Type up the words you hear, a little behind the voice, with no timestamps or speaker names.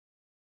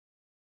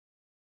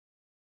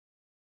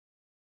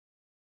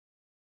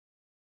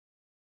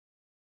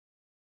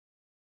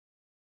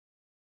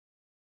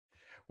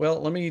Well,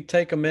 let me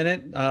take a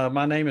minute.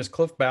 My name is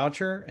Cliff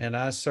Boucher, and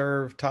I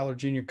serve Tyler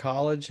Junior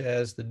College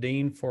as the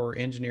Dean for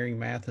Engineering,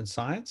 Math, and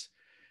Science.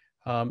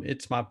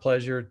 It's my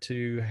pleasure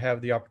to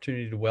have the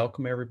opportunity to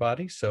welcome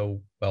everybody.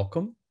 So,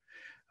 welcome.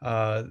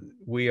 Uh,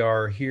 we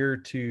are here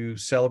to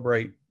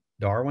celebrate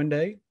Darwin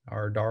Day,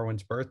 our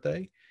Darwin's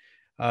birthday.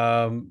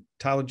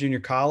 Tyler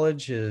Junior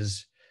College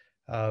has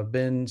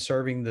been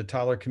serving the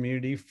Tyler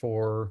community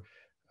for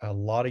a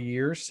lot of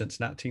years, since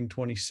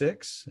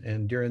 1926.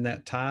 And during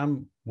that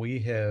time, we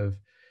have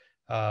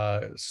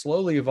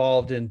slowly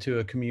evolved into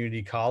a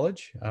community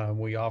college.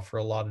 We offer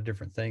a lot of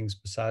different things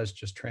besides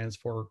just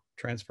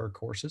transfer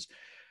courses.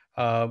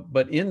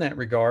 But in that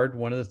regard,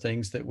 one of the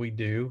things that we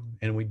do,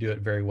 and we do it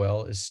very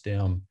well, is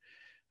STEM.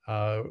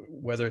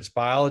 Whether it's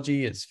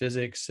biology, it's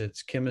physics,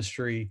 it's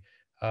chemistry,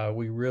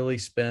 we really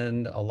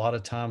spend a lot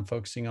of time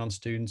focusing on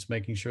students,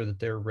 making sure that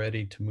they're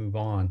ready to move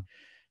on.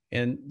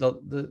 And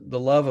the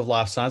love of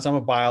life science. I'm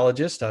a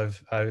biologist.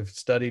 I've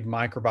studied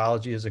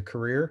microbiology as a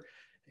career.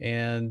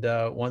 And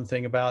one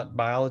thing about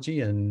biology,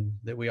 and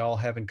that we all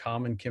have in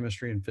common,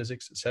 chemistry and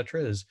physics, et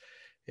cetera, is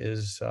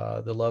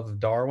the love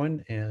of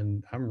Darwin.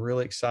 And I'm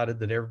really excited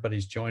that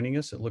everybody's joining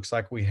us. It looks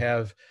like we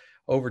have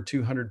over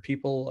 200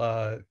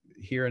 people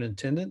here in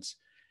attendance,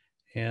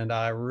 and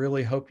I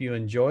really hope you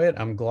enjoy it.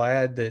 I'm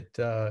glad that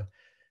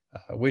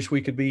I wish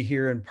we could be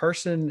here in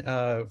person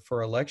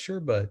for a lecture,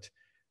 but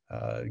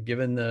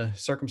given the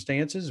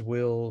circumstances,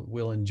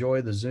 we'll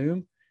enjoy the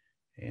Zoom.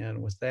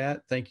 And with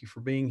that, thank you for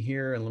being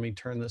here. And let me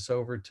turn this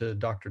over to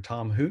Dr.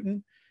 Tom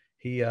Hooten.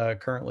 He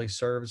currently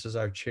serves as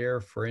our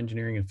chair for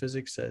engineering and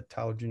physics at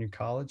Tyler Junior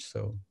College.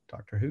 So,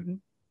 Dr. Hooten.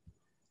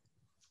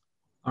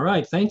 All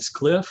right, thanks,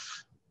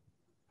 Cliff.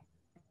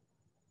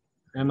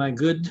 Am I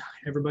good?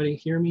 Everybody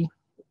hear me?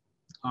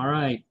 All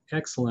right,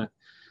 excellent.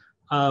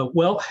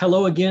 Well,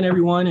 hello again,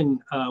 everyone, and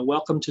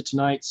welcome to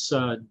tonight's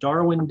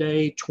Darwin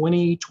Day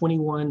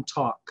 2021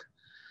 talk.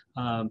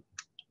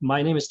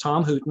 My name is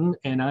Tom Hooten,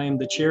 and I am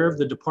the chair of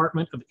the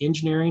Department of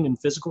Engineering and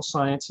Physical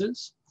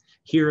Sciences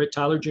here at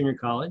Tyler Junior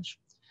College.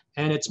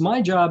 And it's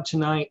my job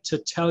tonight to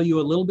tell you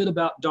a little bit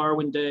about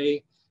Darwin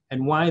Day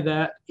and why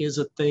that is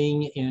a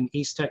thing in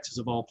East Texas,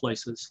 of all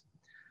places.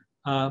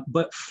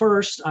 But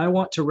first, I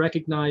want to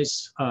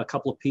recognize a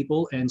couple of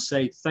people and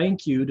say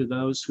thank you to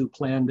those who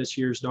planned this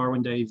year's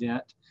Darwin Day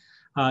event.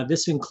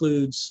 This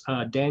includes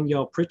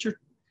Danielle Pritchard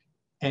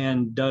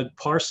and Doug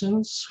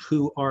Parsons,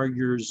 who are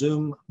your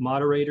Zoom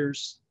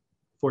moderators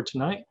for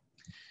tonight,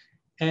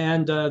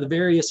 and the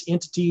various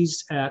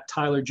entities at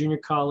Tyler Junior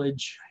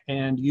College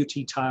and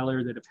UT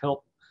Tyler that have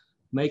helped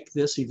make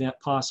this event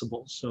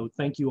possible. So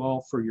thank you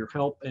all for your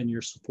help and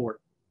your support.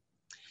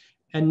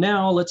 And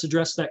now let's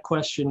address that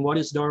question: what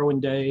is Darwin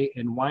Day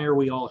and why are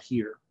we all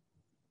here?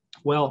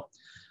 Well,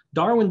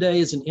 Darwin Day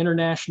is an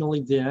international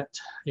event.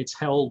 It's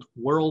held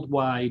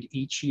worldwide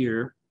each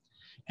year,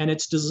 and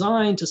it's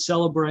designed to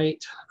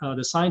celebrate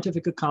the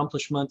scientific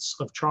accomplishments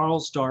of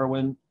Charles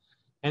Darwin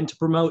and to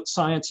promote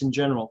science in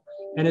general.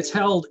 And it's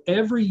held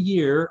every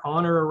year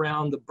on or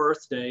around the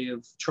birthday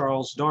of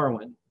Charles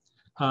Darwin,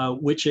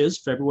 which is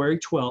February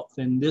 12th,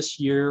 and this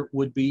year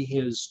would be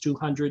his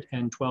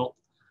 212th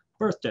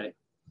birthday.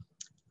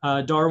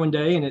 Darwin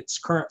Day in its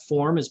current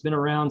form has been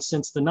around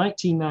since the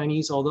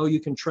 1990s, although you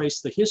can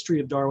trace the history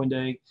of Darwin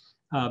Day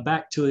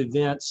back to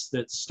events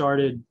that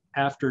started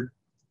after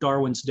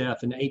Darwin's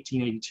death in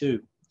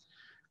 1882.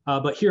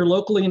 But here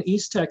locally in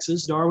East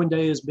Texas, Darwin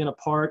Day has been a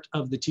part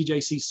of the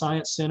TJC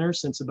Science Center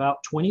since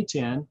about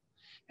 2010,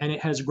 and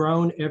it has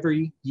grown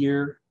every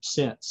year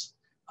since.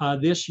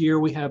 This year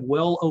we have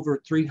well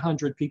over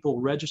 300 people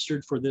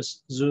registered for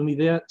this Zoom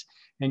event,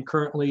 and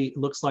currently it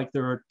looks like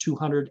there are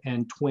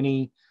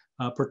 220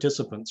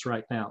 participants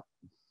right now.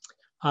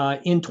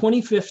 In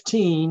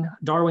 2015,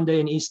 Darwin Day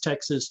in East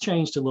Texas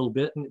changed a little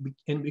bit and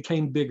it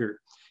became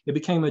bigger. It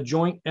became a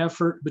joint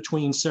effort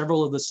between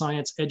several of the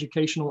science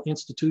educational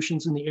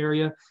institutions in the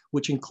area,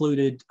 which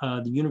included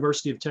the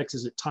University of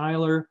Texas at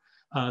Tyler,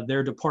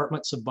 their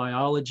departments of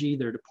biology,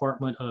 their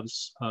department of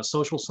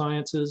social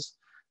sciences,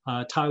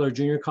 Tyler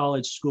Junior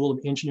College School of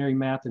Engineering,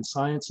 Math, and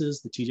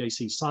Sciences, the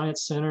TJC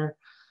Science Center,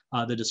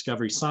 the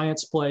Discovery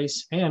Science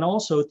Place, and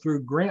also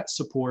through grant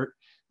support,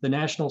 the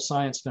National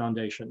Science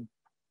Foundation.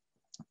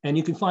 And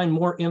you can find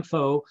more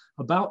info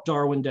about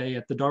Darwin Day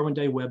at the Darwin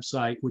Day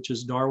website, which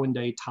is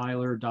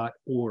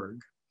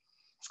darwindaytyler.org.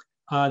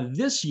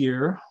 This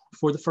year,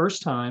 for the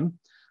first time,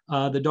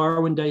 the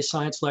Darwin Day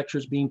Science Lecture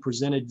is being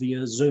presented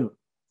via Zoom.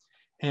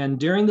 And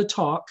during the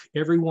talk,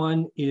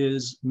 everyone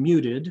is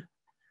muted,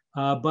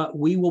 but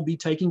we will be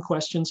taking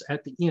questions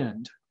at the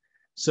end.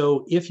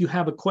 So if you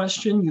have a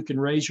question, you can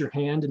raise your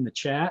hand in the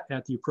chat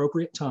at the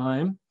appropriate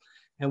time,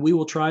 and we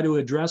will try to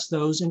address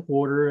those in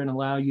order and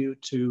allow you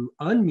to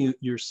unmute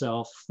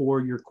yourself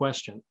for your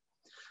question.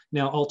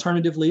 Now,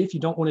 alternatively, if you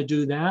don't want to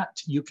do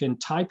that, you can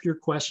type your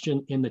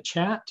question in the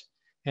chat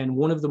and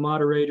one of the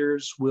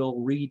moderators will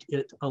read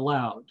it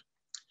aloud.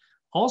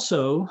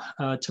 Also,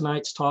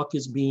 tonight's talk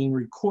is being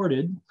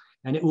recorded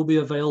and it will be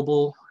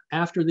available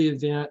after the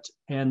event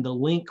and the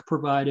link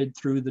provided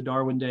through the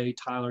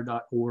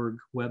darwindaytyler.org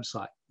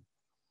website.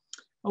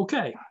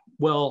 Okay,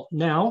 well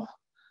now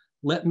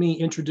let me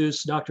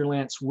introduce Dr.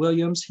 Lance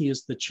Williams. He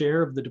is the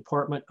chair of the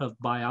Department of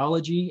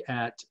Biology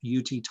at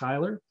UT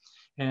Tyler,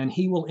 and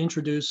he will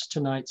introduce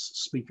tonight's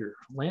speaker.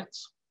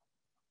 Lance?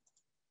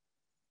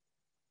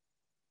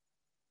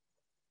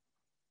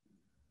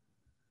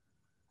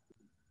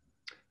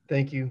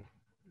 Thank you,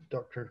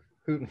 Dr.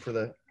 Hooten, for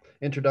the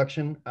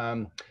introduction.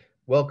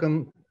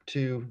 Welcome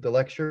to the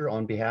lecture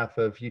on behalf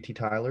of UT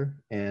Tyler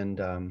and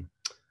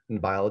the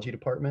Biology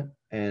Department.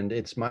 And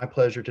it's my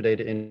pleasure today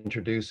to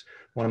introduce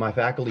one of my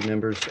faculty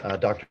members,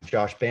 Dr.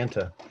 Josh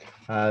Banta.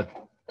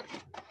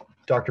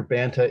 Dr.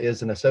 Banta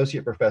is an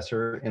associate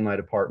professor in my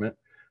department.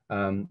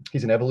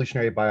 He's an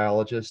evolutionary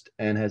biologist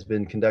and has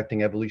been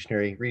conducting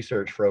evolutionary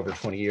research for over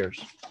 20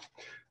 years.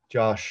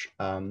 Josh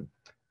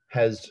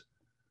has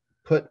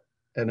put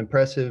an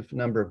impressive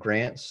number of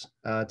grants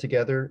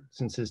together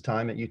since his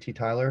time at UT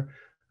Tyler,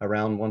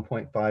 around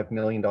 $1.5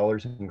 million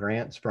in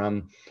grants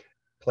from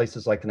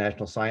places like the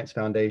National Science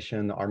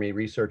Foundation, the Army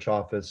Research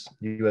Office,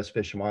 U.S.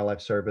 Fish and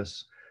Wildlife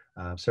Service,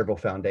 several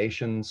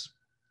foundations.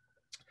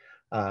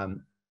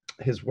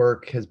 His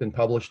work has been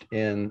published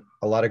in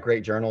a lot of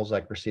great journals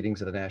like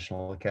Proceedings of the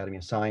National Academy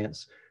of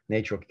Science,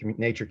 Nature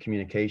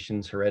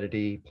Communications,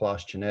 Heredity,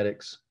 PLOS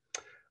Genetics.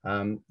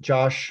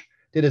 Josh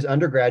did his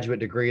undergraduate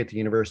degree at the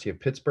University of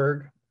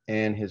Pittsburgh,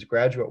 and his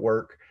graduate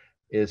work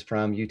is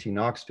from UT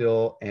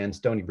Knoxville and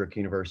Stony Brook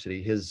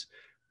University.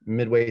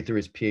 Midway through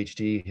his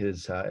PhD,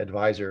 his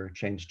advisor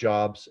changed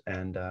jobs,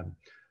 and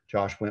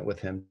Josh went with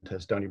him to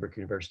Stony Brook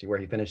University, where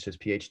he finished his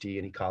PhD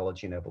in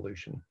ecology and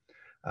evolution.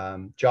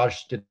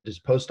 Josh did his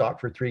postdoc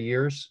for 3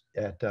 years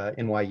at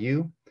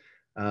NYU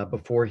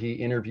before he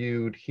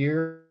interviewed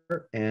here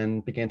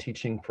and began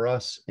teaching for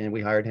us, and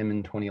we hired him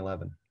in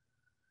 2011.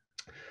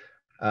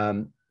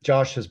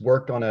 Josh has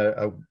worked on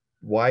a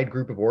wide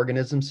group of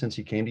organisms since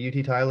he came to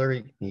UT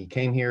Tyler. He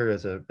came here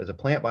as a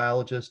plant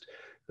biologist,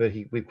 but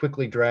we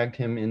quickly dragged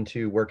him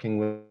into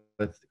working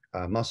with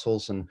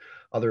mussels and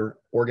other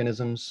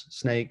organisms,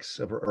 snakes,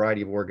 a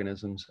variety of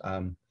organisms.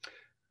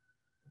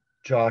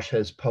 Josh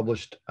has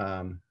published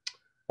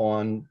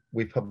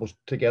we've published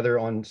together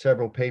on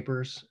several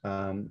papers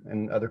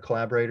and other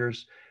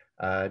collaborators.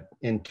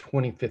 In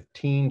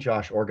 2015,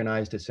 Josh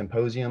organized a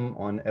symposium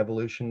on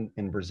evolution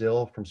in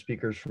Brazil from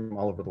speakers from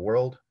all over the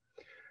world.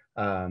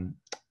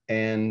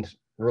 And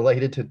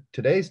related to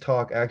today's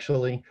talk,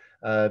 actually,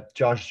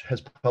 Josh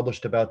has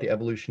published about the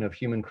evolution of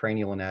human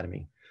cranial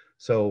anatomy.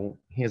 So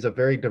he has a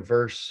very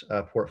diverse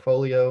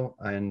portfolio,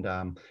 and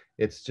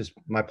it's just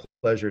my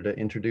pleasure to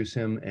introduce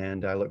him,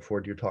 and I look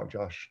forward to your talk,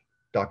 Josh.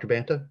 Dr.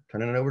 Banta,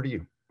 turning it over to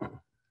you.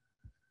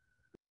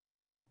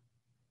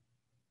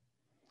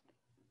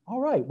 All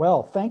right,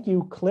 well, thank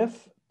you,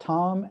 Cliff,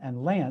 Tom,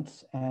 and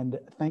Lance, and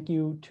thank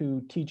you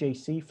to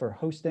TJC for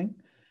hosting,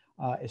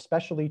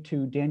 especially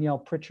to Danielle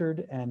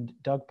Pritchard and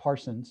Doug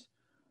Parsons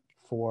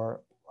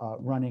for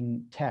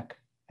running tech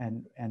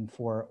and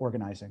for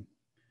organizing.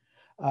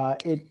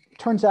 It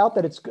turns out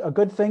that it's a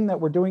good thing that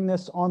we're doing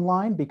this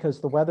online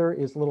because the weather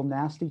is a little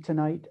nasty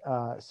tonight,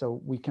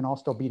 so we can all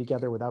still be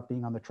together without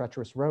being on the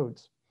treacherous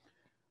roads.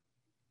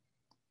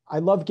 I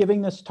love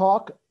giving this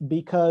talk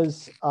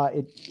because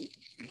it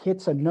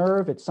hits a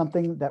nerve. It's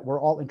something that we're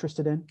all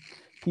interested in.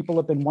 People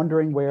have been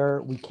wondering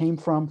where we came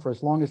from for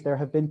as long as there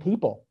have been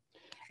people.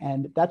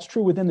 And that's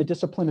true within the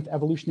discipline of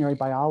evolutionary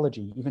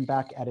biology, even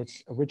back at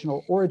its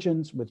original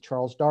origins with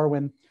Charles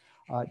Darwin.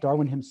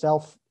 Darwin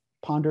himself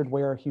pondered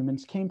where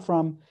humans came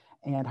from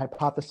and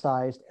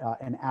hypothesized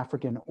an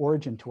African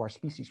origin to our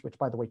species, which,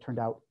 by the way, turned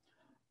out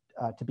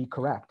to be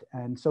correct.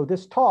 And so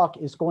this talk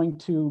is going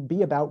to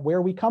be about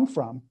where we come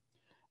from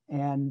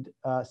and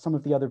some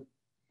of the other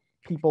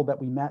people that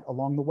we met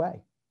along the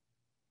way.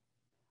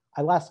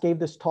 I last gave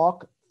this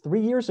talk 3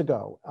 years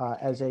ago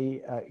as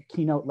a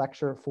keynote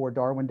lecture for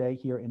Darwin Day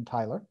here in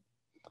Tyler.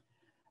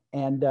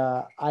 And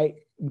I'm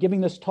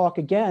giving this talk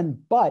again,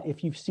 but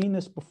if you've seen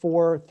this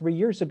before 3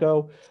 years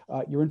ago,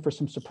 you're in for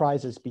some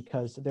surprises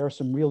because there are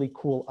some really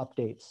cool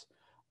updates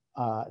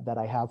that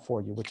I have for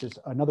you, which is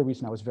another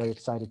reason I was very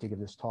excited to give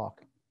this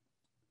talk.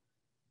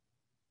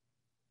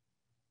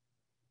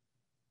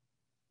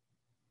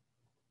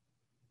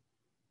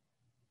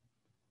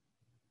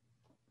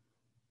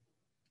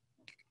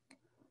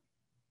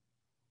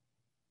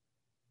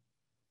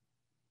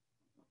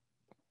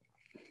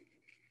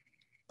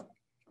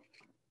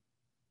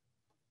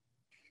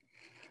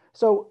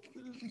 So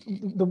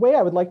the way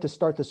I would like to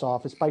start this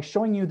off is by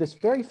showing you this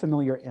very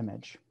familiar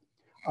image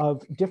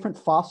of different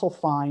fossil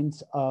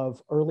finds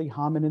of early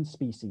hominin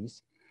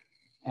species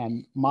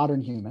and modern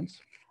humans.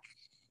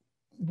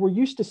 We're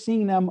used to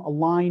seeing them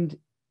aligned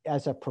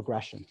as a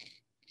progression,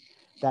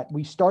 that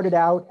we started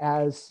out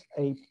as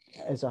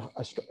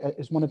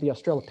one of the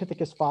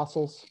Australopithecus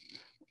fossils,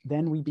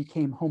 then we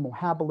became Homo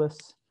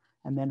habilis,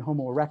 and then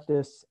Homo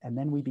erectus, and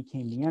then we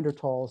became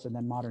Neanderthals, and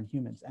then modern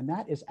humans. And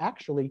that is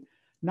actually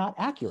not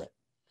accurate.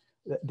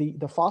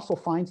 The fossil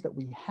finds that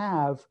we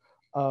have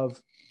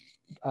of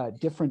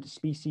different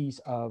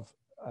species of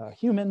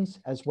humans,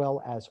 as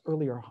well as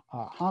earlier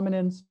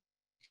hominins,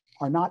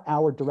 are not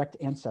our direct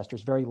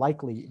ancestors. Very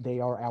likely, they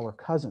are our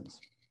cousins.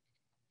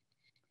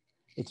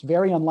 It's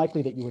very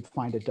unlikely that you would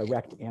find a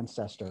direct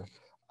ancestor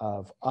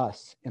of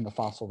us in the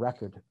fossil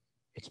record.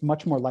 It's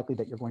much more likely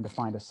that you're going to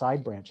find a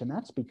side branch, and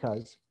that's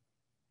because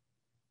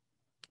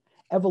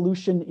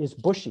evolution is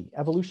bushy.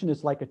 Evolution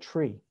is like a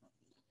tree.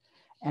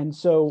 And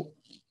so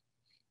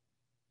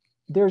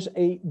there's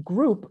a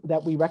group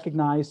that we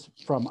recognize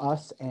from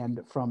us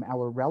and from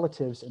our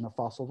relatives in the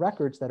fossil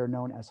records that are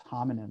known as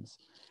hominins.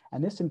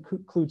 And this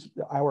includes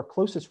our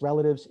closest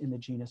relatives in the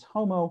genus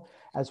Homo,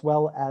 as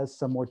well as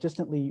some more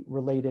distantly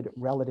related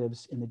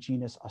relatives in the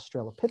genus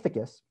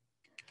Australopithecus.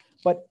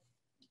 But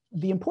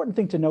the important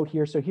thing to note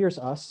here, so here's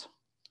us.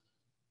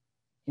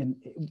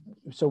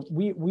 So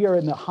we are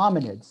in the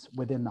hominids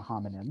within the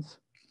hominins.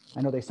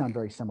 I know they sound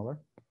very similar.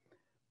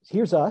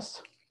 Here's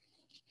us.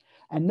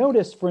 And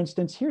notice, for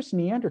instance, here's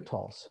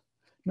Neanderthals.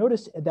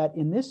 Notice that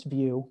in this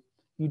view,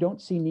 you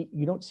don't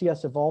see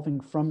us evolving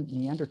from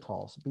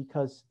Neanderthals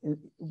because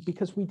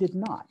we did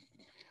not.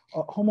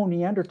 Homo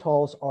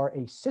neanderthals are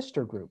a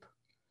sister group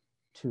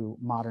to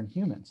modern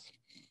humans.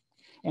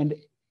 And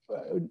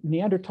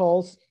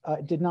Neanderthals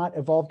did not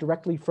evolve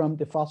directly from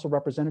the fossil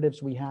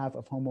representatives we have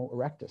of Homo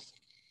erectus.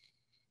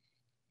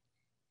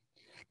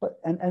 But,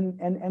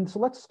 and so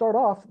let's start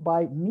off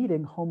by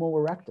meeting Homo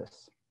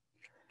erectus.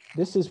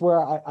 This is where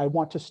I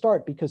want to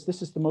start because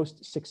this is the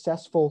most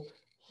successful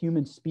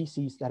human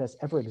species that has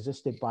ever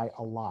existed by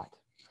a lot.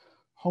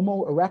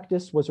 Homo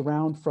erectus was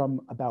around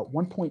from about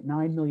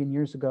 1.9 million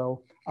years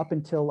ago up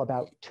until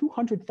about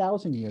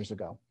 200,000 years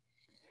ago.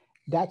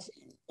 That's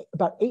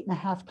about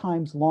 8.5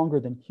 times longer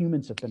than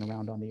humans have been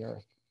around on the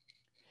earth.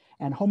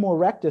 And Homo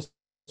erectus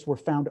were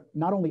found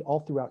not only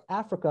all throughout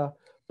Africa,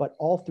 but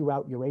all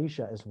throughout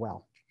Eurasia as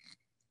well.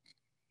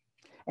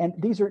 And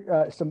these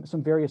are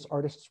some various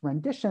artists'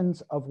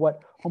 renditions of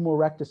what Homo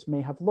erectus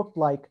may have looked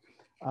like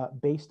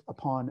based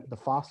upon the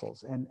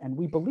fossils. And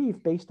we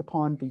believe, based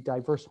upon the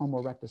diverse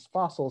Homo erectus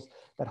fossils,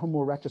 that Homo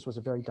erectus was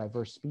a very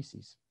diverse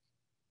species.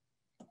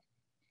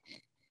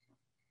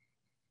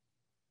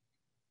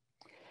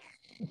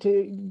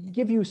 To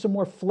give you some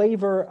more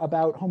flavor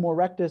about Homo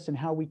erectus and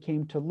how we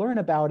came to learn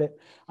about it,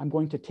 I'm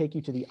going to take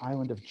you to the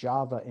island of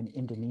Java in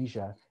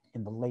Indonesia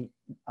in the late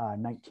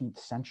 19th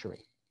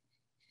century.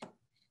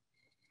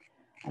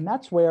 And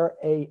that's where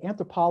a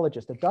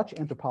Dutch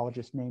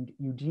anthropologist named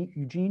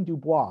Eugene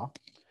Dubois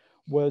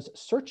was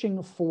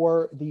searching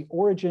for the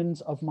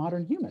origins of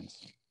modern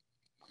humans.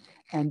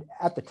 And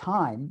at the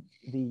time,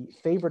 the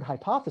favored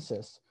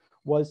hypothesis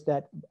was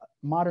that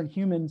modern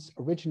humans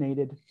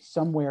originated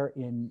somewhere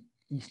in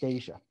East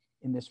Asia,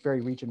 in this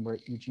very region where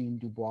Eugene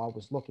Dubois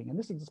was looking. And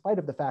this is in spite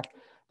of the fact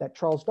that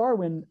Charles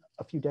Darwin,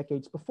 a few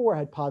decades before,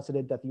 had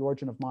posited that the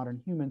origin of modern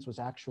humans was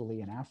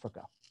actually in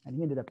Africa. And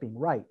he ended up being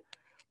right.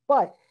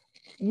 But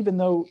even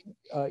though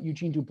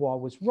Eugene Dubois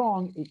was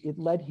wrong, it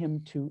led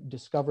him to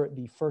discover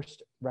the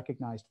first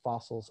recognized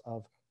fossils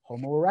of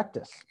Homo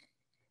erectus.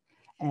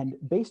 And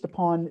based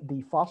upon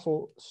the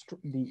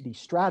the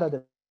strata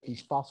that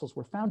these fossils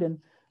were found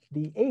in,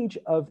 the age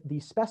of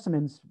these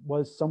specimens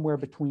was somewhere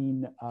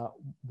between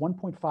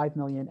 1.5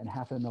 million and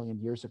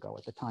 500,000 years ago.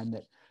 At the time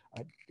that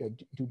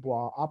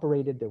Dubois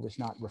operated, there was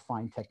not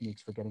refined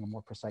techniques for getting a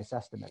more precise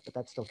estimate, but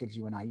that still gives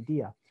you an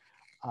idea.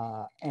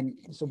 And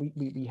so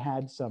we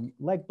had some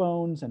leg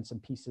bones and some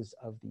pieces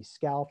of the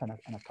scalp and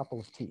a couple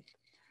of teeth.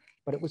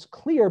 But it was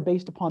clear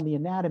based upon the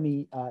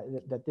anatomy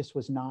that this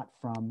was not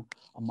from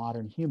a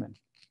modern human.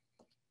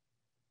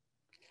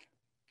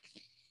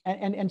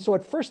 And so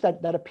at first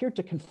that appeared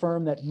to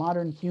confirm that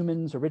modern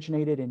humans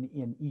originated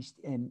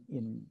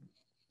in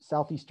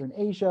Southeastern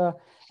Asia,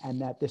 and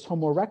that this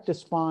Homo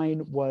erectus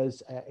find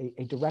was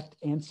a direct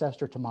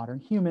ancestor to modern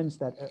humans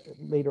that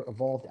later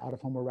evolved out of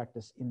Homo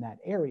erectus in that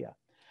area.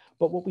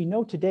 But what we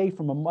know today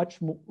from a much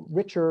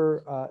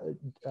richer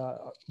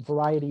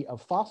variety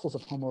of fossils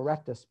of Homo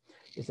erectus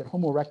is that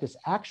Homo erectus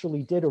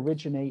actually did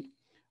originate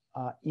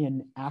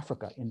in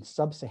Africa, in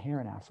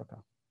sub-Saharan Africa.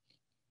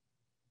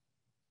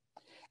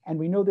 And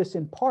we know this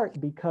in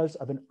part because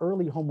of an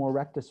early Homo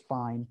erectus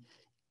find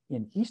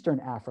in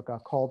Eastern Africa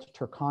called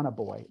Turkana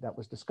Boy that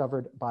was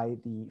discovered by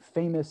the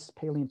famous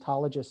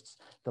paleontologists,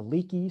 the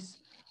Leakeys,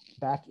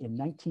 back in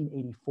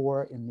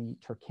 1984 in the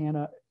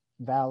Turkana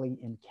Valley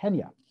in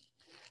Kenya.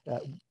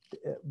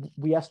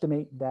 We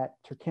estimate that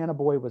Turkana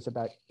Boy was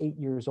about 8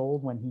 years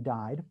old when he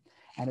died,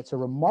 and it's a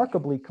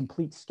remarkably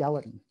complete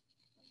skeleton.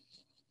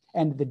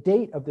 And the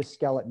date of this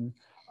skeleton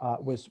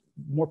was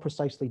more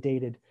precisely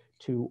dated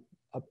to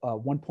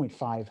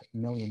 1.5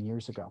 million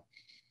years ago.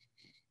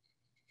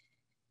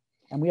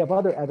 And we have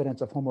other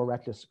evidence of Homo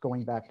erectus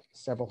going back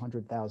several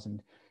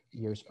 100,000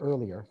 years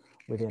earlier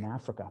within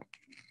Africa.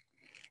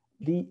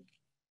 The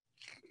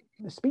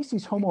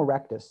species Homo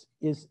erectus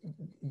is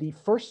the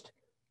first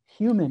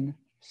human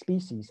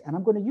species, and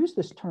I'm going to use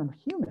this term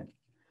human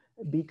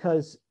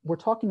because we're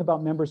talking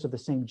about members of the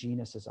same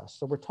genus as us.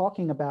 So we're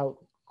talking about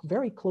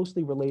very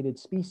closely related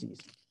species.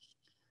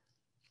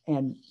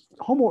 And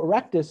Homo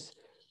erectus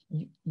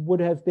would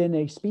have been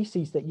a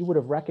species that you would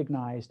have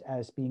recognized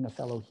as being a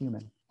fellow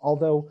human,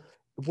 although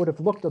it would have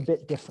looked a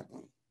bit different.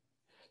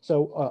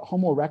 So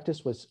Homo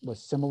erectus was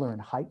similar in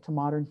height to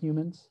modern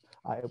humans.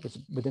 It was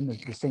within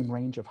the same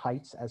range of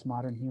heights as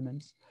modern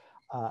humans.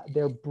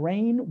 Their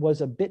brain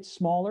was a bit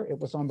smaller. It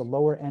was on the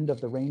lower end of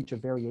the range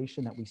of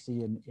variation that we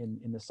see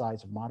in the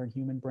size of modern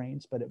human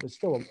brains, but it was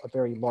still a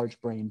very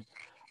large-brained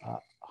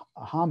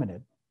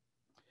hominid.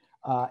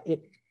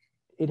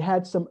 It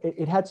had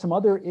some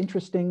other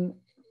interesting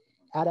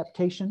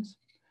adaptations.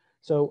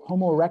 So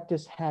Homo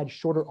erectus had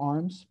shorter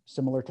arms,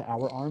 similar to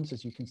our arms,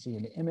 as you can see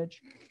in the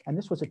image. And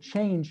this was a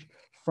change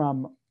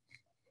from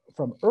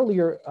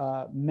earlier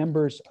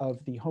members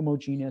of the Homo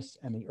genus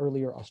and the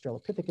earlier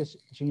Australopithecus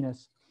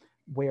genus,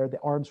 where the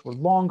arms were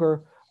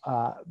longer,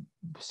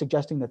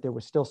 suggesting that there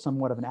was still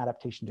somewhat of an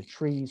adaptation to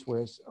trees,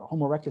 whereas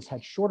Homo erectus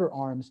had shorter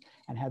arms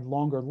and had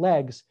longer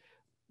legs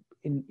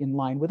in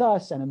line with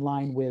us and in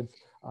line with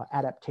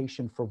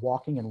adaptation for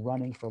walking and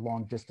running for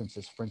long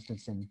distances, for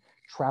instance, in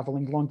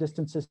traveling long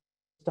distances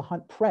to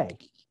hunt prey,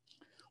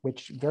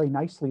 which very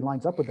nicely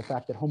lines up with the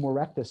fact that Homo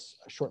erectus,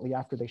 shortly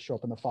after they show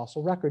up in the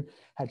fossil record,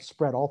 had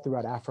spread all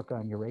throughout Africa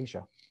and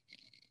Eurasia.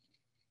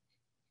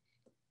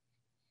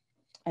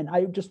 And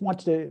I just want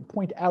to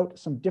point out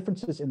some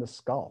differences in the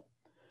skull.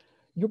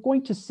 You're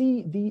going to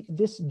see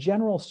this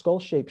general skull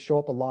shape show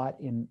up a lot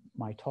in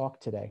my talk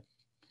today.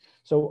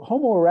 So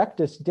Homo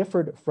erectus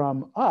differed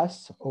from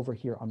us over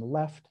here on the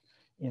left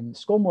in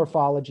skull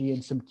morphology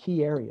in some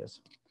key areas.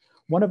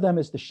 One of them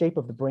is the shape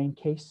of the brain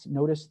case.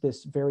 Notice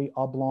this very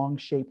oblong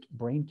shaped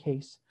brain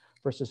case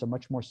versus a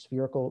much more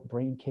spherical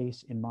brain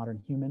case in modern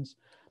humans.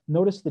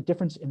 Notice the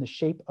difference in the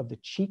shape of the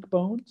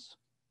cheekbones.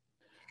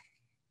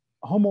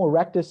 Homo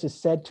erectus is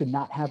said to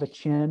not have a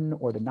chin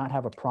or to not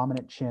have a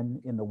prominent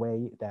chin in the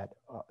way that,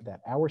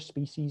 that our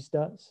species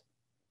does.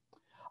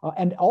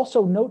 And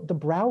also note the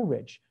brow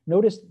ridge.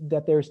 Notice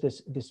that there's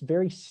this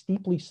very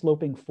steeply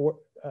sloping,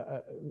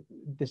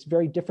 this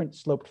very different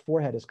sloped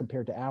forehead as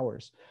compared to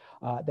ours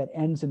that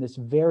ends in this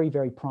very,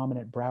 very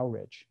prominent brow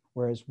ridge,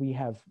 whereas we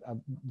have a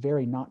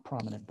very not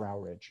prominent brow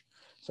ridge.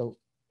 So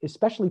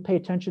especially pay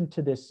attention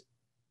to this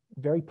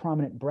very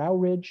prominent brow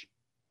ridge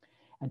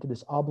and to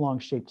this oblong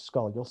shaped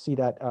skull. You'll see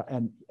that,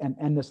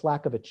 and this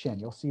lack of a chin.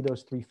 You'll see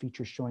those three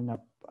features showing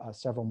up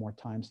several more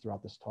times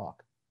throughout this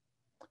talk.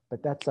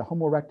 But that's a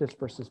Homo erectus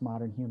versus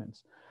modern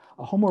humans.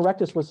 Homo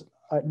erectus was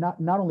not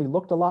only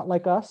looked a lot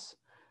like us,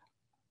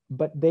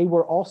 but they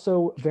were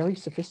also very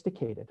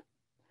sophisticated.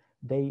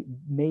 They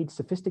made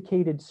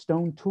sophisticated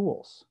stone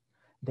tools.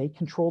 They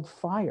controlled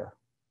fire.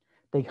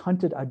 They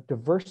hunted a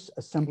diverse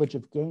assemblage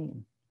of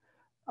game.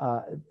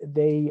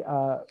 They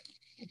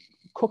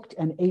cooked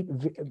and ate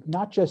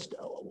not just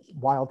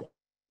wild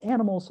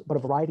animals, but a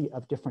variety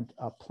of different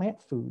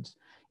plant foods,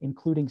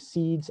 including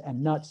seeds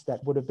and nuts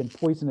that would have been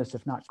poisonous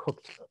if not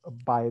cooked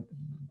by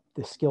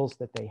the skills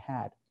that they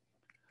had.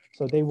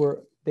 So they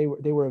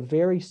were a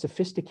very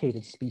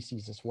sophisticated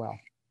species as well.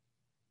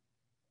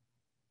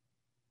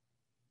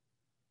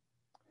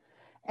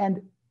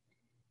 And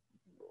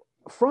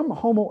from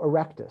Homo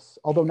erectus,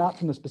 although not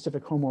from the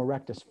specific Homo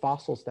erectus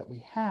fossils that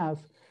we have,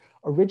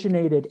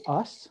 originated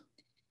us,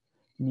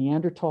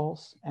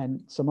 Neanderthals,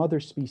 and some other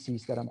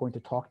species that I'm going to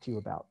talk to you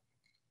about.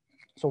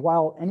 So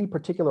while any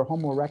particular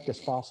Homo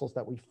erectus fossils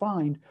that we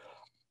find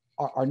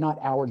are not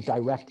our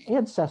direct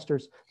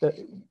ancestors,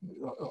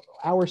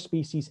 our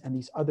species and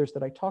these others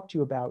that I talked to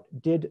you about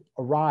did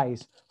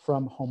arise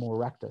from Homo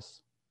erectus.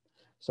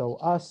 So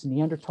us,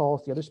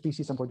 Neanderthals, the other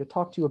species I'm going to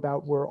talk to you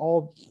about were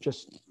all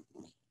just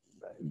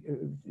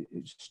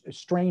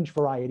strange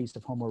varieties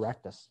of Homo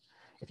erectus,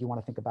 if you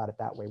want to think about it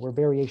that way. We're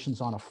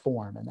variations on a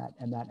form, and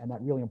that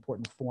really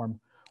important form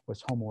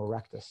was Homo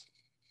erectus.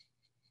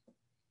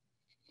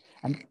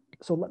 And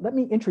so let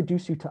me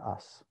introduce you to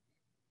us.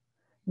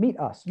 Meet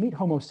us, meet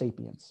Homo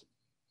sapiens.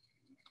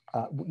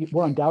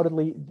 We're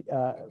undoubtedly,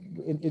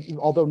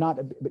 although not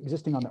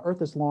existing on the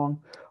earth as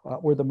long,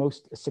 we're the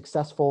most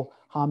successful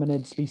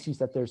hominid species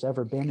that there's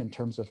ever been in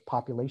terms of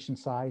population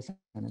size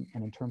and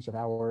in terms of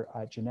our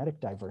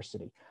genetic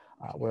diversity.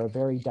 We're a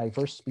very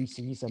diverse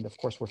species, and of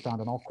course, we're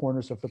found in all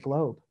corners of the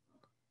globe.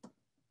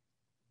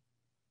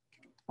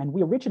 And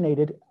we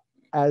originated,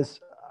 as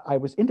I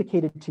was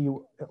indicated to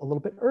you a little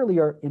bit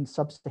earlier, in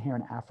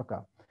sub-Saharan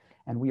Africa.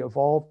 And we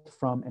evolved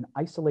from an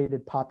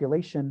isolated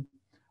population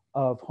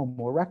of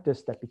Homo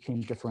erectus that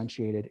became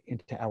differentiated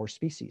into our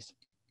species.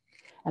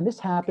 And this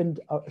happened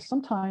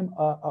sometime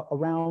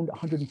around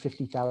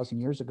 150,000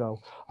 years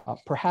ago,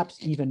 perhaps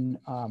even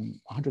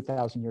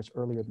 100,000 years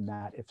earlier than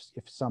that,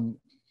 if some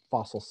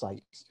fossil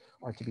sites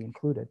are to be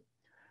included.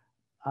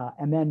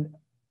 And then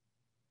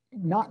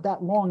not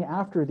that long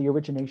after the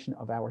origination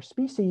of our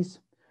species,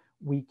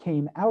 we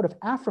came out of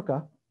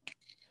Africa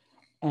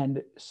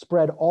and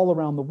spread all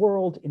around the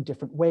world in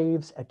different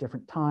waves at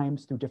different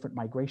times through different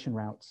migration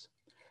routes,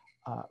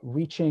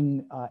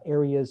 reaching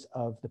areas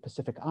of the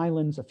Pacific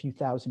Islands a few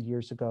thousand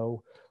years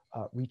ago,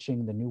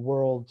 reaching the New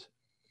World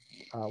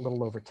a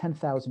little over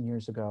 10,000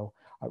 years ago,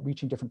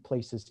 reaching different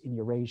places in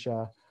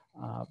Eurasia,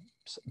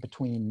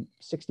 between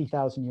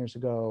 60,000 years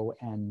ago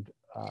and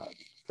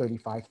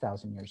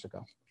 35,000 years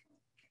ago.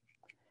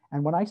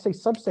 And when I say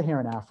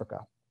sub-Saharan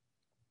Africa,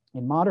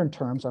 in modern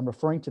terms, I'm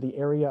referring to the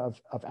area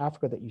of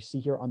Africa that you see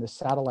here on this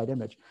satellite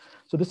image.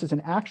 So this is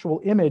an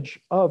actual image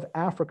of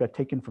Africa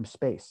taken from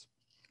space.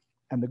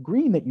 And the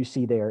green that you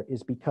see there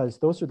is because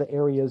those are the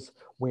areas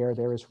where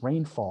there is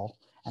rainfall.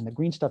 And the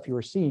green stuff you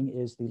are seeing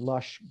is the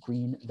lush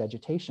green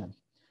vegetation.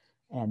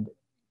 And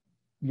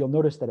you'll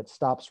notice that it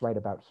stops right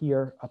about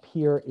here. Up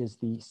here is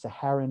the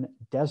Saharan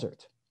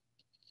desert.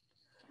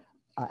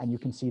 And you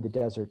can see the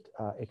desert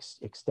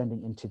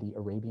extending into the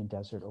Arabian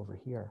desert over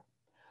here.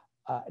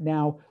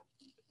 Now,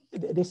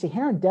 the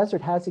Saharan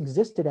desert has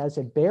existed as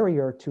a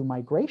barrier to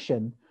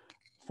migration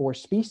for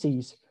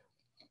species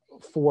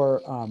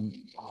for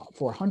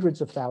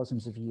hundreds of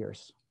thousands of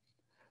years.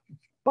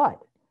 But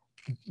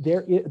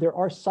there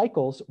are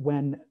cycles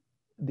when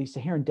the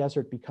Saharan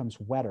desert becomes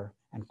wetter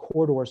and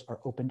corridors are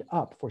opened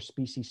up for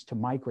species to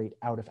migrate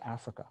out of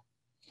Africa.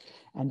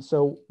 And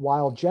so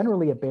while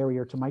generally a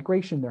barrier to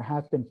migration, there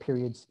have been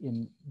periods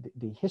in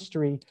the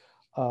history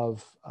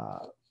of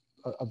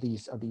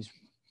these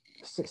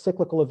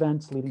cyclical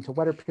events leading to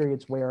wetter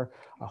periods where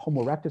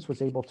Homo erectus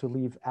was able to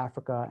leave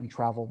Africa and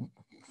travel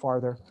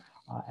farther,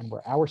 and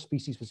where our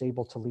species was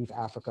able to leave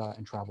Africa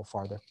and travel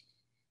farther.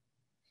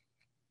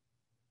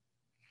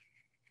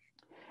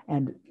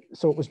 And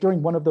so it was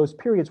during one of those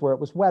periods where it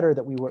was wetter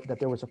that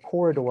there was a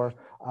corridor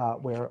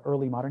where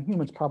early modern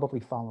humans, probably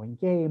following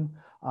game,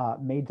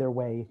 made their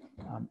way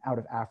out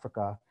of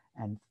Africa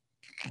and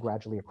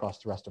gradually across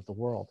the rest of the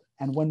world.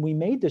 And when we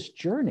made this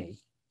journey,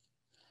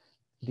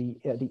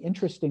 the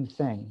interesting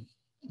thing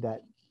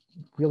that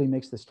really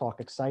makes this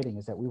talk exciting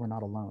is that we were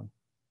not alone.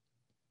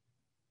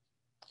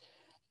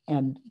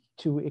 And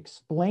to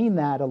explain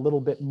that a little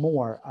bit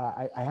more,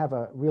 I have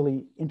a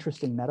really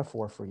interesting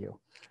metaphor for you.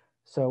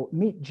 So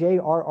meet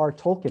J.R.R.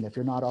 Tolkien, if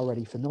you're not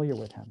already familiar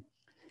with him.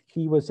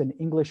 He was an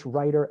English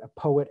writer, a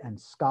poet, and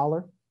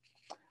scholar.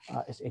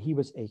 He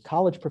was a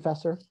college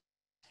professor,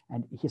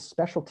 and his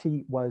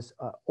specialty was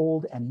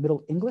Old and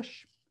Middle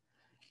English.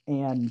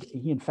 And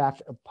he, in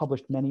fact,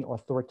 published many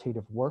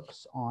authoritative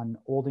works on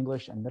Old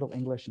English and Middle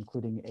English,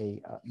 including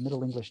a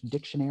Middle English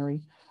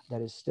dictionary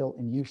that is still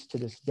in use to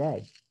this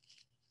day.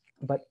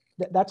 But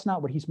that's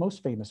not what he's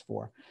most famous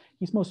for.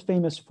 He's most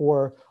famous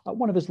for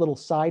one of his little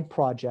side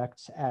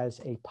projects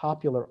as a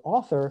popular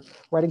author,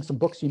 writing some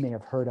books you may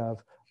have heard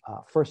of.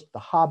 First, The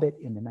Hobbit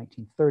in the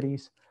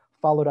 1930s,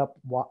 followed up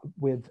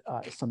with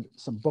some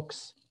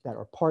books that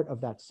are part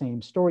of that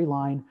same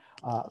storyline,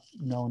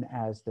 known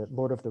as the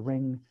Lord of the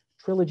Ring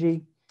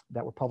trilogy,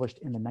 that were published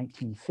in the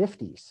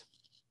 1950s.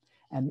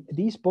 And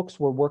these books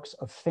were works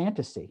of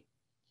fantasy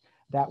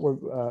that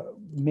were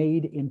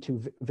made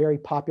into very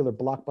popular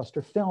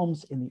blockbuster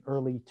films in the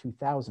early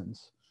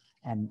 2000s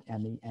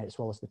as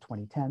well as the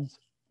 2010s.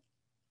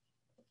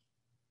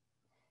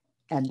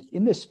 And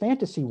in this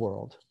fantasy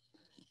world,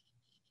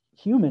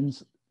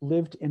 humans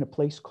lived in a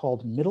place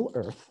called Middle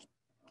Earth,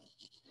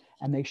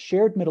 and they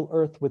shared Middle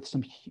Earth with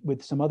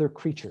some other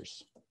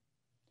creatures,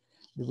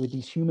 with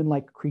these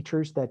human-like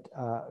creatures that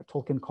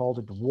Tolkien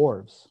called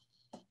dwarves.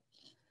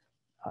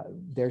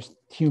 There's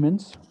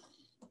humans.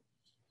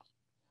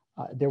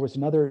 There was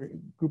another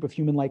group of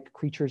human-like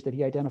creatures that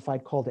he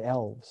identified called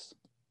elves.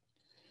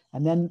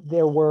 And then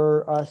there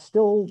were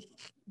still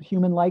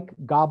human-like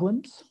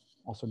goblins,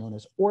 also known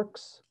as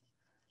orcs,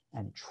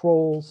 and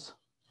trolls,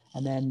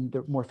 and then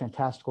the more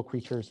fantastical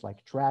creatures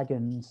like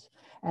dragons.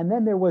 And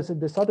then there was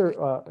this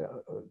other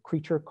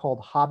creature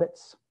called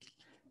hobbits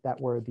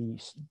that were the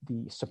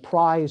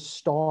surprise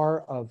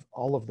star of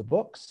all of the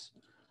books.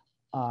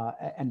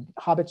 And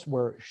hobbits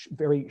were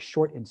very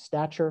short in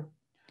stature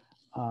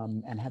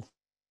and had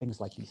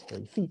things like these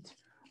hairy feet.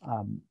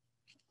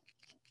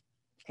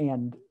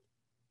 And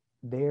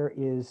there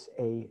is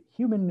a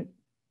human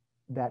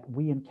that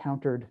we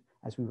encountered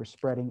as we were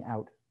spreading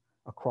out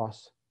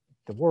across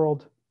the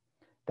world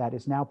that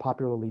is now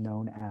popularly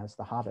known as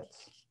the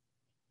Hobbits.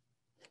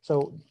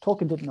 So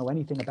Tolkien didn't know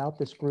anything about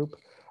this group.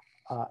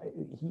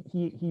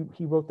 He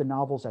wrote the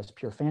novels as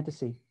pure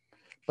fantasy,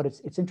 but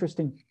it's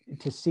interesting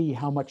to see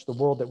how much the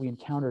world that we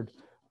encountered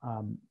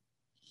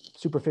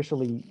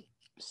superficially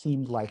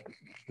seemed like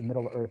the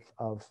Middle Earth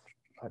of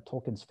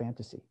Tolkien's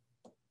fantasy.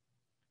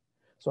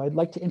 So I'd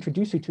like to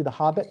introduce you to the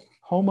Hobbit,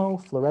 Homo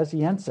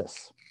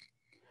floresiensis.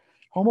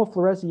 Homo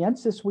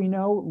floresiensis, we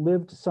know,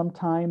 lived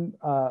sometime,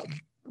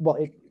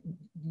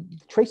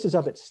 traces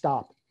of it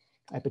stop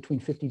at between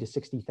 50 to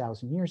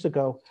 60,000 years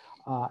ago,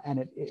 and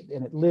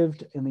it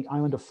lived in the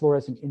island of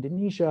Flores in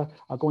Indonesia,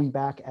 going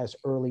back as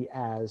early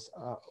as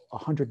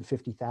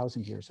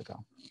 150,000 years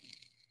ago.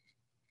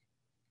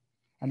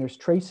 And there's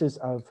traces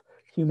of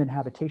human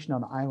habitation on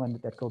the island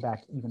that go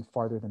back even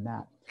farther than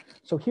that.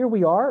 So here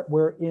we are,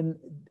 we're in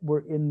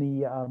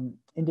the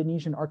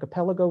Indonesian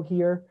archipelago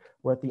here.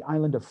 We're at the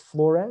island of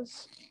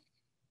Flores.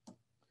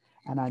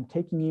 And I'm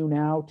taking you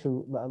now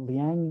to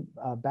Liang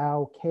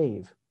Bao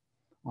Cave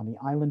on the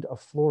island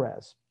of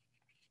Flores.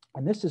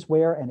 And this is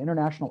where an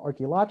international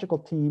archaeological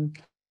team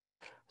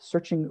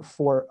searching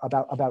for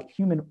about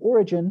human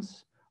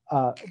origins.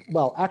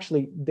 Well,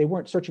 actually, they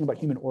weren't searching about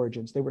human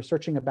origins. They were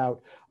searching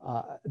about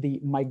the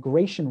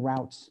migration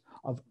routes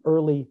of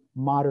early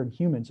modern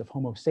humans, of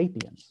Homo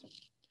sapiens.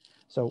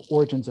 So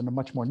origins in a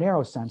much more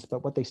narrow sense,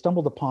 but what they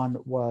stumbled upon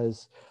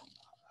was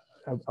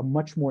a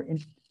much more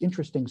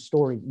interesting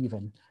story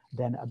even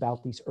than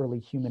about these early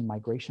human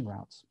migration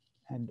routes.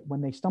 And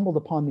when they stumbled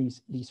upon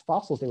these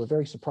fossils, they were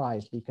very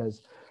surprised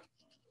because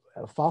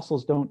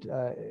fossils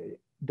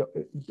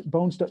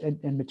bones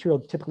and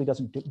material typically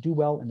doesn't do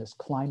well in this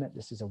climate.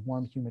 This is a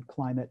warm, humid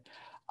climate.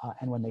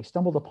 And when they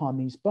stumbled upon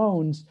these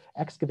bones,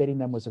 excavating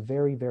them was a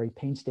very, very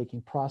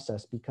painstaking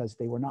process because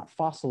they were not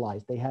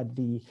fossilized. They had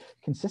the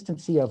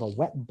consistency of a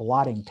wet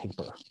blotting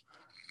paper,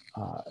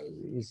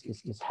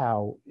 is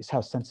how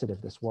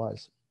sensitive this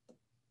was.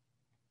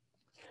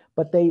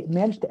 But they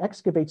managed to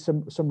excavate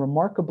some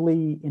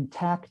remarkably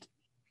intact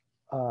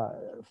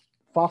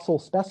fossil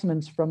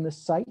specimens from this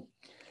site,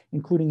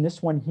 including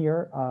this one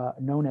here,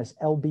 known as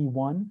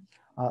LB1,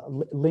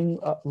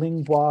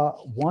 Lingua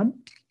 1.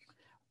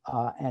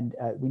 And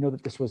we know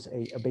that this was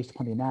based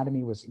upon the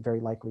anatomy, was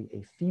very likely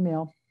a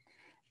female.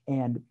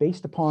 And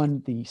based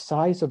upon the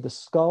size of the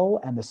skull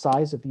and the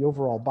size of the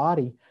overall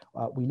body,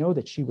 we know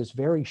that she was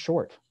very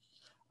short,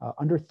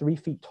 under 3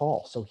 feet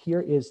tall. So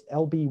here is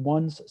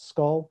LB1's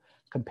skull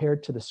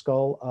compared to the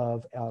skull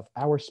of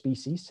our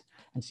species.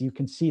 And so you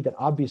can see that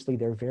obviously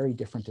they're very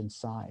different in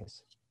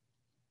size.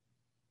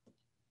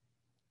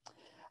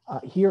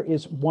 Here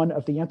is one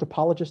of the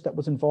anthropologists that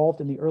was involved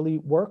in the early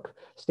work,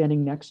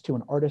 standing next to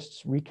an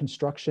artist's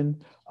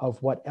reconstruction of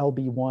what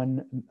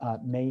LB1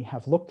 may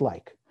have looked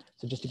like.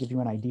 So just to give you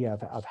an idea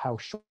of how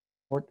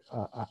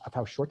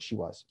short she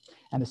was.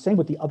 And the same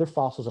with the other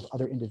fossils of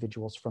other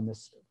individuals from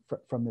this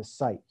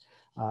site.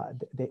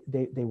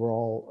 They were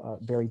all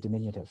very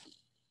diminutive.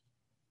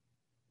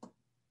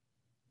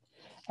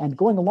 And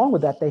going along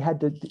with that,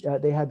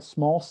 they had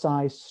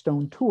small-sized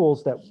stone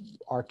tools that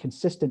are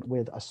consistent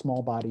with a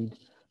small-bodied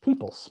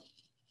peoples.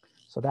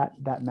 So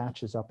that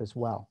matches up as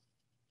well.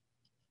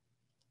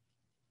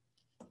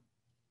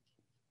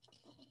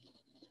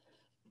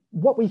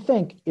 What we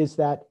think is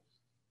that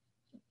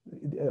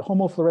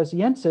Homo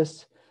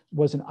floresiensis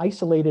was an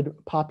isolated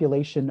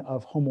population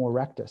of Homo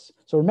erectus.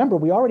 So remember,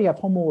 we already have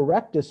Homo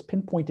erectus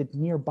pinpointed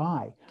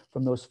nearby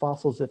from those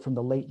fossils that from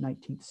the late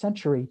 19th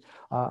century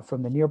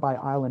from the nearby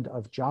island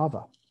of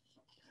Java.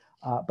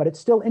 But it's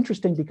still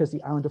interesting because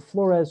the island of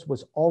Flores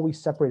was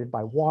always separated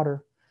by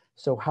water.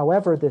 So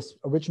however this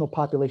original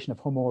population of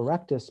Homo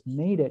erectus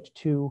made it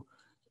to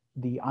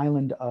the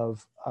island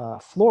of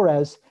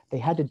Flores, they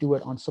had to do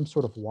it on some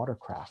sort of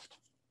watercraft,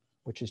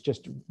 which is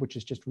just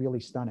really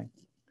stunning.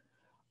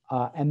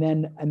 And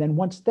then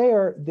once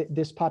there,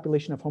 this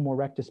population of Homo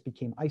erectus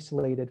became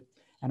isolated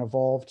and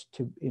evolved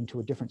into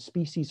a different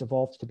species,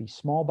 evolved to be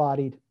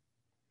small-bodied.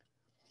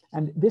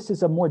 And this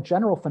is a more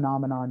general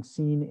phenomenon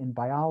seen in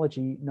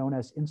biology known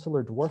as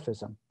insular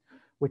dwarfism,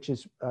 which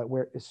is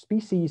where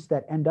species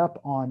that end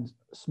up on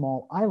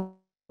small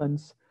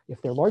islands,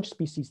 if they're large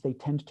species, they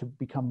tend to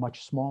become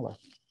much smaller.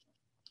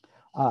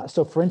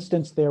 So for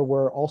instance, there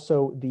were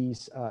also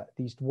these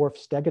dwarf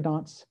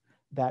stegodonts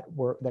that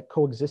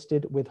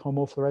coexisted with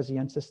Homo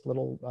floresiensis,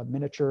 little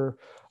miniature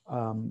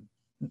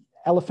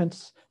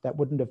elephants that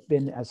wouldn't have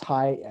been as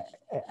high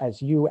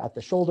as you at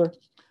the shoulder.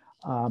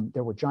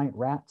 There were giant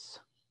rats.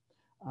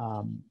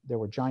 There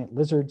were giant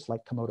lizards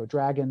like Komodo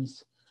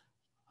dragons.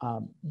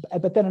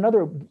 But then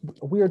another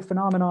weird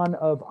phenomenon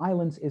of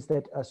islands is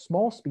that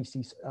small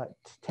species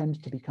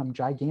tend to become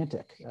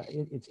gigantic.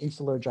 It's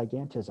insular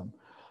gigantism.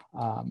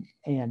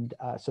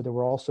 So there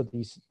were also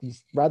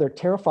these rather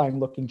terrifying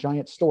looking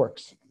giant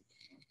storks.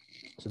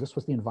 So this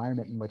was the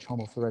environment in which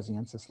Homo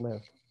floresiensis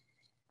lived.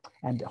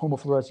 And Homo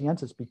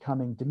floresiensis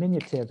becoming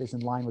diminutive is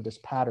in line with this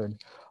pattern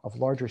of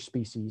larger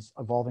species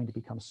evolving to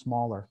become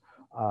smaller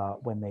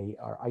when they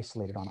are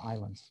isolated on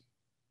islands.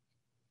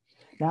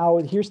 Now,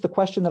 here's the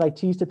question that I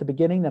teased at the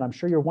beginning that I'm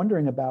sure you're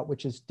wondering about,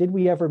 which is, did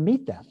we ever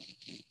meet them?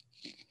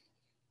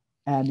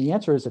 And the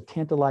answer is a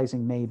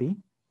tantalizing maybe.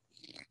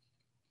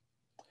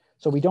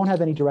 So we don't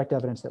have any direct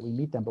evidence that we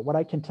meet them. But what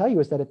I can tell you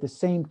is that at the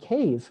same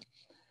cave,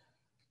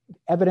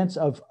 evidence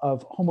of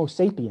Homo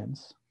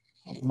sapiens,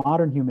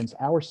 modern humans,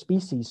 our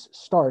species,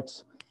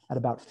 starts at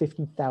about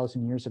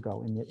 50,000 years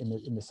ago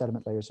in the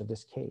sediment layers of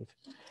this cave.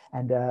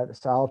 And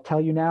so I'll tell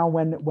you now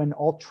when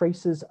all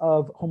traces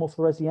of Homo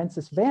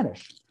floresiensis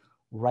vanish,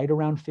 right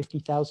around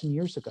 50,000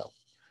 years ago.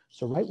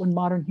 So right when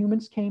modern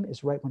humans came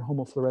is right when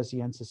Homo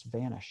floresiensis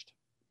vanished.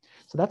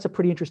 So that's a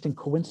pretty interesting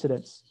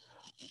coincidence.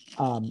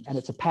 And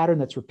it's a pattern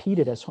that's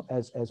repeated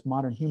as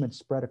modern humans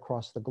spread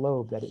across the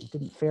globe, that it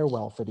didn't fare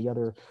well for the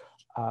other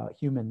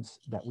humans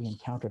that we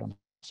encountered, I'm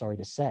sorry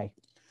to say.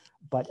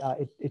 But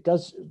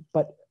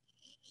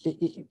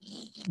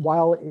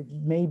while it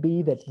may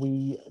be that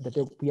we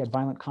had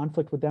violent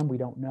conflict with them, we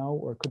don't know,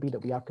 or it could be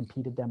that we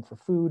outcompeted them for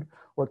food,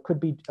 or it could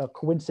be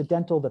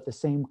coincidental that the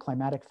same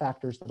climatic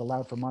factors that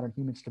allowed for modern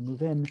humans to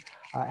move in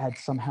had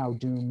somehow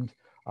doomed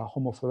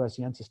Homo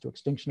floresiensis to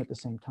extinction at the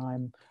same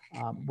time.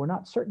 We're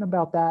not certain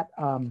about that,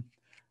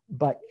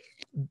 but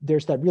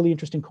there's that really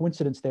interesting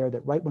coincidence there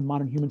that right when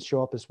modern humans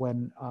show up is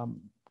when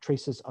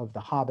traces of the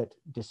Hobbit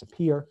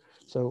disappear.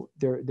 So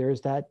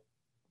there's that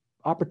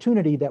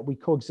opportunity that we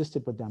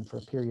coexisted with them for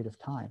a period of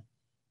time.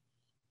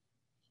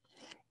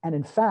 And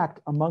in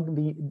fact, among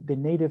the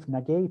native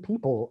Nagay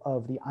people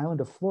of the island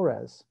of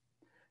Flores,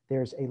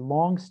 there's a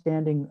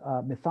long-standing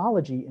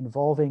mythology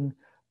involving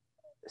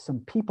some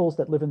peoples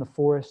that live in the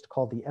forest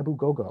called the Ebu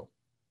Gogo.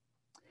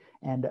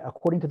 And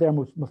according to their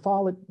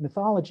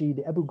mythology,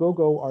 the Ebu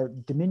Gogo are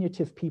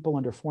diminutive people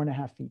under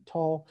 4.5 feet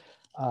tall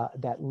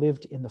that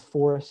lived in the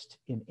forest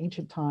in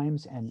ancient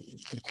times, and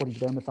according to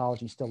their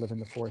mythology, still live in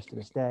the forest to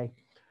this day,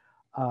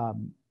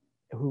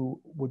 who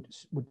would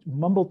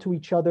mumble to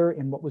each other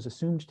in what was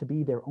assumed to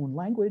be their own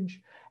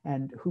language,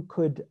 and who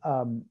could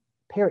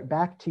parrot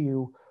back to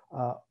you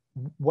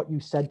what you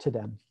said to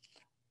them.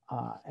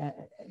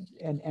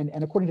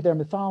 And according to their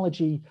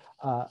mythology,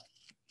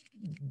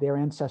 their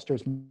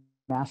ancestors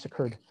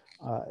massacred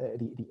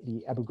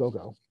the Ebu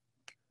Gogo.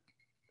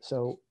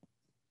 So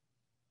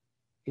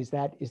is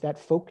that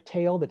folk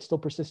tale that still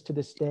persists to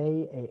this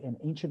day an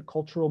ancient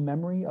cultural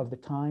memory of the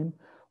time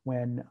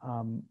when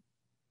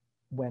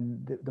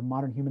the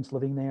modern humans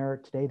living there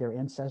today, their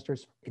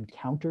ancestors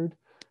encountered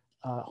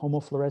Homo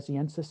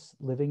floresiensis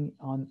living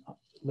on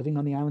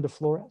the island of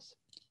Flores?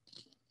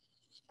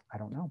 I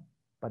don't know,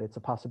 but it's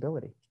a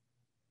possibility.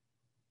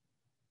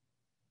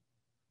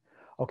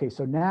 Okay,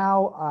 so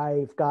now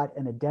I've got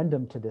an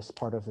addendum to this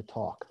part of the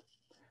talk.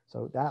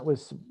 So that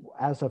was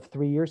as of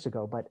 3 years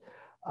ago, but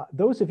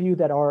those of you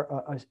that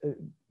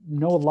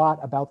know a lot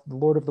about the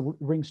Lord of the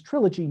Rings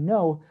trilogy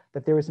know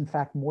that there is in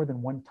fact more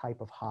than one type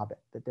of hobbit,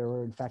 that there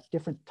are in fact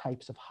different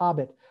types of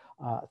hobbit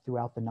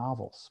throughout the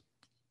novels.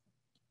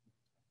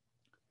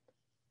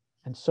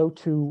 And so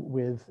too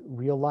with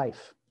real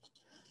life.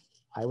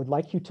 I would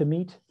like you to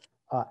meet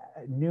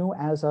new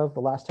as of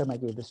the last time I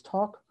gave this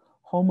talk,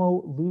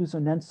 Homo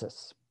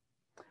luzonensis.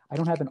 I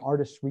don't have an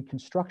artist's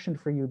reconstruction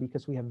for you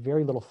because we have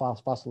very little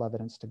fossil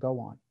evidence to go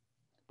on,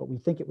 but we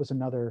think it was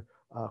another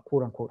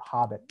quote unquote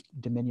hobbit,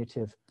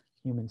 diminutive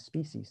human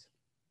species.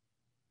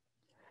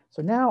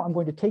 So now I'm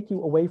going to take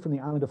you away from the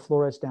island of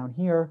Flores down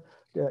here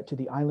to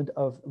the island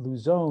of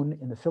Luzon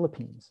in the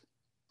Philippines.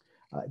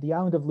 The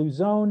island of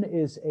Luzon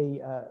is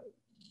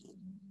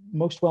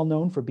most well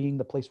known for being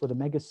the place where the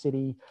mega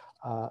city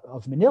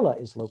of Manila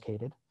is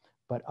located,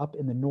 but up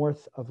in the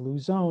north of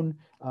Luzon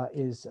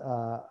is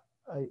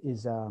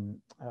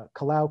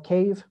Calao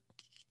Cave.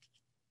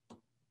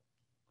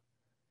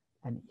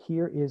 And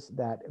here is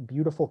that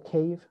beautiful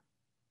cave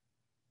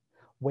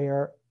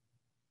where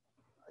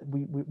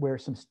where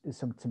some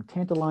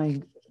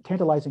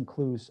tantalizing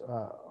clues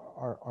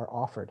are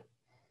offered.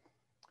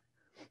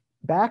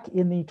 Back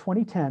in the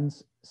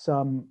 2010s,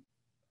 some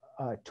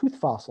tooth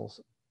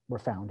fossils were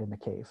found in the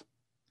cave,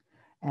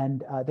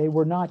 and it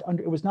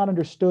was not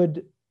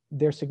understood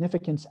their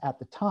significance at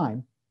the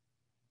time,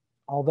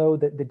 although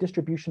the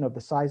distribution of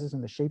the sizes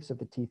and the shapes of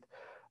the teeth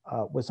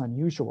was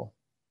unusual.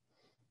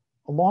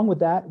 Along with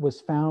that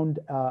was found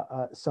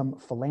some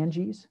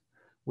phalanges,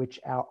 which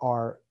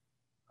are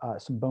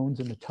some bones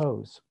in the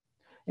toes.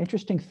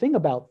 Interesting thing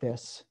about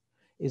this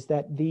is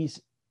that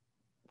these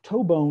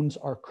toe bones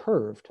are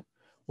curved,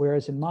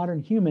 whereas in modern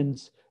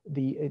humans,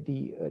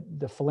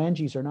 the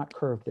phalanges are not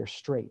curved, they're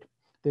straight.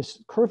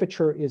 This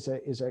curvature is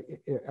a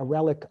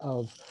relic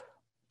of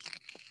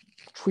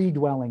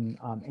tree-dwelling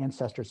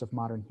ancestors of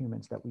modern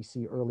humans that we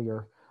see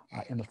earlier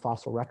in the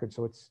fossil record.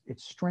 So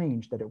it's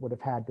strange that it would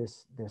have had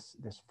this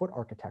foot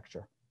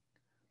architecture.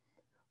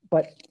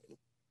 But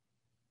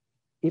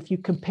if you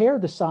compare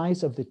the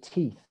size of the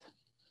teeth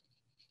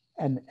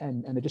and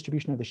the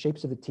distribution of the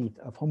shapes of the teeth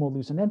of Homo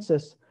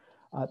luzonensis,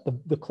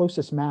 the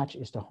closest match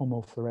is to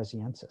Homo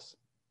floresiensis.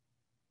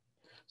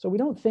 So we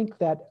don't think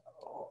that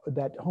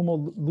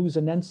Homo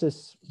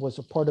luzonensis was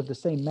a part of the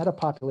same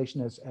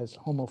metapopulation as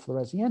Homo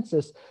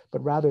floresiensis,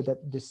 but rather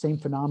that the same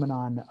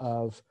phenomenon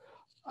of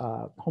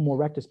Homo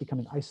erectus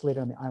becoming isolated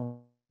on the island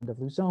of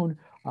Luzon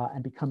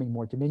and becoming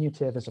more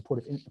diminutive as a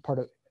part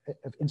of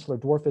insular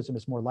dwarfism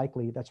is more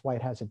likely. That's why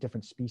it has a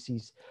different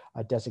species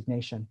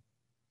designation.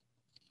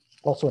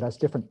 Also, it has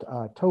different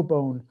foot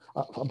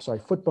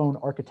bone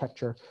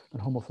architecture than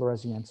Homo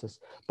floresiensis.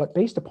 But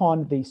based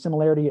upon the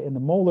similarity in the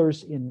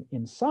molars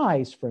in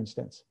size, for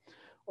instance,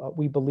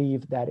 we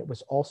believe that it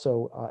was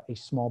also a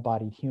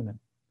small-bodied human.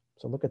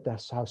 So look at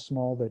this, how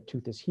small the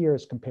tooth is here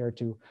as compared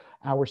to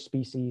our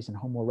species and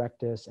Homo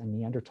erectus and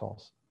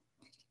Neanderthals.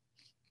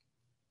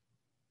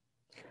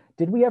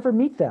 Did we ever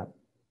meet them?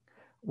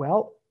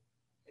 Well,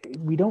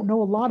 we don't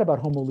know a lot about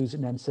Homo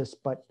luzonensis,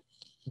 but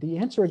the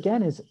answer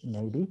again is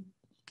maybe.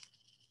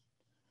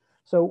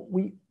 So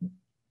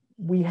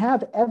we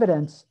have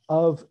evidence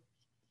of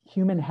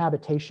human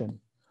habitation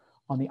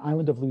on the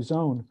island of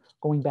Luzon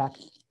going back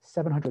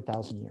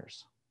 700,000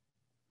 years,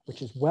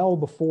 which is well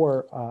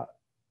before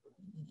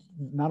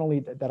not only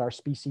that our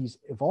species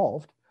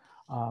evolved,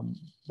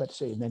 but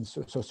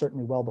so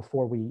certainly well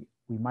before we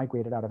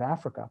migrated out of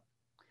Africa.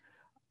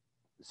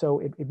 so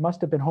it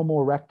must have been Homo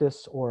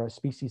erectus, or a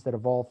species that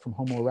evolved from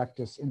Homo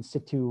erectus in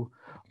situ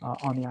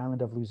on the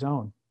island of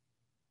Luzon.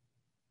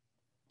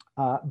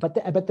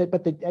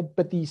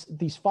 But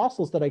these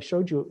fossils that I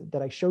showed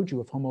you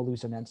of Homo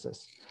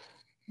luzonensis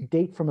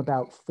date from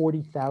about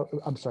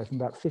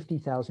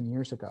 50,000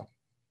 years ago.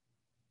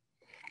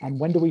 And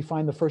when do we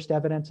find the first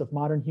evidence of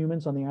modern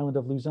humans on the island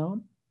of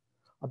Luzon?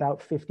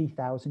 About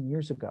 50,000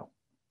 years ago.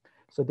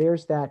 So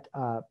there's that,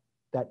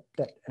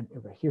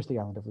 here's the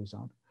island of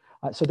Luzon.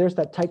 So there's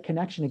that tight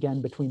connection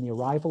again between the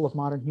arrival of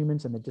modern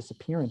humans and the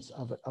disappearance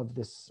of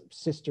this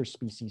sister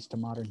species to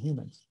modern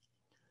humans.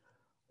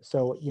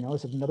 So, you know,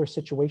 is it another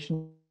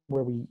situation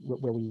where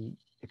we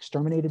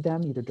exterminated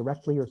them either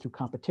directly or through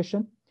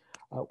competition?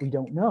 We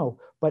don't know,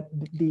 but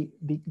the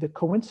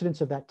coincidence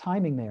of that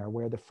timing there,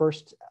 where the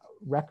first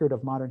record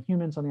of modern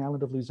humans on the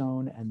island of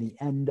Luzon and the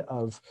end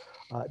of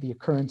the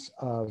occurrence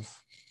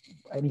of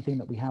anything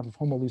that we have of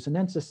Homo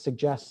luzonensis,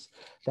 suggests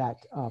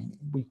that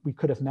we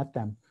could have met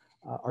them,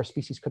 our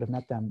species could have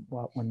met them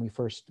when we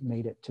first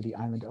made it to the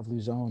island of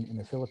Luzon in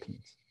the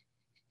Philippines.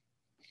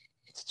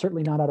 It's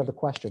certainly not out of the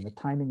question. The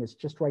timing is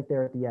just right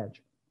there at the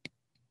edge.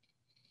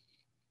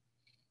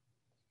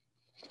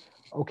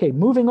 Okay,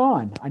 moving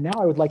on. Now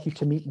I would like you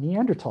to meet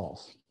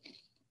Neanderthals.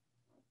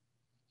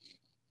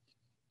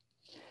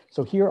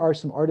 So here are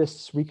some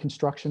artists'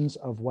 reconstructions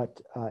of what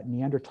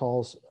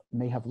Neanderthals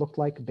may have looked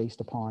like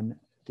based upon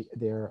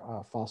their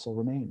fossil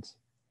remains.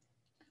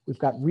 We've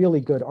got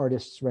really good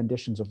artists'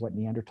 renditions of what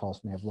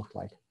Neanderthals may have looked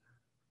like.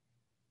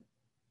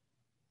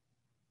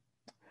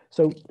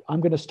 So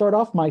I'm going to start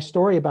off my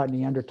story about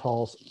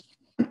Neanderthals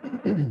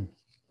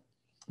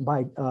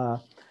by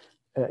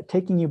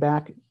taking you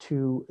back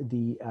to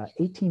the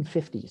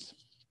 1850s,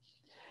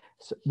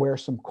 where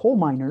some coal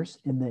miners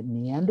in the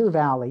Neander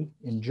Valley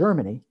in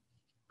Germany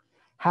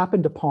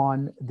happened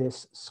upon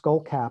this skull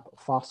cap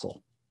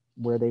fossil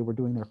where they were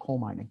doing their coal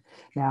mining.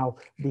 Now,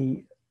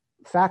 the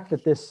fact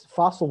that this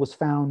fossil was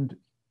found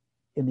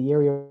in the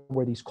area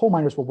where these coal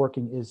miners were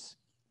working is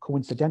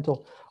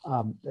coincidental.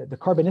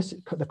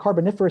 The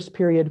Carboniferous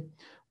period,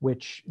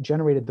 which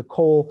generated the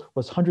coal,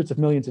 was hundreds of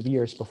millions of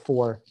years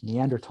before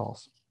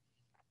Neanderthals.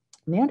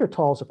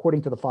 Neanderthals,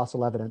 according to the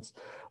fossil evidence,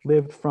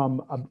 lived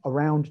from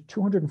around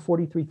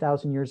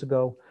 243,000 years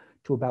ago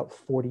to about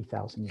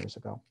 40,000 years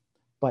ago.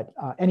 But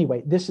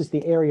anyway, this is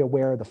the area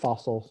where the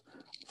fossils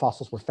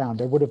were found.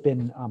 There would have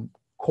been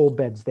coal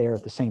beds there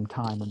at the same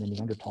time when the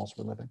Neanderthals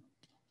were living.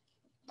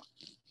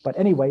 But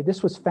anyway,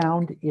 this was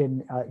found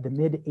in the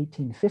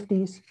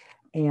mid-1850s,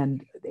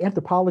 and the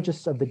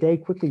anthropologists of the day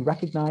quickly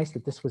recognized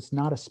that this was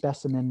not a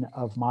specimen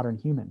of modern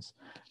humans.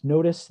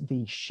 Notice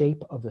the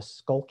shape of the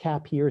skull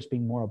cap here as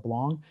being more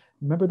oblong.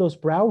 Remember those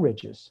brow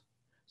ridges?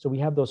 So we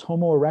have those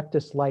Homo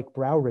erectus-like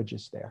brow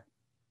ridges there.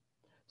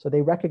 So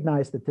they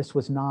recognized that this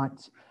was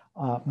not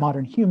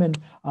modern human.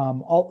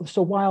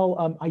 So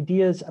while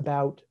ideas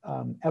about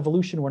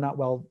evolution were not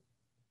well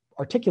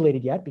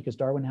articulated yet, because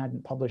Darwin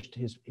hadn't published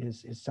his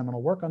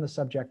seminal work on the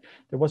subject,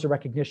 there was a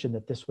recognition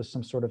that this was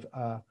some sort of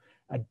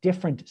a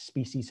different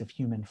species of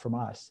human from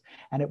us.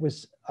 And it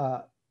was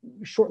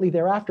shortly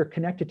thereafter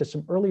connected to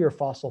some earlier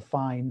fossil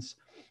finds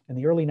in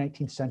the early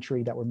 19th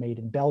century that were made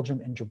in Belgium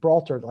and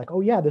Gibraltar, like,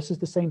 oh yeah, this is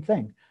the same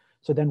thing.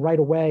 So then right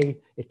away,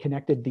 it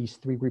connected these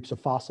three groups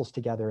of fossils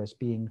together as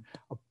being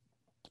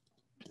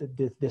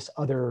this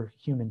other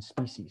human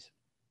species.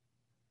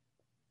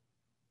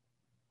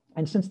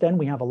 And since then,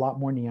 we have a lot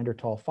more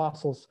Neanderthal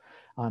fossils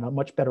and a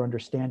much better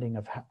understanding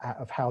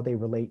of how they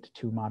relate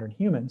to modern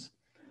humans.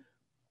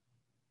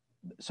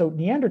 So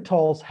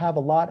Neanderthals have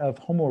a lot of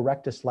Homo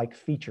erectus-like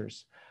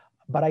features,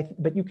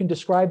 but you can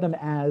describe them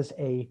as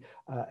a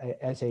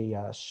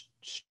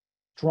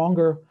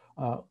stronger,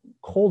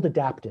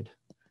 cold-adapted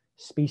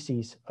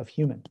species of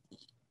human,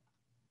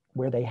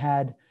 where they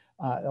had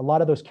a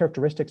lot of those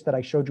characteristics that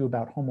I showed you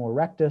about Homo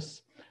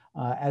erectus,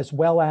 as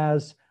well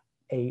as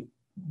a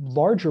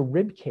larger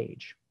rib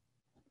cage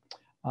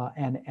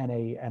and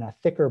a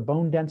thicker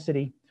bone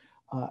density.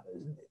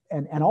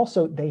 And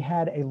also they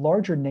had a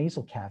larger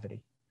nasal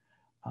cavity,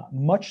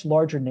 much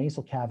larger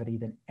nasal cavity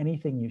than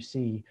anything you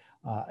see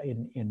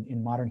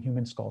in modern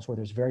human skulls, where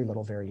there's very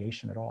little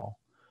variation at all.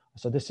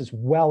 So this is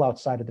well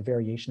outside of the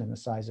variation in the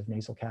size of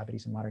nasal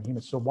cavities in modern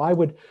humans. So why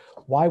would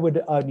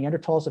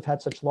Neanderthals have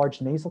had such large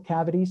nasal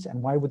cavities,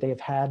 and why would they have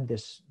had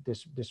this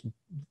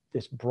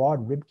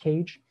broad rib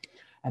cage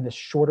and this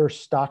shorter,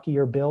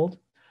 stockier build?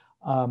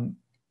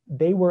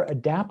 They were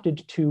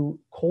adapted to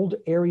cold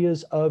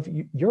areas of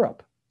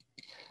Europe.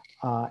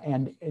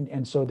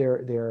 And so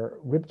their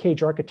rib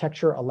cage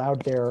architecture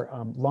allowed their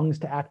lungs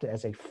to act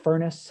as a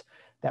furnace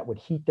that would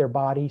heat their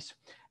bodies.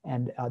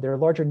 And their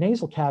larger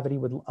nasal cavity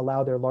would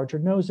allow their larger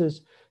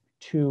noses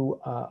to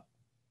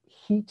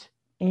heat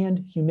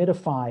and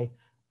humidify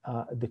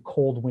the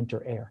cold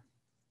winter air.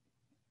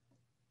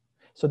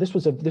 So this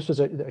was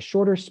a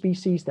shorter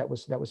species that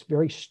was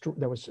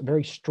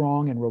very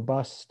strong and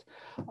robust,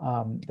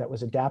 that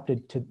was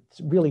adapted to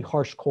really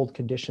harsh cold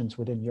conditions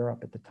within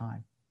Europe at the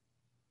time.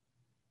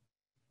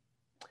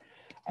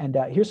 And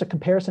here's a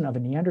comparison of a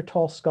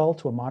Neanderthal skull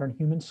to a modern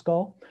human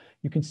skull.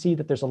 You can see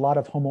that there's a lot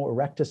of Homo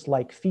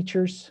erectus-like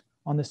features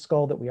on the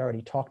skull that we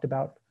already talked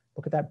about.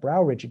 Look at that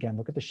brow ridge again.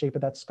 Look at the shape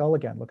of that skull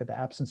again. Look at the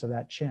absence of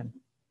that chin.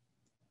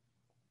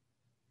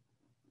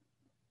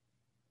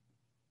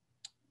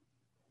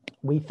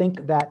 We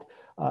think that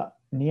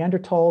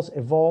Neanderthals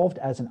evolved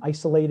as an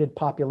isolated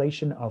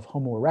population of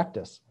Homo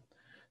erectus.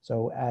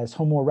 So as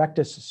Homo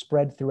erectus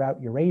spread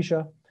throughout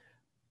Eurasia,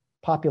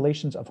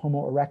 populations of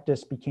Homo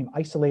erectus became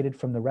isolated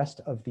from the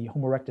rest of the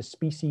Homo erectus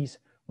species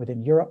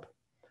within Europe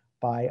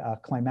by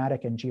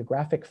climatic and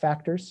geographic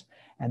factors.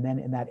 And then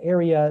in that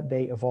area,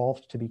 they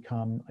evolved to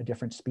become a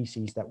different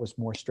species that was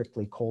more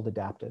strictly cold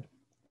adapted.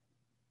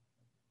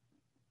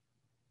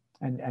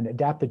 And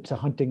adapted to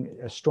hunting,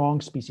 a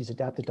strong species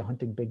adapted to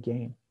hunting big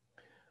game.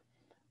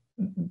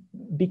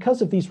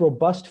 Because of these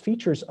robust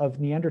features of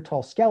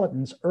Neanderthal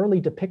skeletons, early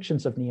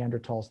depictions of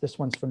Neanderthals, this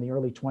one's from the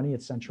early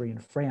 20th century in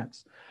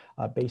France,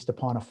 based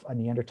upon a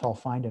Neanderthal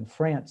find in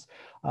France,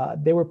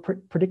 they were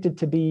predicted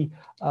to be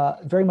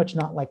very much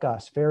not like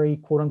us, very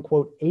quote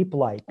unquote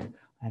ape-like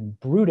and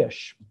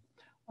brutish,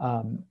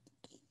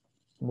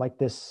 like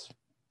this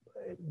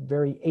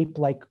very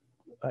ape-like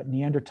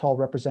Neanderthal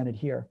represented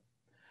here.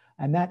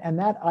 And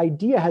that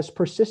idea has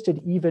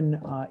persisted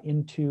even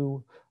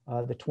into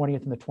the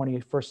 20th and the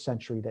 21st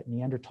century, that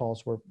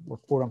Neanderthals were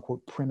quote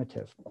unquote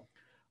primitive,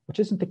 which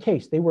isn't the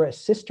case. They were a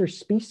sister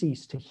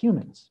species to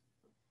humans.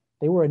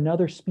 They were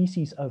another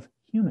species of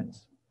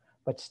humans,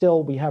 but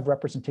still we have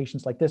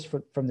representations like this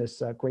from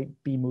this great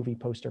B-movie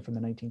poster from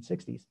the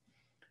 1960s.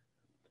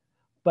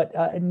 But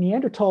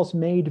Neanderthals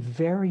made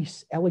very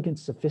elegant,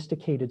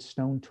 sophisticated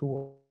stone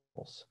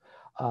tools.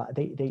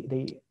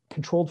 They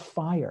controlled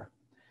fire.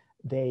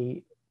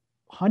 They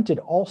hunted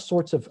all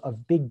sorts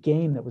of big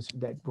game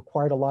that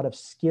required a lot of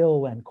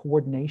skill and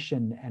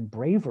coordination and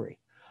bravery.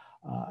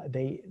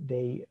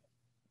 They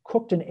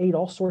cooked and ate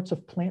all sorts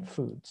of plant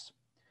foods.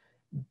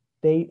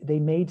 They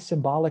made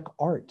symbolic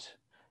art.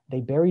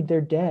 They buried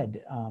their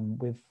dead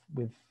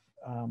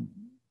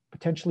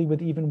potentially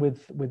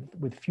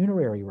with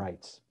funerary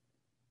rites.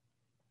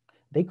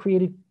 They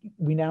created,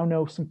 we now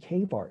know, some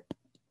cave art.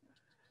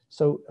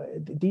 So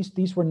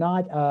these were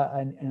not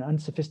an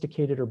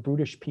unsophisticated or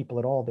brutish people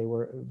at all. They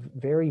were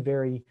very,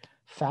 very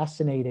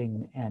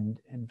fascinating and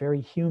very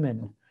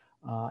human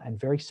and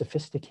very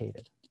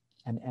sophisticated.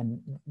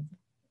 And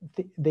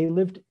they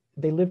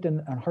lived in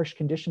harsh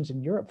conditions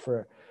in Europe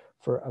for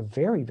a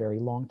very, very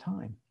long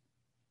time.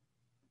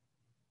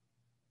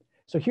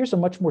 So here's a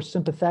much more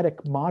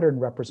sympathetic modern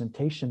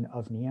representation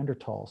of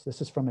Neanderthals.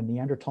 This is from a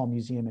Neanderthal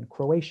museum in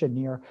Croatia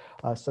near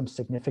some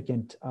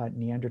significant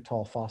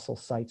Neanderthal fossil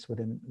sites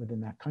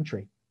within that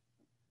country.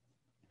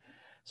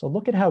 So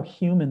look at how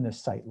human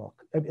this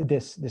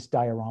this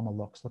diorama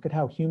looks. Look at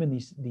how human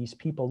these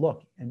people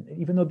look. And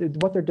even though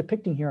what they're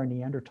depicting here are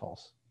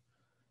Neanderthals.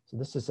 So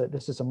this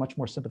is a much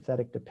more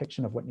sympathetic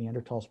depiction of what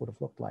Neanderthals would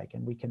have looked like.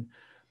 And we can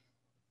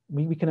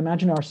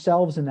imagine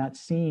ourselves in that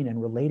scene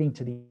and relating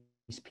to these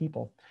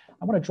people.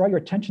 I want to draw your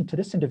attention to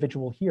this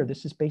individual here.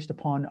 This is based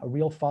upon a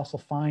real fossil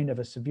find of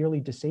a severely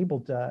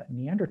disabled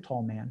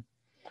Neanderthal man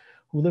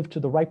who lived to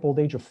the ripe old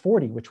age of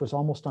 40, which was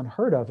almost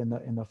unheard of in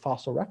the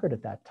fossil record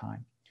at that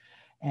time.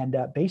 And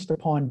based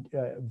upon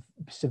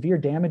severe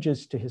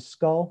damages to his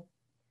skull,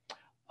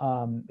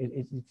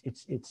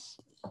 it's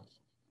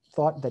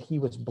thought that he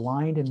was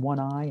blind in one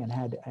eye and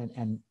had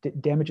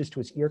damages to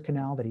his ear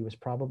canal, that he was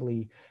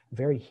probably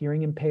very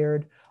hearing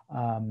impaired,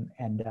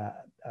 and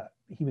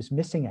he was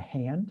missing a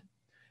hand.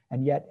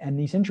 And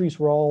these injuries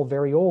were all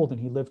very old, and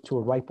he lived to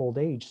a ripe old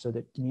age, so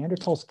that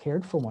Neanderthals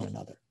cared for one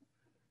another.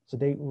 So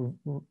they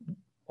were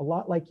a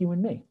lot like you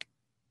and me.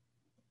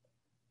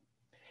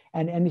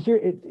 And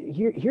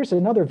here's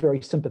another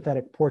very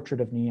sympathetic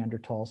portrait of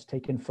Neanderthals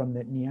taken from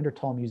the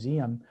Neanderthal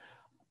Museum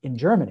in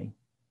Germany,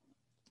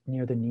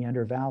 near the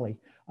Neander Valley,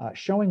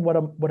 showing what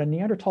a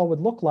Neanderthal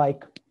would look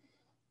like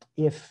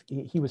if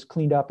he was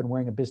cleaned up and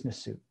wearing a business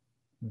suit,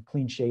 and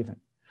clean shaven.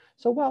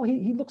 So while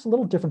he looks a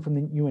little different from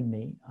you and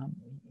me,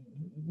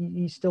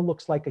 he still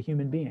looks like a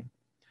human being.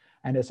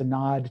 And as a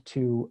nod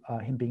to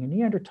him being a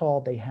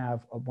Neanderthal, they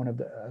have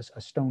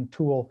a stone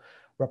tool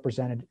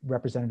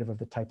representative of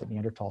the type that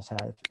Neanderthals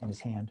had in his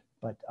hand.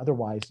 But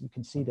otherwise, you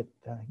can see that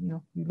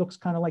he looks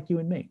kind of like you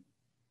and me.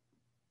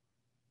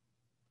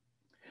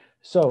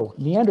 So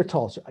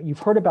Neanderthals, you've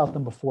heard about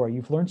them before.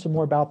 You've learned some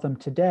more about them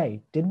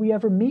today. Did we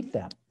ever meet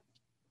them?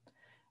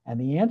 And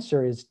the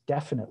answer is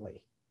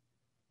definitely.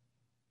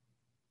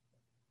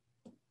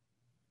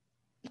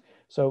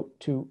 So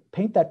to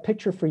paint that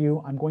picture for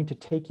you, I'm going to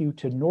take you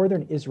to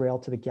northern Israel,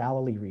 to the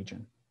Galilee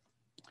region,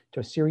 to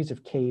a series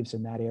of caves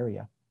in that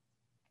area,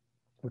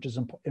 which is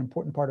an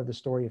important part of the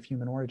story of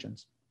human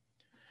origins.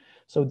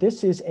 So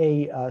this is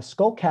a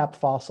skull cap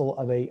fossil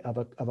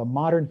of a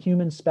modern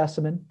human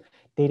specimen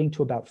dating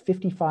to about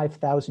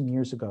 55,000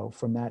 years ago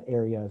from that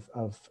area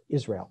of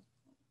Israel.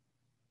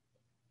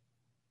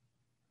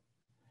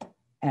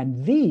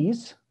 And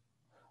these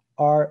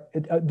are,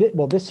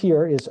 well, this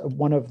here is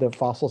one of the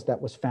fossils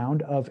that was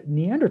found of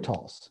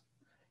Neanderthals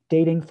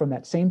dating from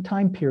that same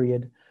time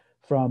period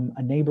from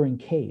a neighboring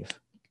cave.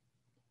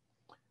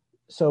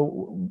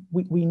 So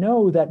we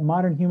know that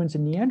modern humans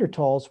and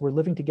Neanderthals were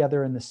living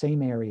together in the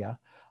same area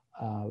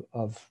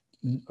of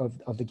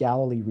the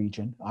Galilee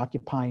region,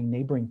 occupying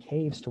neighboring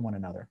caves to one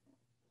another.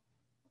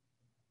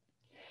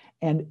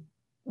 And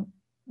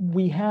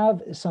we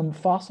have some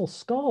fossil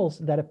skulls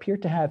that appear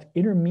to have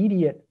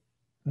intermediate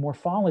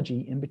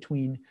morphology in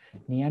between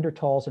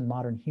Neanderthals and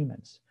modern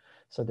humans.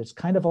 So there's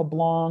kind of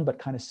oblong, but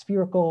kind of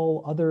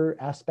spherical. Other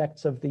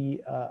aspects of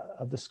the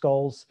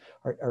skulls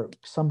are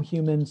some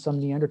human, some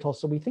Neanderthals.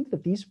 So we think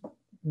that these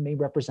may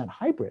represent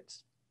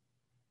hybrids.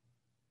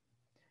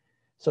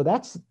 So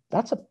that's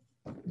a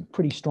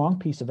pretty strong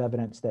piece of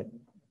evidence that,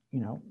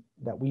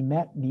 that we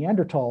met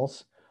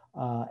Neanderthals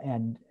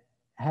and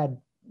had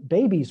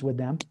babies with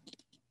them.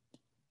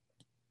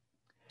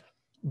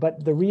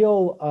 But the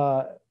real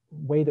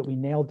way that we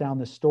nailed down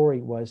the story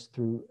was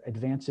through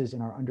advances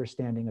in our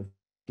understanding of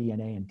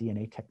DNA and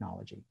DNA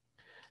technology.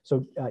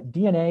 So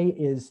DNA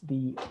is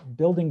the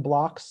building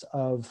blocks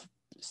of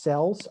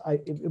cells.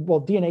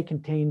 Well, DNA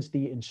contains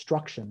the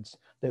instructions,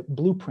 the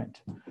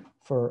blueprint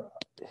for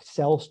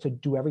cells to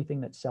do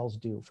everything that cells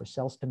do, for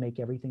cells to make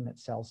everything that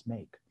cells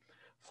make,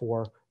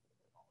 for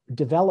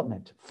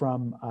development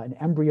from an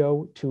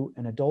embryo to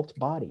an adult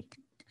body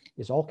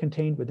is all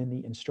contained within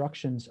the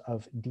instructions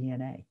of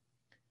DNA,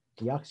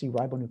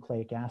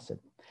 deoxyribonucleic acid.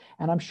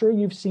 And I'm sure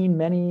you've seen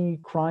many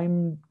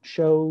crime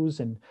shows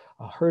and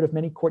heard of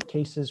many court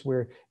cases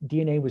where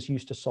DNA was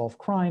used to solve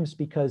crimes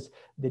because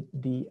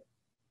the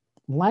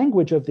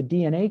language of the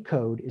DNA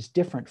code is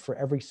different for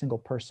every single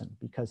person,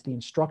 because the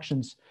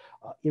instructions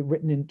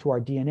written into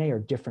our DNA are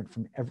different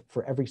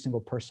for every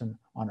single person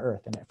on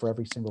Earth and for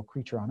every single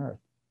creature on Earth.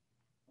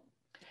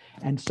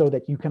 And so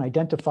that you can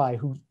identify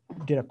who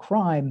did a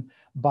crime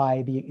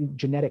by the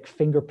genetic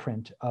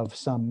fingerprint of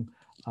some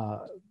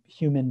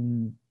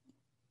human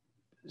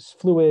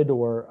fluid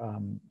or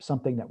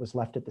something that was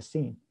left at the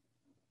scene.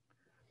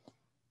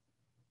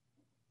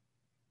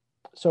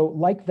 So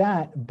like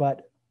that,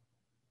 but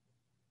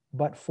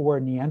for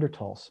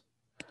Neanderthals.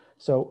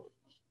 So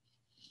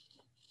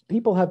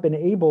people have been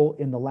able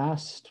in the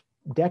last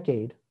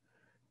decade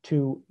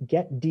to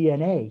get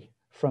DNA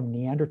from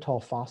Neanderthal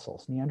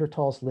fossils.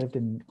 Neanderthals lived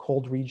in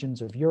cold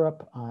regions of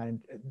Europe,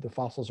 and the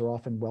fossils are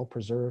often well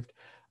preserved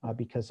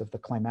because of the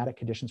climatic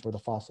conditions where the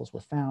fossils were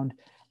found.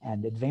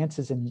 And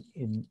advances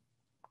in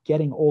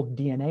getting old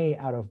DNA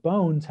out of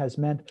bones has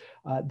meant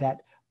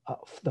that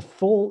the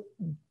full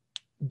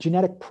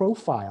genetic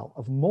profile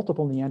of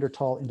multiple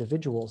Neanderthal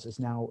individuals is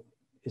now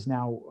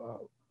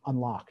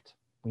unlocked.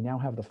 We now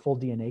have the full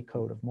DNA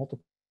code of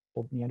multiple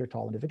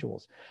Neanderthal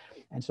individuals.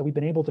 And so we've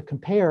been able to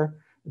compare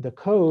the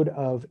code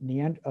of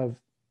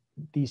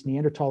these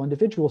Neanderthal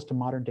individuals to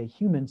modern day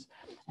humans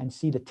and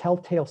see the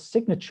telltale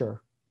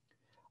signature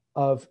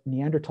of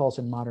Neanderthals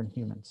and modern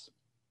humans.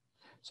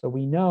 So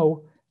we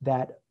know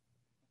that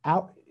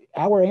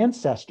our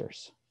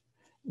ancestors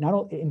not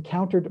only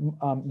encountered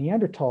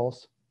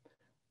Neanderthals,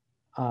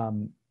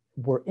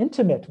 were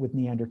intimate with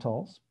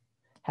Neanderthals,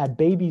 had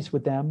babies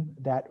with them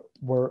that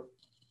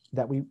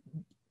we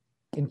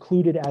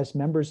included as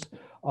members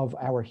of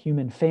our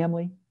human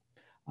family,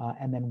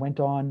 and then went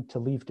on to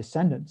leave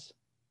descendants.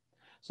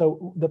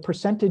 So the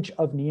percentage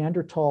of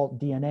Neanderthal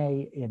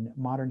DNA in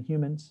modern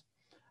humans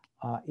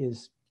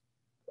is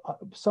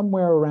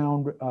somewhere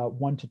around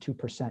 1 to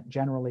 2%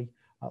 generally,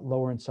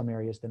 lower in some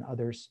areas than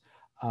others.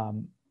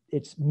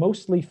 It's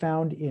mostly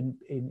found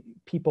in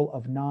people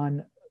of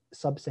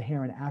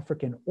non-Sub-Saharan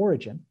African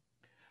origin,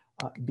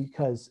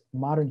 because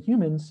modern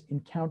humans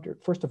encountered,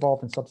 first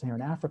evolved in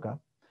Sub-Saharan Africa,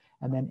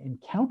 and then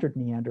encountered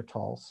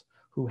Neanderthals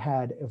who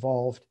had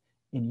evolved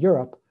in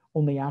Europe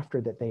only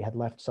after that they had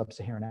left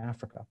Sub-Saharan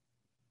Africa.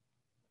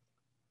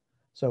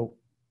 So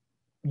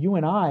you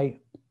and I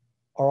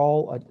are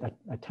all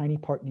a tiny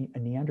part a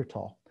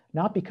Neanderthal,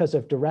 not because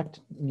of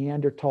direct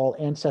Neanderthal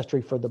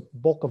ancestry for the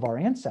bulk of our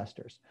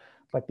ancestors,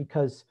 but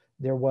because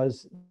there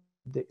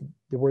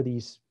were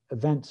these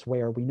events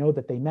where we know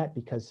that they met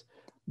because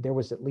there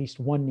was at least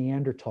one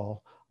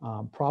Neanderthal,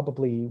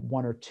 probably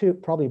one or two,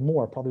 probably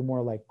more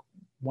like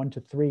 1 to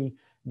 3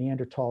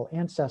 Neanderthal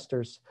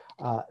ancestors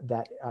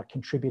that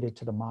contributed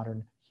to the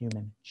modern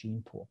human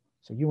gene pool.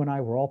 So you and I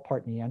were all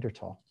part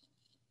Neanderthal.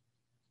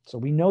 So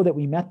we know that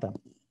we met them.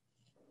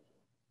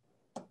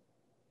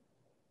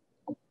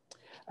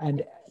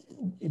 And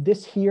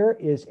this here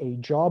is a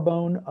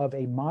jawbone of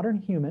a modern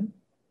human,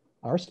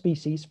 our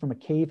species, from a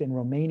cave in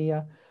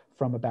Romania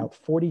from about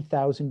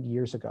 40,000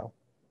 years ago.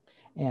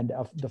 And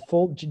the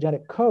full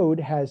genetic code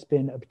has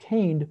been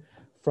obtained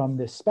from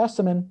this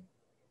specimen.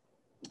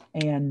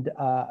 And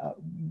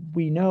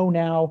we know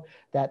now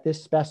that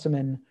this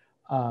specimen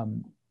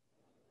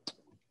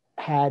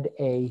had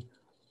a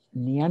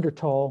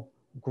Neanderthal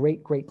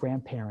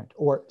great-great-grandparent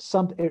or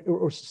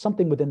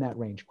something within that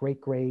range,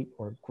 great-great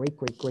or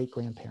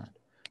great-great-great-grandparent,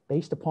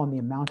 based upon the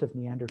amount of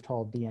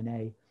Neanderthal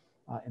DNA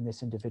in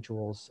this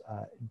individual's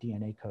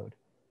DNA code.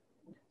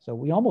 So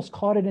we almost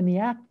caught it in the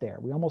act there.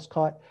 We almost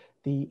caught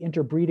the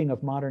interbreeding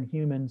of modern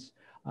humans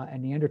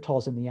and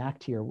Neanderthals in the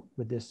act here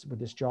with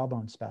this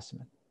jawbone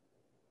specimen.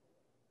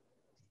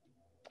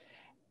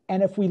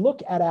 And if we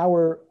look at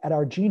our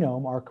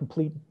genome, our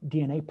complete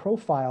DNA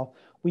profile,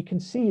 we can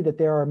see that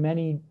there are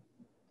many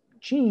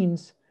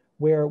genes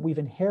where we've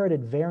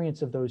inherited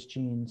variants of those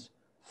genes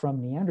from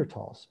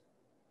Neanderthals.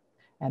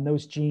 And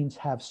those genes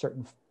have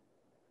certain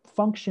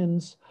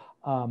functions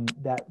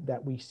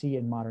that we see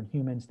in modern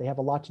humans. They have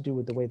a lot to do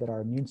with the way that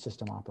our immune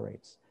system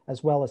operates,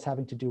 as well as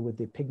having to do with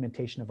the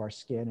pigmentation of our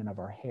skin and of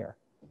our hair.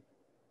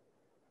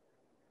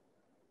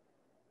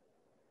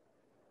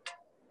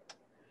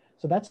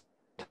 So that's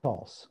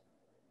Neanderthals.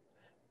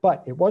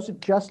 But it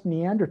wasn't just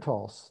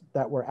Neanderthals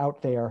that were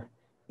out there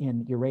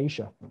in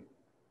Eurasia.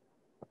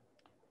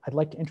 I'd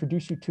like to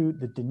introduce you to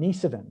the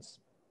Denisovans.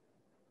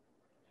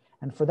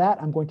 And for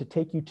that, I'm going to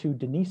take you to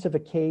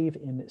Denisova Cave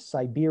in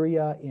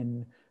Siberia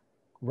in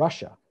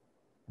Russia,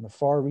 in the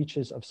far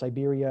reaches of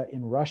Siberia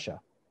in Russia.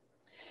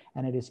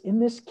 And it is in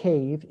this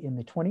cave in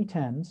the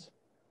 2010s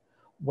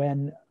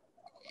when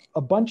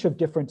a bunch of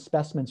different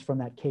specimens from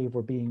that cave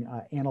were being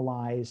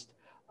analyzed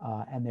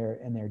and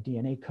their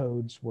DNA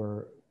codes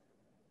were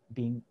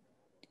being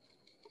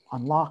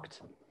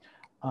unlocked,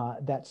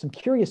 that some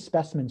curious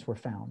specimens were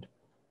found,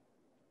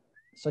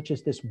 such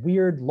as this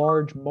weird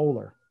large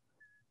molar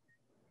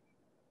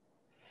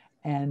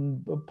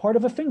and part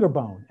of a finger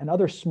bone and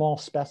other small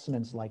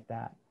specimens like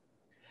that.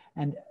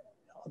 And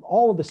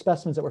all of the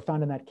specimens that were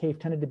found in that cave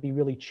tended to be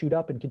really chewed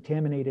up and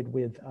contaminated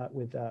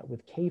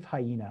with cave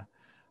hyena.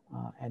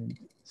 And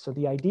so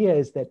the idea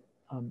is that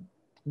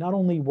not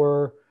only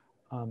were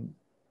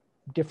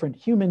different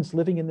humans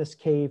living in this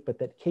cave, but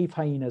that cave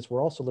hyenas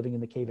were also living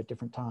in the cave at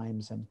different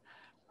times. And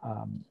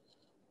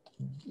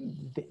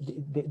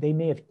they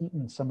may have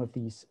eaten some of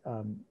these,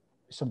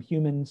 some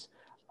humans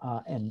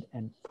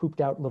and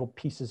pooped out little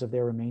pieces of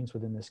their remains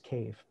within this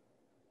cave.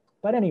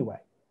 But anyway,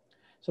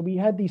 so we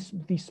had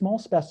these small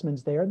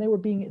specimens there, and they were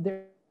being,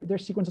 their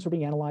sequences were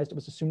being analyzed. It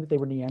was assumed that they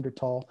were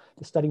Neanderthal.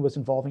 The study was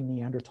involving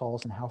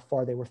Neanderthals and how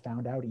far they were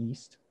found out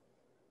east,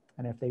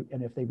 and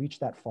if they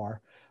reached that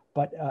far.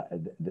 But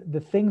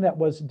the thing that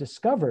was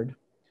discovered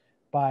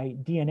by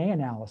DNA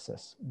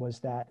analysis was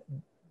that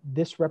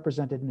this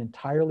represented an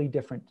entirely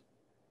different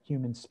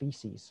human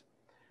species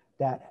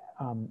that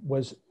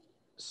was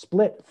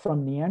split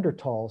from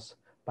Neanderthals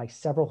by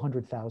several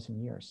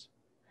 100,000 years,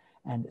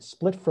 and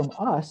split from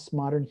us,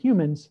 modern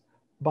humans,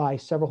 by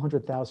several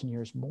 100,000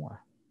 years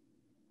more.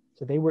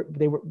 So they were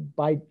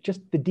by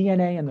just the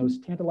DNA and those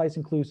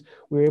tantalizing clues,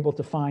 we were able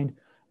to find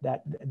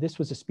that this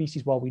was a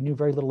species, while we knew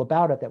very little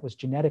about it, that was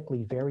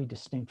genetically very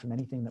distinct from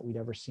anything that we'd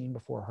ever seen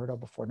before or heard of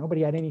before.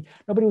 Nobody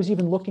was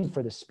even looking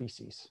for this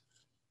species.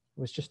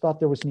 It was just thought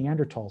there was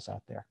Neanderthals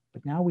out there.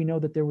 But now we know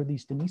that there were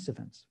these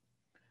Denisovans.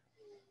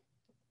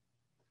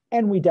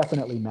 And we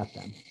definitely met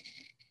them.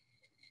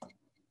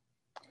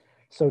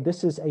 So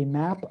this is a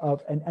map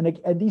of,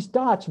 and these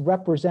dots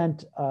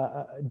represent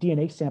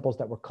DNA samples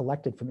that were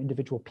collected from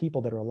individual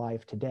people that are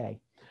alive today,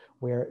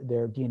 where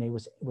their DNA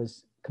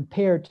was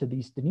compared to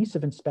these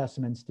Denisovan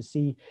specimens to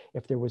see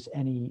if there was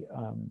any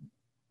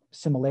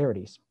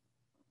similarities.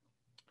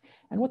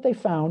 And what they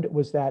found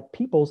was that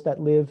peoples that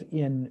live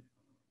in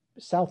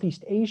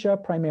Southeast Asia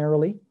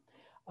primarily,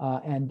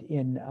 and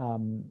in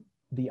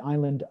the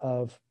island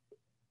of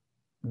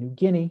New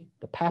Guinea,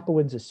 the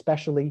Papuans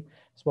especially,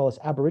 as well as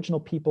Aboriginal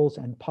peoples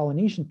and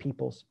Polynesian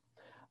peoples,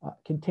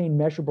 contain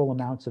measurable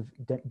amounts of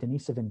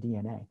Denisovan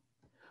DNA,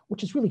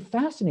 which is really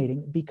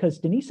fascinating because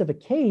Denisova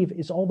Cave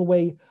is all the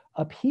way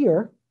up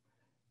here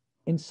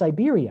in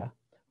Siberia,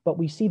 but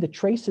we see the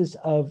traces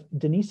of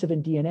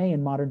Denisovan DNA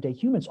in modern day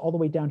humans all the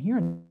way down here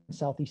in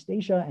Southeast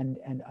Asia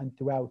and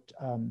throughout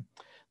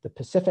the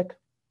Pacific,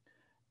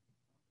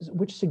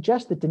 which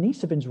suggests that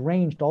Denisovans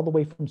ranged all the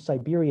way from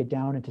Siberia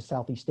down into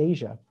Southeast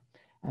Asia,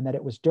 and that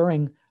it was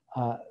during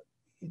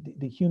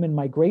the human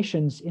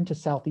migrations into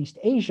Southeast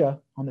Asia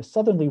on the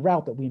southerly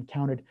route that we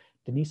encountered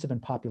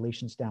Denisovan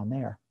populations down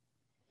there.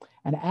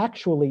 And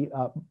actually,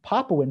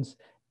 Papuans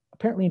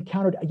apparently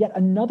encountered yet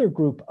another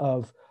group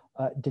of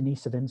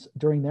Denisovans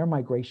during their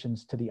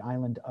migrations to the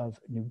island of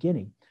New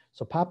Guinea.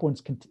 So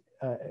Papuans contain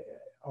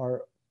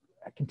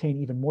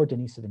even more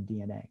Denisovan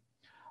DNA,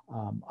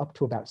 up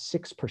to about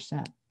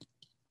 6%.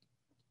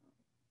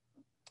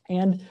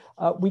 And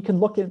we can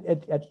look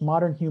at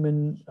modern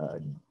human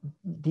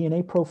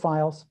DNA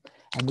profiles,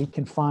 and we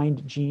can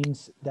find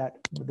genes that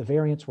the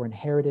variants were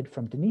inherited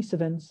from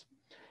Denisovans.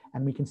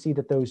 And we can see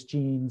that those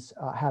genes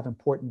have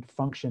important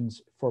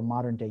functions for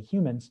modern day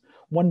humans.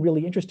 One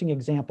really interesting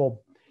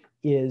example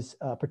is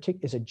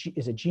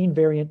a gene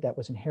variant that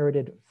was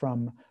inherited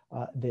from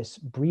this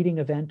breeding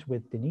event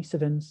with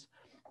Denisovans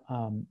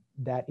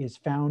that is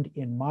found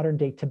in modern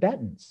day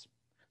Tibetans.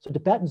 So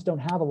Tibetans don't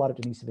have a lot of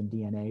Denisovan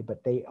DNA,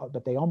 but they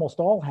almost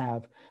all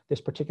have this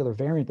particular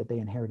variant that they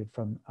inherited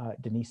from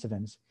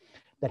Denisovans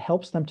that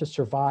helps them to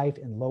survive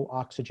in low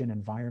oxygen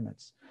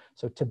environments.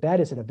 So Tibet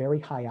is at a very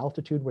high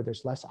altitude where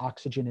there's less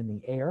oxygen in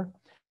the air.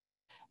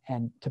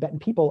 And Tibetan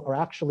people are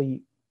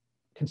actually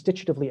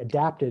constitutively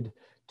adapted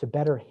to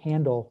better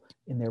handle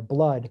in their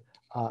blood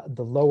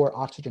the lower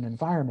oxygen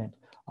environment,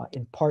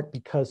 in part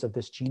because of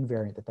this gene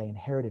variant that they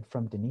inherited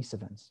from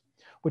Denisovans,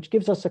 which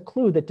gives us a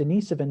clue that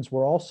Denisovans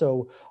were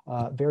also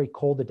very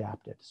cold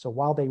adapted. So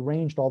while they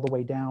ranged all the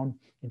way down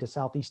into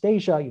Southeast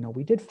Asia,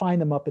 we did find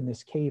them up in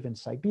this cave in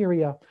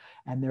Siberia,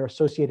 and they're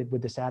associated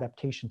with this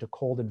adaptation to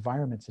cold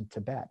environments in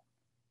Tibet.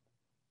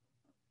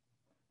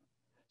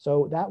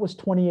 So that was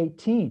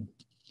 2018.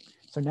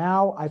 So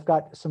now I've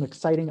got some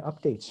exciting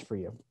updates for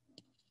you.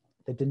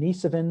 The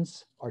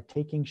Denisovans are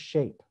taking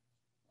shape.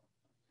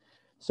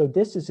 So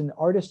this is an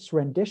artist's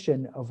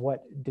rendition of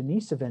what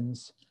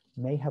Denisovans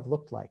may have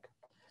looked like.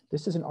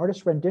 This is an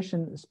artist's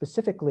rendition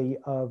specifically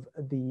of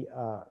the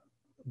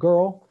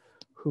girl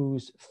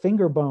whose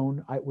finger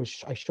bone I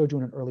showed you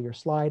in an earlier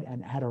slide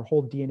and had her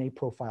whole DNA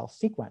profile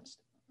sequenced.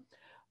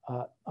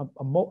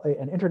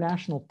 An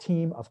international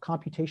team of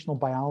computational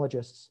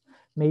biologists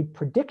made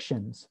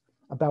predictions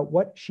about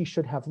what she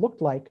should have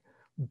looked like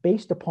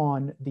based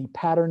upon the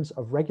patterns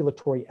of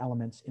regulatory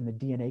elements in the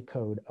DNA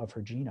code of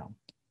her genome.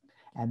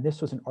 And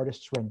this was an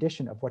artist's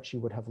rendition of what she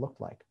would have looked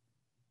like.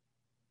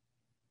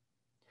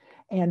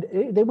 And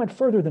they went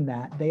further than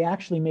that. They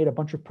actually made a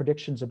bunch of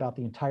predictions about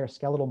the entire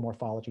skeletal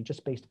morphology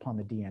just based upon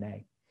the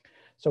DNA.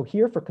 So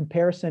here for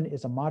comparison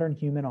is a modern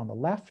human on the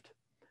left.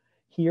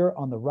 Here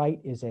on the right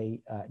is a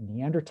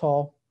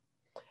Neanderthal.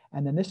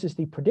 And then this is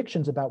the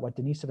predictions about what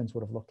Denisovans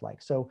would have looked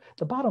like. So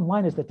the bottom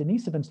line is that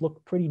Denisovans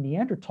look pretty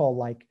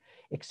Neanderthal-like,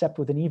 except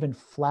with an even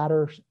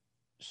flatter,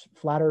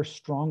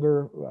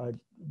 stronger,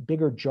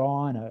 bigger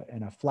jaw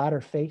and a flatter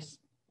face,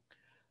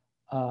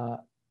 and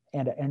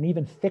an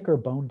even thicker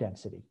bone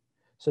density.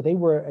 So they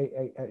were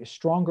a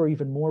stronger,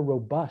 even more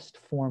robust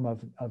form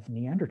of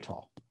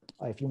Neanderthal,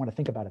 if you want to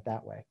think about it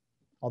that way.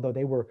 Although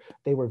they were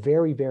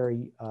very,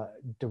 very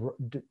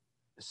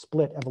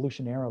split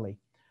evolutionarily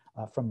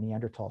from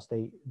Neanderthals.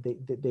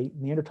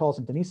 Neanderthals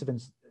and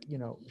Denisovans,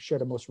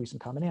 shared a most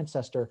recent common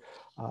ancestor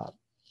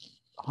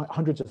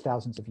hundreds of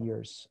thousands of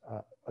years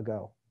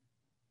ago.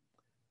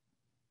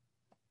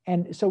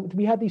 And so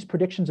we had these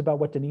predictions about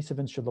what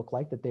Denisovans should look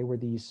like, that they were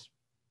these,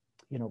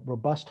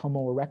 robust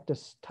Homo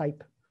erectus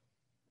type.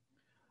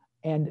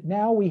 And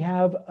now we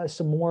have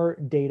some more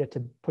data to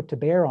put to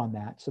bear on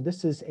that. So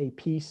this is a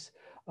piece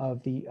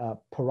of the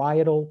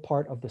parietal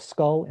part of the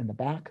skull in the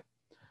back.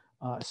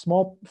 A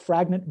small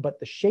fragment, but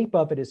the shape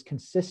of it is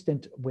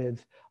consistent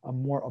with a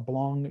more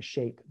oblong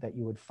shape that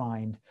you would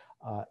find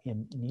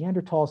in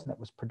Neanderthals, and that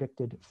was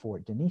predicted for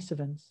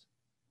Denisovans.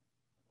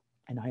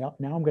 And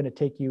now I'm going to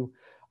take you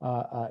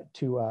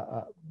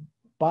to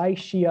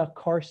Baixia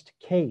Karst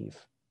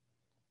Cave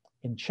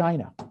in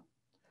China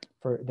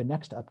for the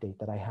next update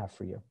that I have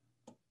for you.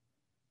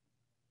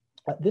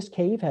 This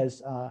cave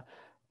has,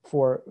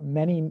 for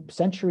many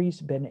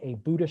centuries, been a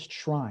Buddhist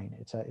shrine.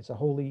 It's a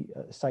holy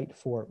site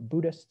for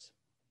Buddhists.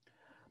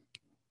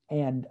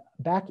 And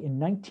back in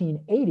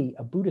 1980,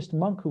 a Buddhist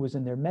monk who was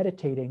in there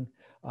meditating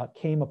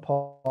came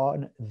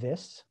upon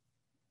this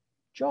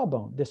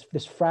jawbone,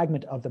 this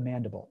fragment of the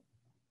mandible.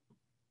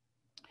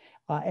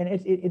 And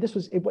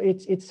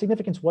its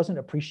significance wasn't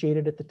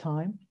appreciated at the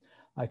time,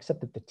 except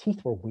that the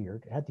teeth were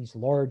weird. It had these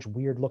large,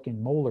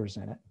 weird-looking molars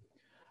in it.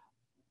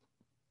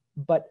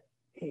 But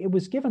it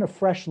was given a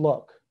fresh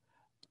look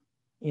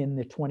in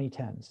the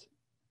 2010s.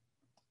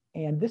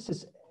 And this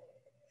is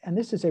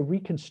a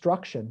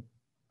reconstruction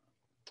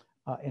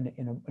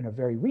in a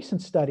very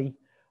recent study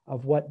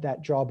of what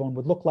that jawbone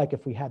would look like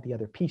if we had the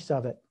other piece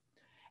of it.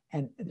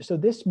 And so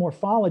this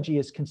morphology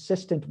is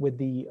consistent with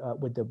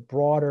the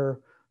broader,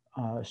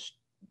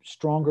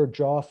 stronger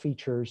jaw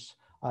features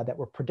that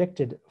were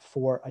predicted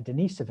for a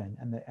Denisovan,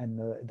 and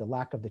the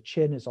lack of the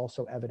chin is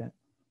also evident.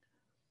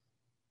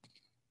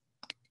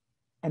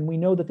 And we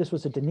know that this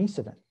was a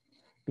Denisovan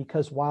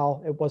because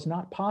while it was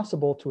not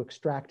possible to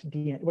extract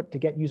DNA, to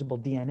get usable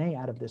DNA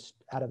out of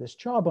this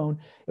jawbone,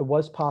 it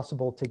was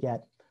possible to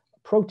get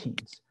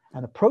proteins.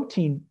 And the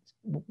protein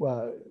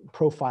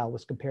profile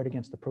was compared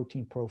against the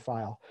protein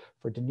profile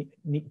for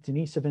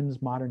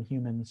Denisovans, modern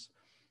humans,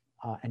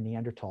 and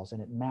Neanderthals,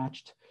 and it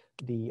matched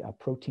the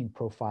protein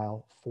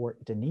profile for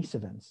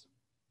Denisovans.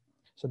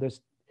 So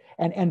there's,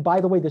 and by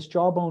the way, this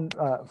jawbone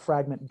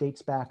fragment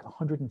dates back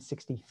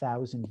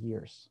 160,000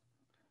 years.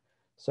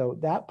 So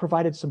that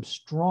provided some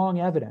strong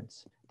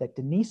evidence that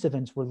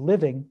Denisovans were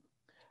living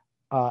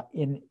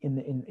in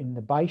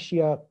the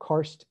Baixia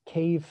Karst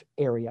cave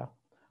area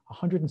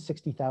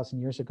 160,000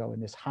 years ago in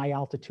this high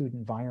altitude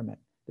environment,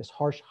 this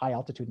harsh high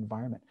altitude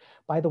environment.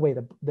 By the way,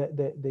 the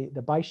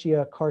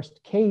Baixia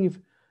Karst cave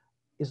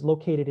is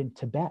located in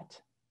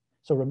Tibet.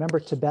 So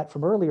remember Tibet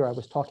from earlier, I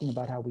was talking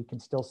about how we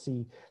can still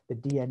see the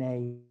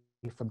DNA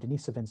from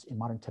Denisovans in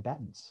modern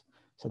Tibetans.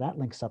 So that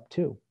links up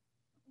too.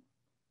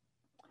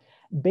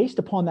 Based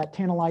upon that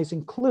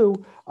tantalizing clue,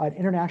 an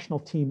international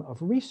team of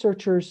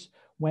researchers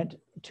went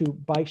to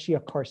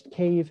Baixia Karst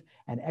cave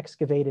and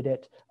excavated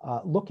it,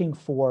 looking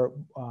for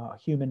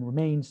human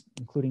remains,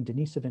 including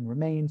Denisovan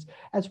remains,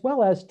 as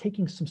well as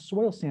taking some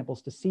soil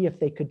samples to see if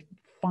they could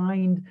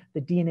find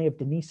the DNA of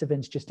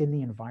Denisovans just in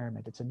the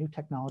environment. It's a new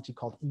technology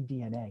called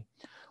eDNA,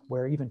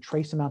 where even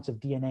trace amounts of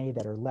DNA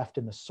that are left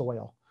in the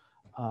soil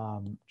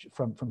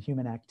from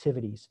human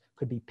activities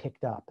could be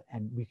picked up,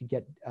 and we could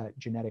get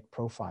genetic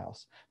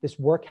profiles. This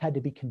work had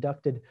to be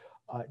conducted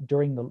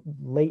during the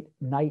late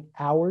night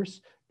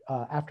hours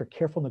after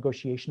careful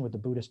negotiation with the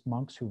Buddhist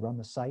monks who run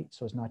the site,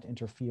 so as not to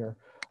interfere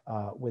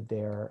with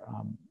their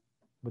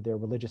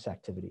religious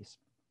activities.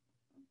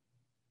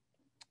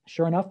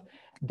 Sure enough,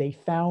 they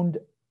found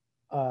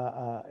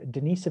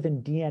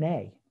Denisovan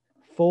DNA,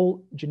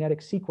 full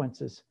genetic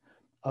sequences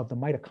of the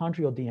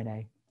mitochondrial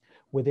DNA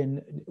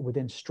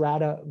within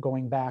strata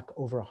going back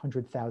over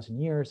 100,000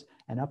 years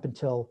and up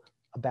until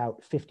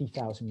about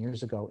 50,000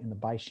 years ago in the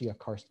Baishia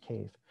Karst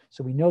cave.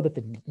 So we know that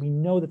the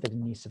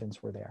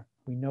Denisovans were there.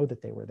 We know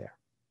that they were there.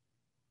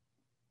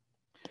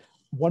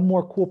 One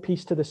more cool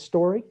piece to this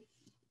story.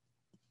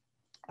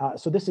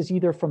 So this is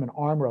either from an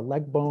arm or a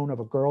leg bone of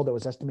a girl that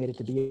was estimated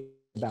to be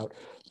about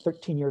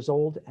 13 years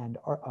old, and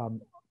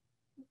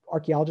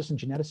archaeologists and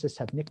geneticists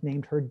have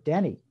nicknamed her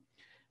Denny.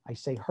 I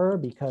say her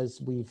because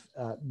we've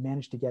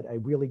managed to get a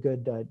really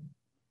good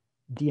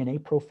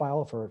DNA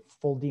profile of her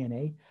full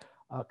DNA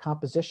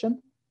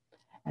composition.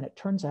 And it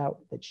turns out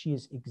that she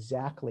is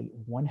exactly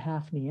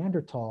 1/2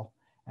 Neanderthal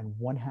and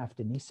 1/2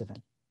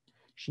 Denisovan.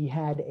 She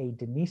had a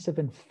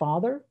Denisovan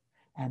father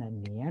and a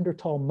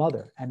Neanderthal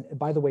mother. And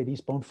by the way,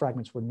 these bone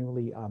fragments were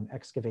newly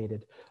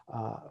excavated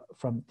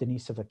from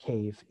Denisova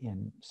cave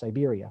in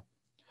Siberia.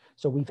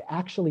 So we've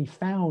actually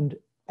found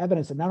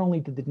evidence that not only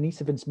did the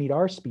Denisovans meet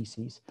our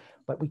species,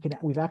 but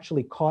we've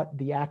actually caught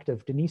the act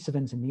of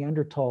Denisovans and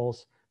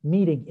Neanderthals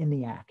meeting in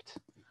the act.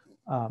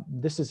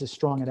 This is as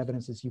strong an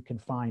evidence as you can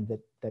find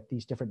that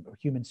these different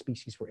human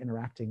species were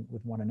interacting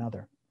with one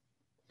another.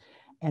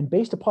 And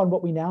based upon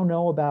what we now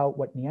know about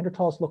what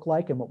Neanderthals look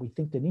like and what we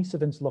think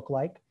Denisovans look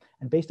like,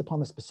 and based upon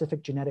the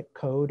specific genetic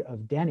code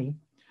of Denny,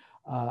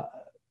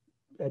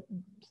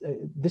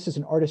 this is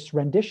an artist's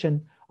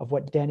rendition of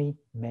what Denny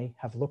may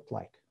have looked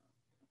like.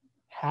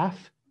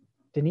 Half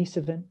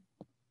Denisovan,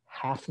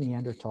 half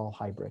Neanderthal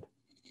hybrid,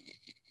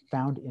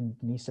 found in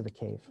Denisova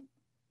cave.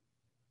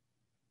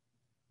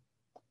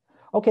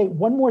 Okay,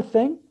 one more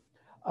thing.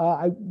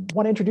 I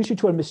want to introduce you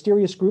to a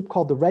mysterious group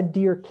called the Red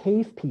Deer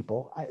Cave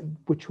People,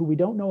 who we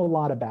don't know a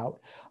lot about.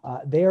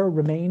 Their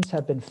remains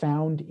have been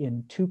found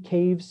in 2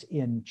 caves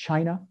in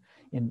China,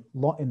 in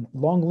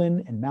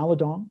Longlin and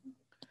Maladong,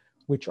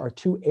 which are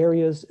 2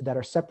 areas that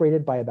are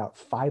separated by about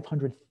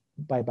 500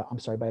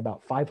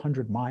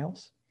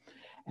 miles.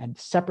 And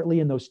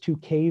separately in those 2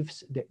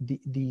 caves,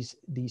 these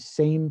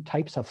same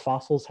types of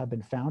fossils have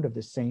been found of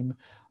the same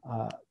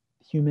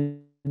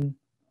human,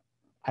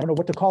 I don't know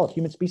what to call it,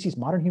 human species,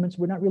 modern humans,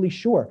 we're not really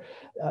sure.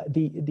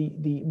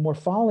 The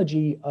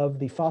morphology of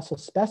the fossil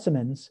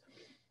specimens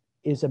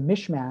is a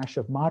mishmash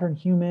of modern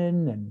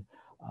human and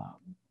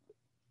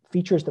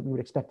features that we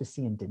would expect to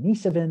see in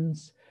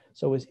Denisovans.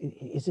 So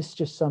is this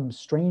just some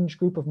strange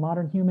group of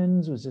modern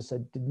humans? Was this a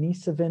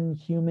Denisovan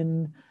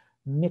human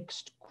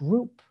mixed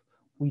group?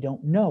 We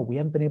don't know. We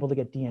haven't been able to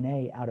get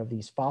DNA out of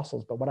these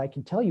fossils. But what I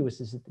can tell you is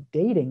that the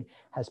dating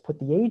has put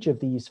the age of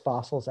these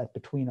fossils at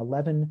between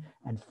 11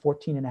 and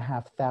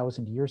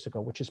 14,500 years ago,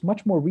 which is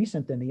much more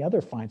recent than the other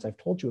finds I've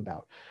told you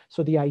about.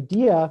 So the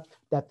idea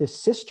that this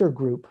sister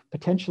group,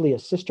 potentially a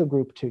sister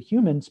group to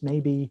humans,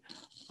 maybe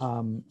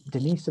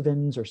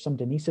Denisovans or some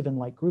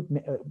Denisovan-like group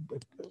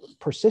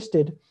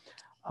persisted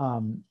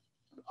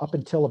up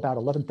until about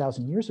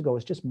 11,000 years ago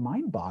is just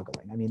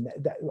mind-boggling. I mean,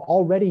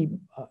 already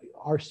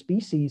our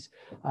species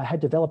had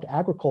developed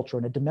agriculture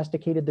and had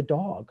domesticated the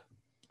dog.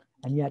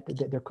 And yet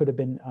there could have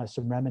been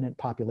some remnant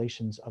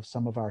populations of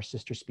some of our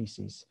sister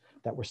species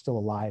that were still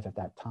alive at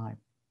that time.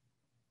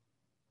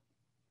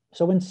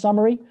 So in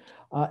summary,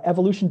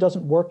 evolution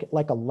doesn't work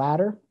like a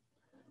ladder.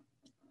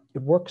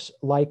 It works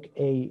like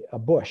a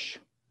bush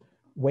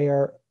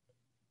where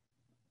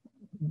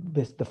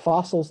the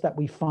fossils that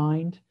we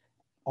find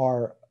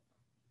are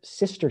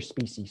sister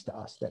species to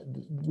us, that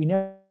we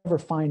never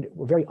find.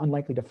 We're very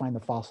unlikely to find the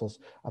fossils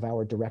of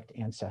our direct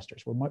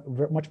ancestors.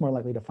 We're much more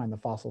likely to find the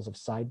fossils of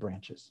side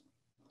branches.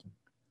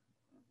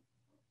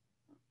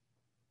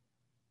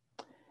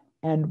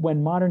 And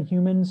when modern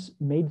humans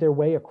made their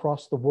way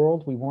across the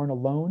world, we weren't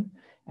alone,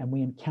 and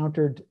we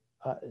encountered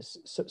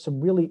some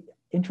really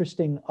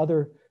interesting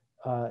other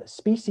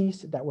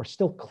species that were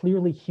still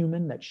clearly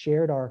human, that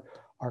shared our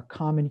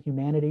common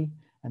humanity,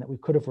 and that we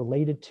could have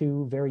related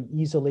to very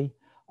easily.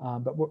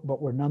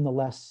 But we're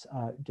nonetheless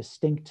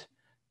distinct,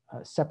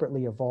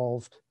 separately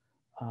evolved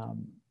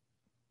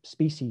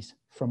species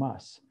from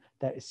us.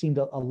 That seemed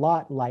a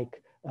lot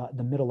like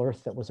the Middle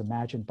Earth that was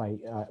imagined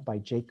by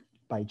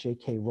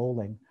J.K.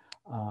 Rowling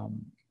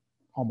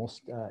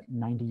almost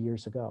 90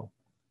 years ago.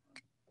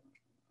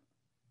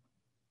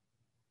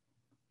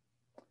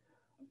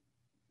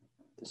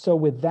 So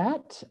with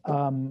that,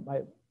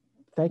 I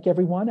thank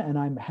everyone, and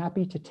I'm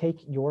happy to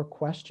take your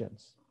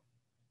questions.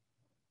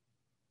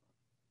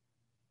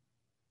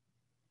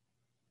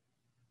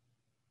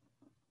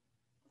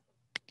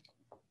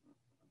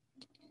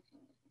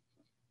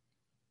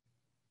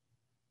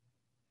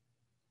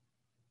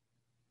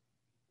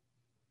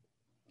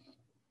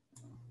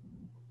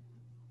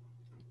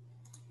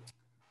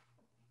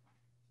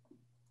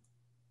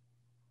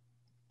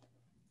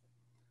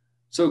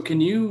 So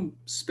can you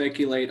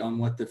speculate on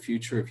what the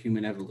future of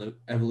human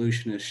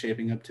evolution is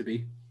shaping up to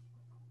be?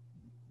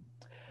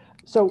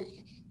 So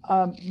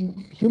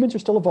humans are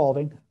still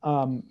evolving,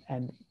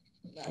 and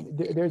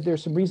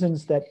there's some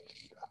reasons that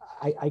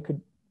I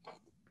could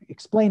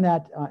explain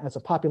that as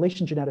a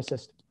population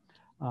geneticist.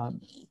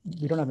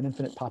 We don't have an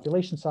infinite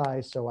population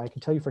size, so I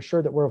can tell you for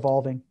sure that we're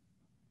evolving.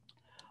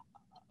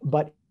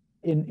 But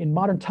in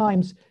modern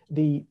times,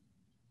 the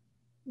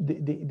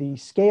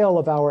scale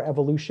of our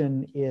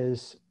evolution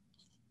is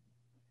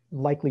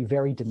likely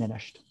very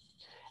diminished.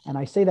 And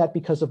I say that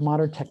because of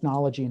modern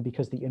technology and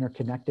because the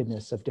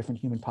interconnectedness of different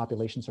human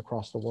populations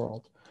across the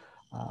world.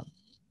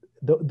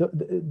 So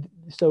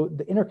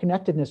the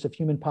interconnectedness of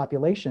human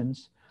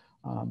populations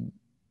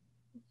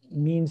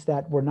means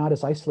that we're not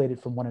as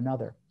isolated from one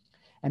another.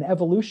 And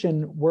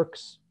evolution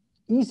works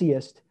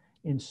easiest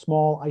in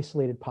small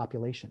isolated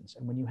populations.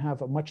 And when you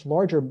have a much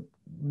larger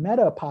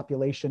meta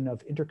population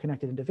of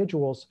interconnected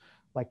individuals,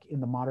 like in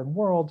the modern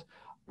world,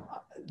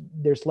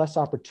 there's less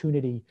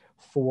opportunity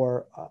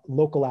for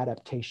local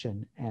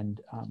adaptation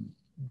and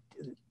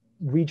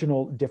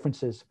regional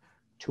differences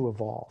to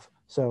evolve.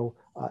 So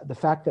the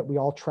fact that we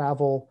all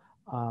travel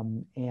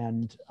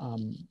and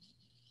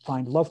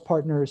find love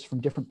partners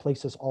from different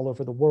places all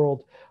over the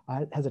world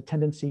has a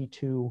tendency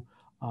to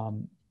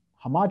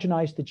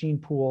homogenize the gene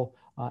pool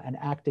and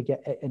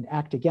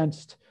act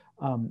against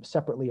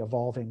separately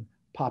evolving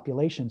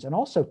populations. And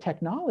also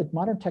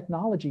modern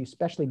technology,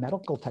 especially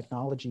medical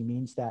technology,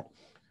 means that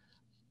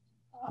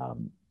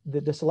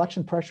the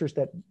selection pressures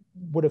that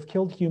would have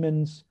killed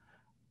humans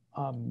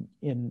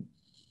in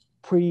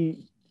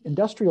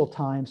pre-industrial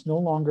times no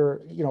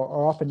longer,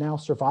 are often now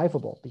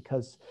survivable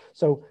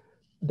so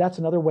that's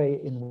another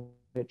way in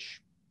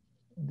which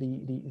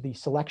the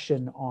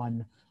selection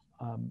on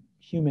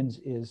humans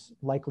is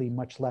likely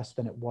much less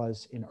than it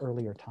was in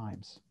earlier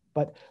times.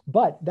 But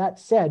that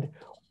said,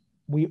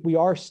 we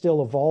are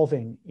still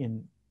evolving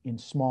in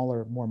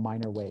smaller, more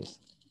minor ways.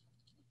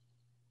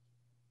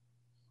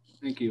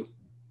 Thank you.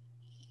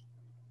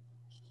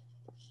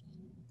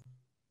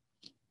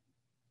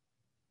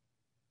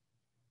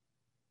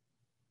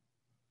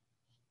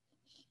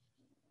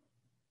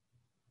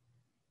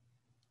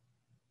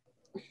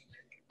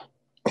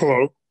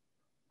 Hello.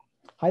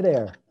 Hi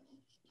there.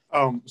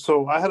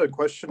 So I had a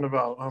question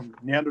about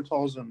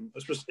Neanderthals and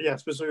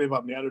specifically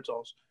about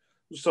Neanderthals.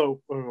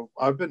 So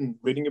I've been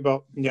reading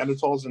about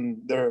Neanderthals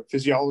and their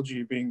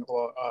physiology being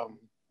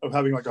of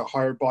having like a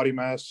higher body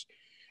mass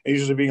and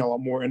usually being a lot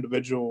more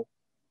individual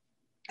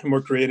and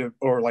more creative,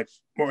 or like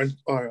more.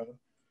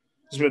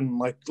 It's been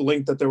like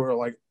linked that they were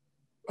like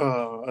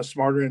a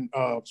smarter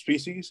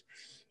species.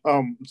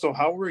 So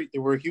how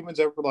were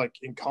humans ever like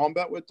in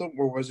combat with them,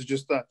 or was it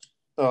just that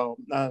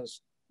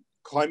as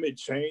climate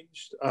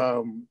changed,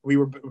 we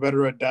were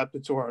better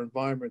adapted to our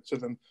environment to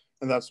them,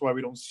 and that's why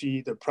we don't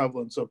see the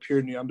prevalence of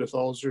pure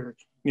Neanderthals or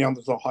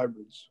Neanderthal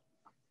hybrids?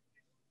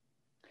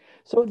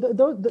 So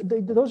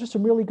those are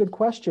some really good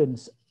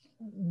questions.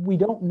 We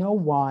don't know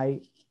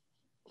why,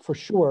 for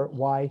sure,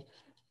 why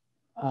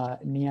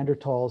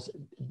Neanderthals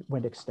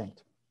went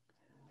extinct.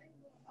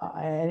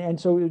 And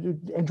so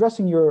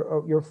addressing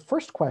your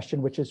first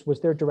question, which is,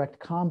 was there direct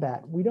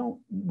combat? We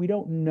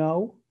don't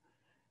know.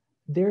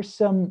 There's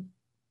some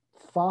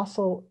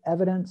fossil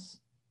evidence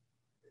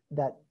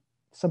that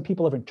some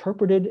people have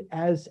interpreted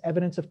as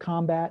evidence of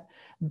combat.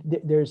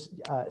 There's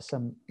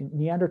some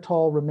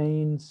Neanderthal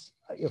remains,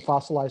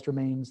 fossilized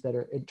remains, that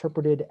are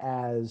interpreted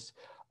as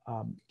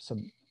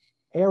some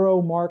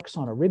arrow marks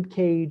on a rib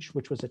cage,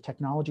 which was a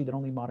technology that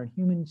only modern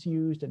humans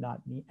used and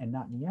not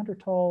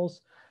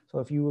Neanderthals. So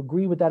if you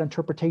agree with that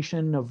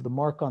interpretation of the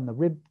mark on the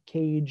rib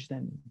cage,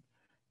 then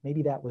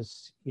maybe that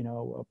was,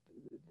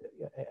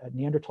 a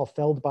Neanderthal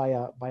felled by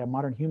a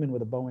modern human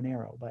with a bow and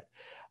arrow. But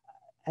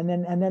and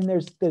then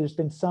there's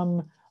been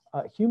some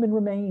human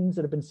remains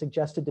that have been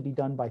suggested to be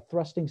done by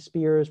thrusting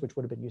spears, which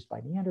would have been used by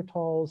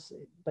Neanderthals.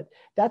 But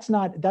that's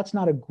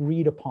not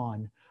agreed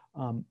upon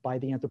by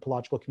the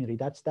anthropological community.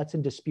 That's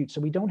in dispute. So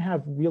we don't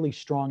have really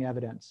strong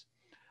evidence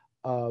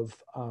of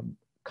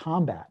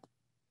combat.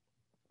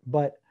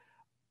 But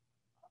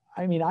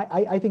I mean,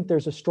 I think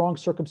there's a strong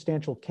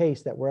circumstantial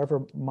case that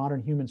wherever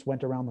modern humans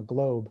went around the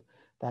globe,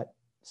 that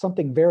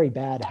something very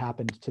bad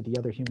happened to the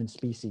other human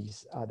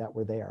species that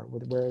were there.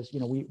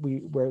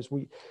 Whereas,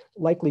 we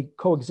likely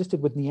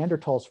coexisted with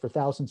Neanderthals for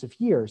thousands of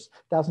years.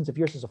 Thousands of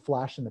years is a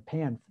flash in the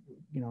pan,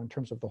 in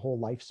terms of the whole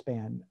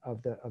lifespan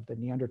of the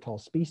Neanderthal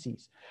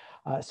species.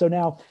 So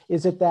now,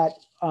 is it that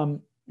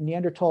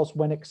Neanderthals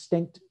went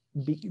extinct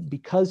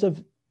because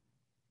of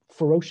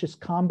ferocious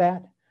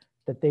combat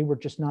that they were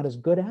just not as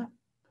good at?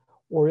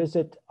 Or is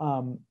it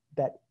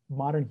that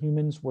modern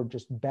humans were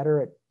just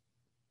better at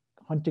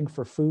hunting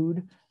for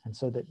food, and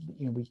so that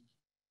we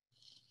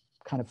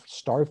kind of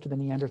starved the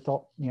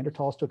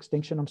Neanderthals to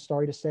extinction, I'm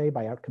sorry to say,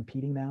 by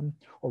outcompeting them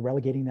or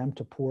relegating them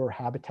to poor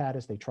habitat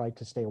as they tried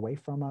to stay away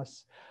from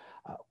us?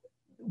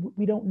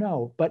 We don't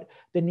know, but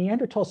the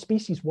Neanderthal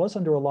species was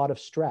under a lot of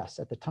stress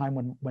at the time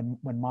when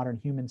modern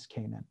humans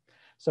came in.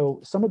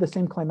 So some of the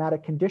same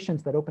climatic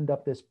conditions that opened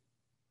up this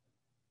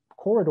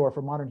corridor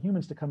for modern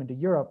humans to come into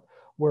Europe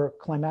were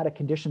climatic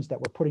conditions that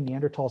were putting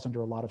Neanderthals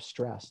under a lot of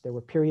stress. There were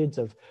periods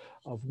of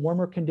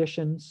warmer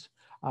conditions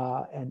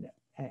and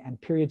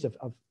periods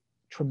of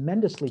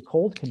tremendously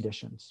cold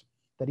conditions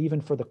that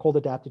even for the cold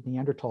adapted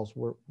Neanderthals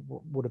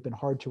would have been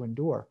hard to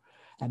endure.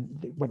 And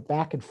they went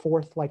back and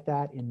forth like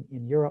that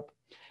in Europe.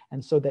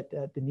 And so that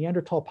the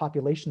Neanderthal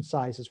population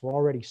sizes were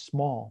already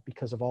small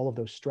because of all of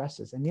those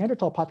stresses. And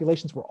Neanderthal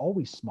populations were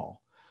always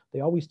small.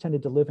 They always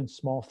tended to live in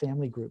small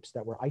family groups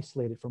that were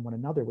isolated from one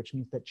another, which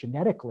means that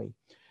genetically,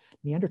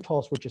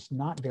 Neanderthals were just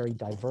not very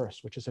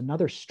diverse, which is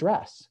another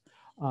stress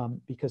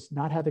because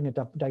not having a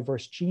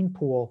diverse gene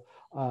pool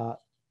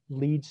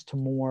leads to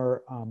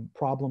more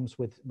problems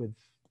with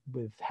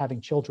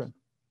having children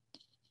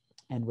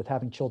and with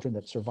having children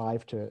that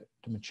survive to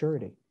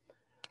maturity.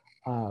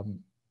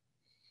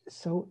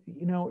 So,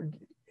 you know,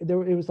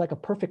 it was like a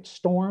perfect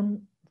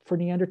storm for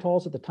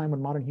Neanderthals at the time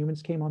when modern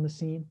humans came on the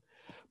scene.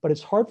 But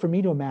it's hard for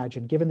me to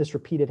imagine, given this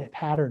repeated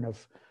pattern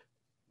of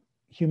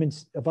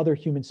other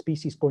human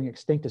species going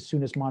extinct as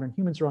soon as modern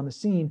humans are on the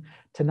scene,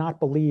 to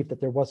not believe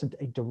that there wasn't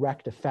a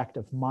direct effect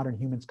of modern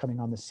humans coming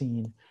on the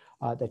scene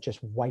that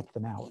just wiped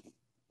them out.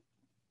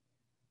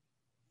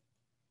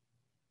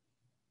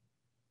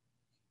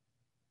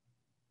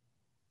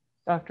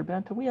 Dr.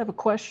 Banta, we have a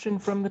question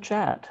from the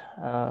chat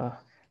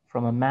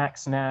from a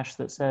Max Nash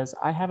that says,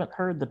 I haven't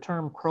heard the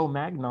term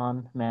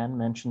Cro-Magnon man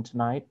mentioned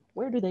tonight.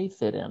 Where do they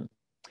fit in?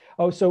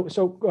 Oh, so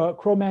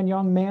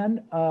Cro-Magnon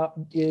man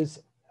is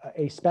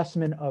a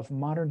specimen of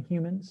modern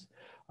humans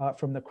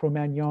from the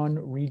Cro-Magnon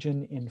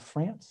region in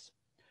France.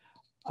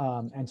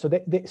 And so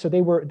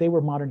they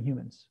were modern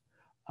humans.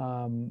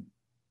 I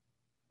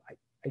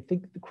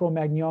think the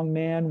Cro-Magnon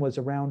man was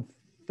around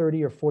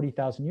 30 or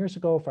 40,000 years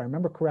ago, if I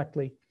remember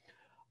correctly.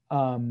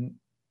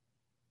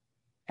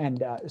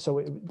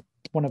 So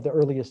one of the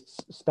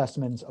earliest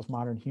specimens of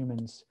modern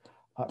humans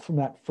from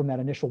that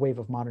initial wave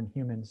of modern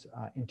humans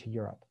into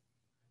Europe.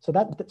 So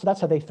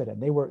that's how they fit in.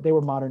 They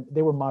were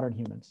modern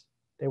humans.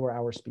 They were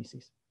our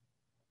species.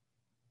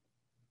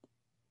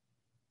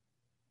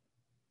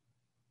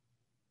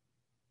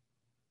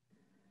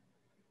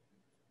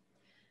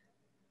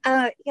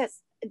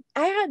 Yes,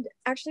 I had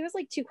actually, it was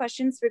like two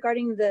questions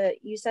regarding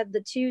you said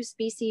the two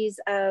species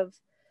of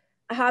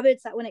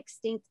hobbits that went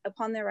extinct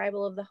upon the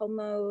arrival of the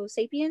Homo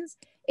sapiens.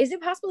 Is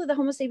it possible that the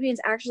Homo sapiens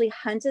actually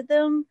hunted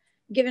them,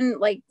 given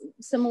like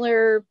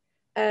similar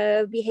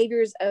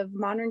behaviors of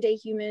modern day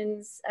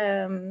humans,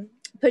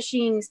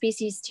 pushing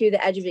species to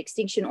the edge of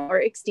extinction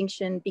or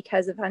extinction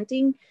because of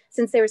hunting,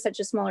 since they were such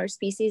a smaller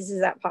species?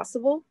 Is that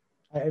possible?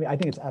 I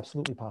think it's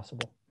absolutely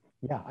possible.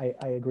 Yeah,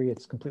 I agree.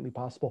 It's completely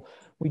possible.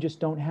 We just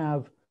don't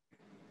have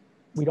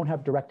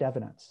direct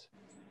evidence.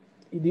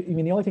 I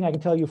mean, the only thing I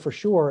can tell you for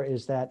sure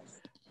is that,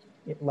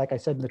 like I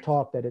said in the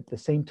talk, that at the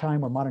same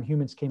time where modern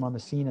humans came on the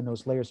scene in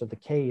those layers of the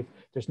cave,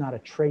 there's not a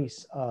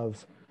trace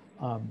of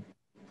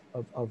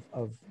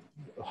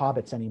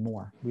hobbits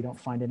anymore. We don't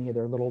find any of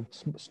their little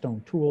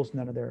stone tools,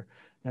 none of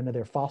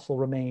their fossil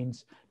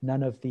remains,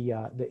 none of the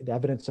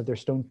evidence of their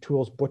stone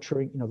tools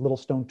butchering, little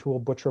stone tool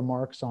butcher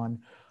marks on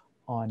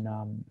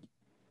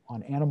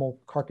animal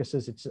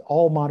carcasses. It's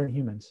all modern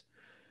humans.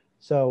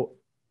 So,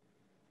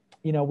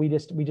 we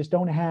just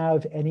don't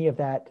have any of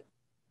that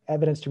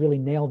evidence to really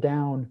nail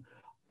down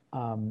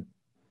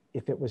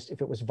if it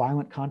was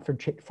violent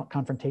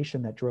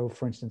confrontation that drove,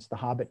 for instance, the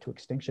Hobbit to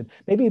extinction.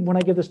 Maybe when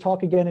I give this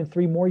talk again in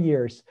 3 more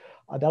years,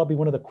 that'll be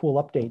one of the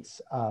cool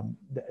updates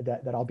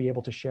that I'll be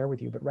able to share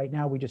with you. But right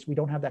now, we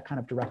don't have that kind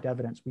of direct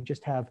evidence. We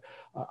just have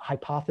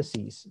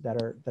hypotheses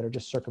that are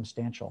just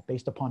circumstantial,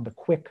 based upon the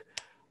quick,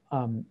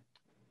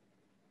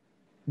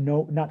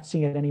 not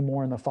seeing it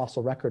anymore in the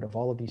fossil record of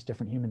all of these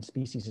different human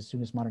species as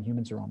soon as modern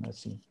humans are on the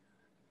scene.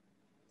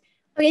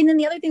 Okay, and then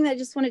the other thing that I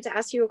just wanted to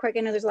ask you real quick,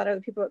 I know there's a lot of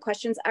other people with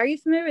questions. Are you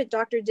familiar with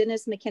Dr.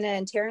 Dennis McKenna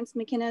and Terrence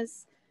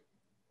McKenna's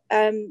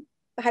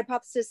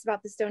hypothesis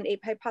about the stone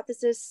ape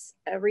hypothesis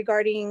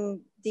regarding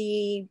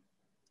the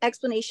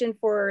explanation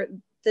for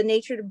the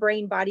nature to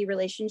brain body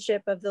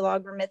relationship of the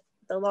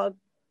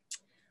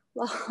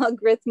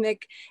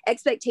logarithmic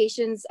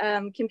expectations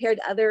compared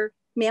to other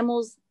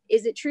mammals?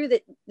 Is it true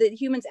that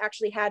humans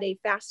actually had a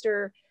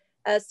faster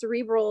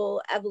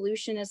cerebral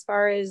evolution as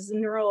far as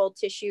neural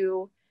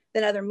tissue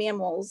than other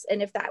mammals?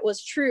 And if that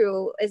was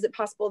true, is it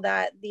possible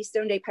that the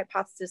stone ape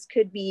hypothesis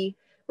could be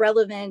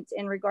relevant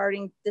in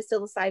regarding the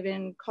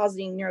psilocybin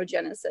causing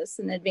neurogenesis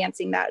and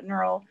advancing that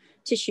neural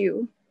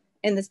tissue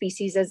in the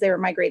species as they were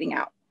migrating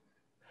out?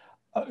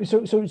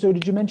 So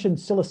did you mention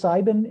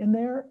psilocybin in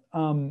there?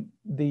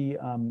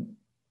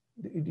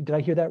 Did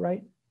I hear that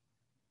right?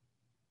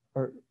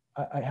 Or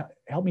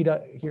help me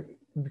to hear,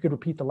 if you could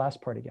repeat the last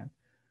part again.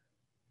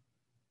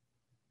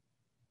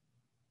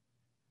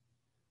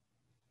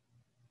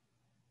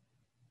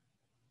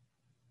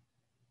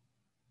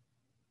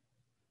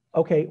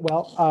 Okay,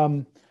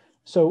 well,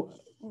 so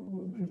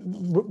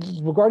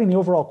regarding the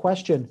overall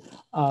question,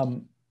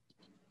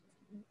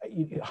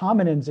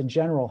 hominins in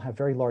general have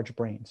very large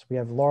brains. We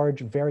have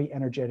large, very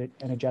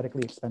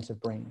energetically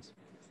expensive brains.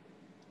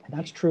 And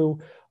that's true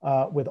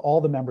with all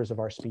the members of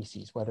our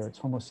species, whether it's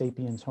Homo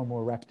sapiens,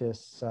 Homo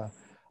erectus,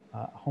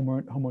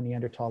 Homo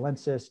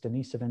neanderthalensis,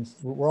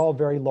 denisovans. We're all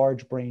very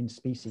large brain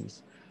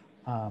species,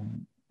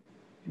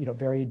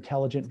 very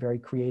intelligent, very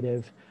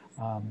creative,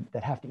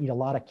 that have to eat a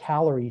lot of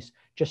calories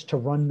just to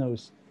run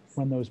those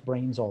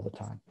brains all the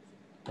time.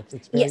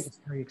 It's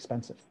very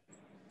expensive.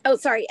 Oh,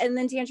 sorry. And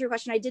then to answer your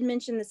question, I did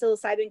mention the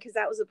psilocybin because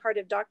that was a part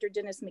of Dr.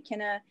 Dennis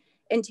McKenna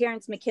and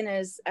Terrence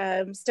McKenna's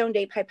stoned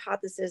ape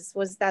hypothesis,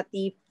 was that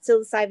the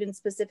psilocybin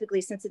specifically,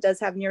 since it does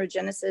have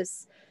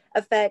neurogenesis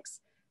effects,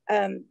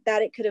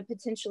 that it could have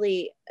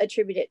potentially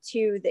attributed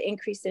to the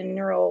increase in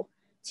neural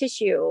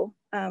tissue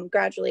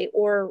gradually,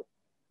 or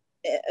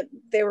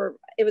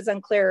it was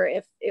unclear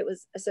if it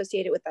was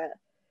associated with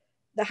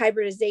the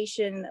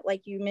hybridization,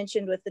 like you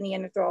mentioned, with the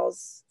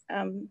Neanderthals,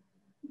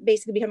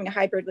 basically becoming a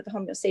hybrid with the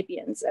Homo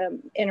sapiens,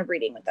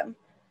 interbreeding with them.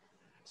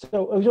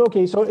 So I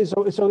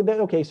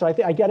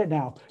get it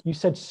now. You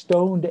said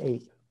stoned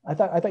ape. I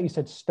thought you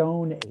said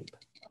stone ape.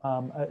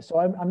 So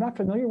I'm not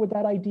familiar with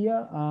that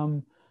idea.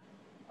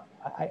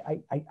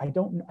 I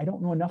don't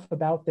know enough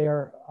about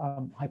their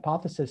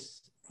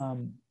hypothesis,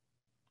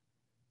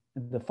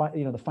 the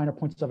finer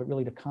points of it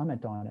really to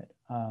comment on it.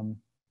 I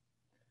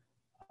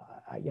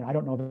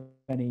don't know of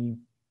any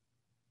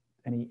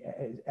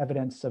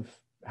evidence of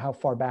how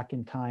far back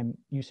in time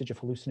usage of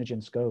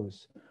hallucinogens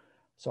goes.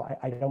 So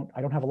I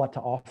don't have a lot to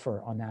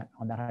offer on that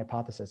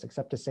hypothesis,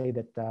 except to say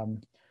that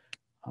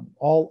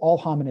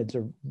all hominids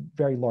are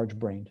very large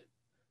brained.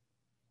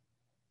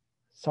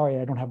 Sorry,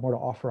 I don't have more to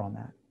offer on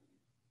that.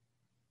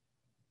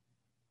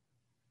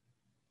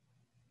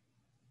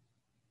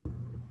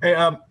 Hey,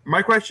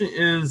 my question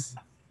is,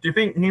 do you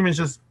think humans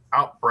just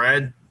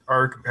outbred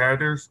our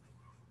competitors?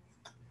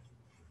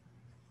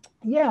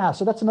 Yeah,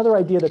 so that's another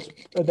idea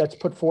that's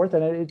put forth,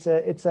 and it's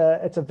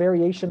a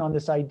variation on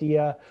this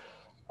idea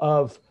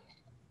of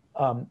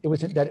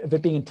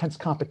it being intense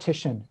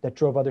competition that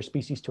drove other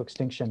species to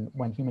extinction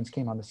when humans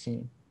came on the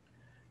scene.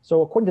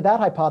 So according to that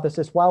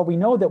hypothesis, while we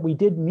know that we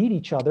did meet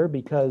each other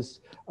because,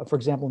 for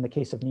example, in the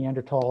case of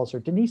Neanderthals or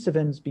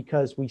Denisovans,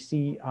 because we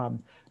see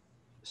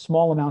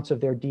small amounts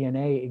of their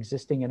DNA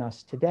existing in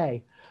us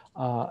today,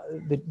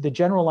 the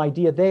general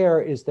idea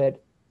there is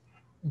that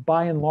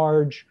by and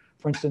large,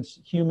 for instance,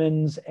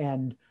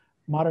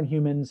 modern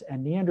humans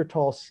and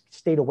Neanderthals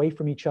stayed away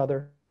from each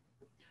other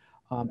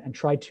and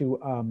tried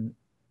to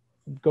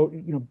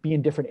be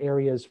in different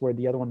areas where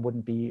the other one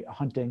wouldn't be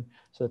hunting,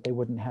 so that they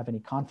wouldn't have any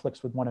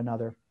conflicts with one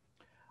another.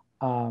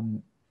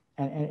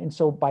 And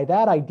so by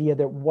that idea,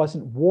 there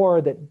wasn't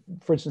war that,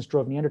 for instance,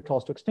 drove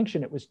Neanderthals to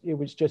extinction. It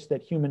was just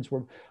that humans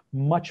were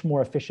much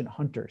more efficient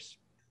hunters,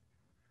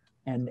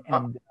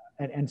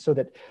 and so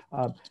that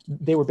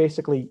they were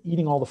basically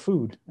eating all the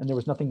food, and there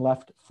was nothing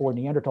left for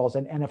Neanderthals.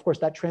 And of course,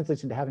 that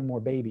translates into having more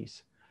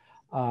babies.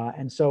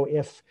 And so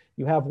if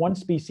you have one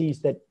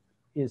species that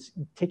is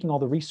taking all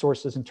the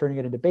resources and turning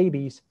it into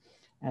babies,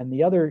 and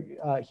the other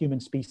human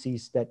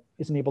species that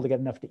isn't able to get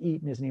enough to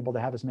eat and isn't able to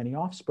have as many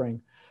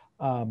offspring,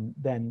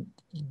 then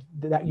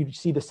that you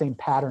see the same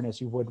pattern as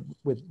you would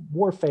with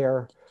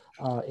warfare,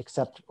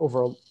 except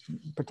over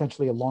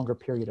potentially a longer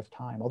period of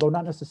time, although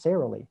not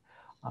necessarily.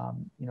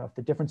 If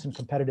the difference in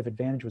competitive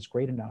advantage was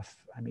great enough,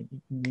 I mean,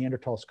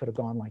 Neanderthals could have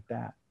gone like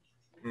that.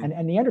 And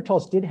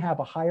Neanderthals did have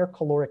a higher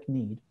caloric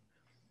need.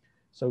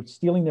 So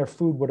stealing their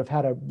food would have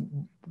had a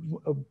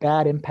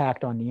bad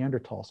impact on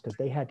Neanderthals because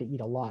they had to eat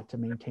a lot to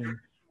maintain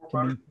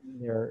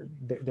their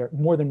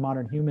more than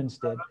modern humans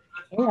did.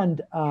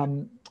 And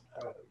and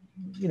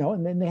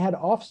then they had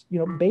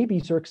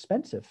babies are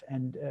expensive,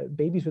 and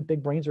babies with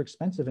big brains are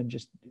expensive and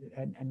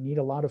need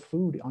a lot of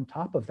food on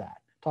top of that,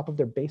 top of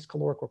their base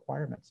caloric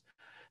requirements.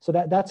 So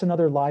that's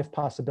another live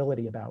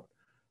possibility about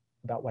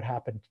what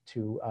happened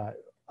to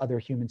other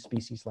human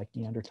species like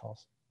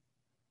Neanderthals.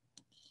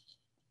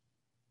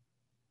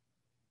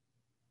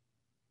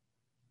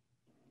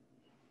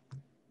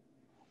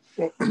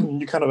 Well,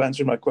 you kind of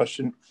answered my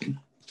question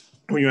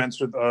when you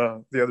answered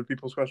the other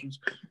people's questions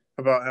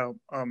about how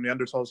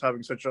Neanderthals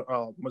having such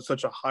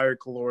a higher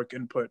caloric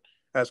input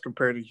as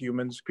compared to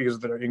humans because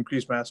of their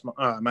increased mass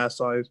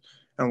size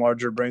and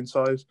larger brain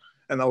size.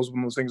 And that was one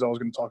of those things I was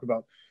going to talk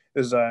about,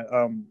 is that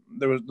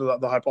there was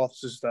the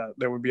hypothesis that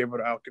they would be able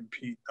to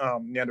outcompete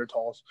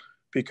Neanderthals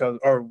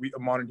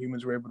modern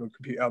humans were able to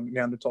compete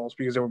Neanderthals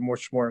because they were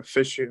much more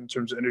efficient in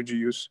terms of energy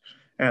use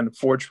and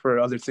forage for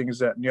other things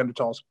that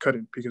Neanderthals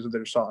couldn't because of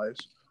their size.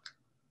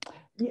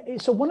 Yeah,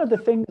 so one of the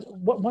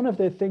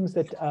things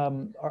that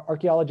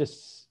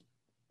archaeologists,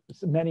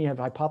 many have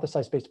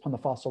hypothesized based upon the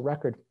fossil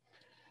record,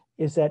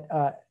 is that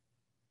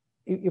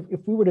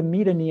if we were to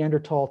meet a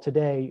Neanderthal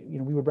today,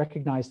 we would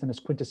recognize them as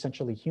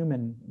quintessentially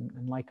human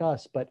and like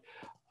us, but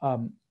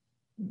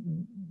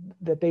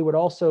that they would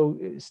also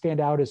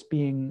stand out as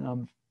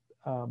being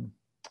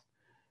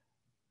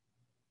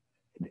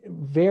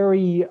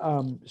very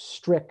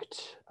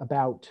strict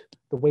about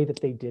the way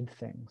that they did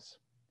things.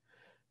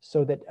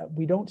 so that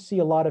we don't see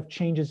a lot of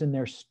changes in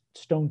their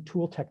stone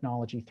tool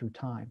technology through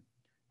time.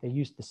 They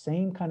used the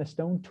same kind of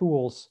stone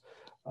tools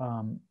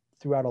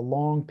throughout a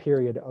long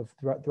period of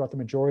throughout the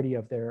majority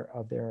of their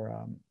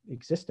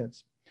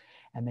existence,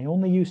 and they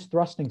only used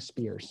thrusting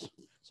spears.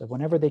 So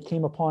whenever they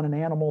came upon an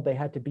animal, they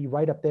had to be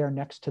right up there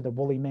next to the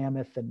woolly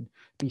mammoth and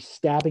be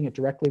stabbing it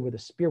directly with a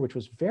spear, which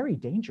was very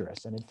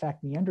dangerous. And in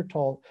fact,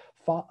 Neanderthal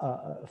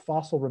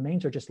fossil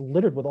remains are just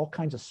littered with all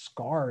kinds of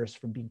scars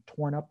from being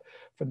torn up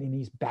from in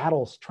these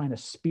battles trying to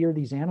spear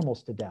these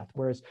animals to death.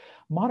 Whereas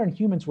modern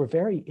humans were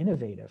very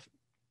innovative,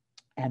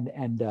 and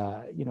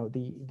you know,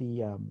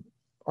 the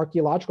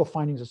archaeological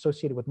findings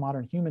associated with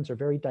modern humans are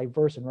very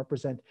diverse and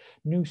represent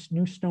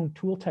new stone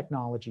tool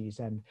technologies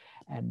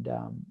and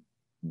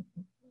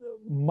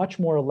much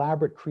more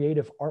elaborate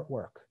creative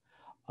artwork,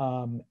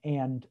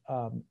 and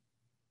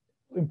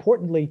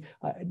importantly,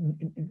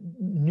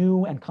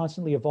 new and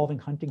constantly evolving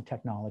hunting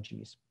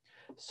technologies,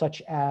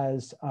 such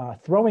as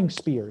throwing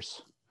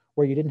spears,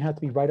 where you didn't have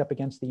to be right up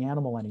against the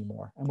animal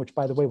anymore, and which,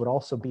 by the way, would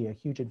also be a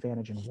huge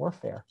advantage in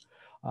warfare,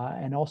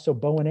 and also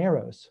bow and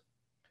arrows.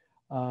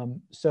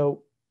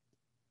 So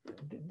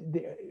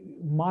the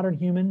modern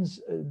humans,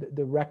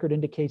 the record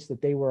indicates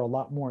that they were a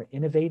lot more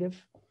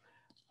innovative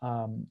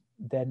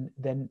than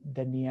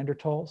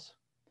Neanderthals.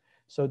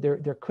 So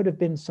there could have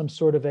been some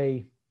sort of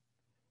a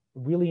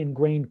really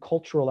ingrained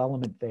cultural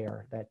element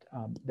there that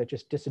that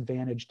just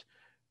disadvantaged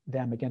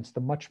them against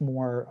the much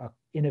more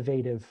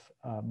innovative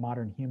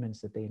modern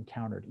humans that they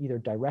encountered, either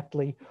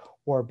directly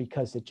or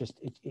because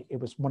it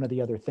was one of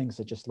the other things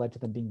that just led to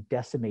them being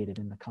decimated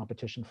in the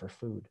competition for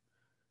food.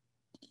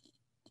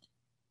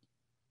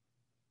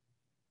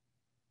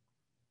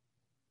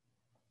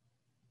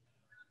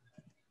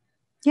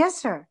 Yes,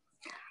 sir.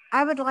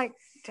 I would like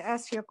to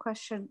ask you a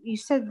question. You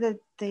said that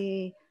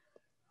the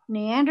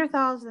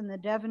Neanderthals and the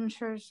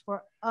Devonshires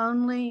were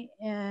only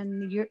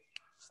in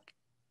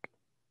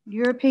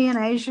European,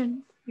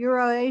 Asian,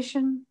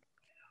 Euro-Asian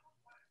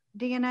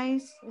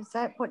DNAs? Is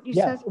that what you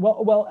said? Yes.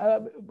 Well,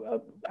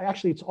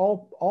 actually, it's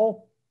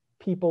all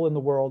people in the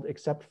world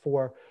except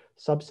for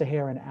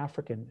sub-Saharan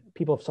African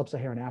people of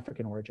sub-Saharan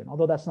African origin.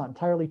 Although that's not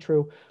entirely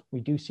true, we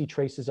do see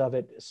traces of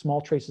it,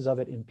 small traces of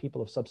it in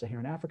people of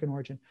sub-Saharan African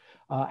origin,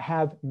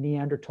 have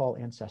Neanderthal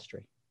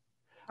ancestry.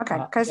 Okay,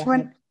 because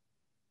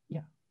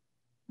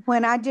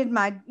when I did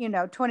my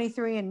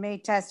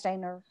 23andMe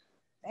testing or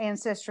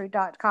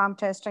Ancestry.com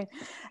testing,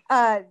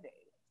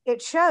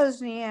 it shows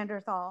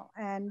Neanderthal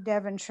and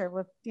Devonshire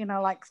with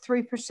like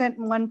 3%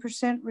 and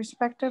 1%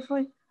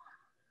 respectively.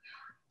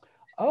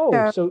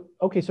 Oh, so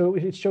okay, so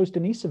it shows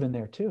Denisovan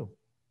there too.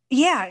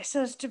 Yeah, it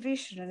says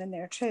Denisovin in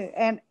there too,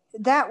 and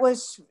that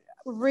was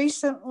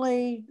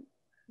recently.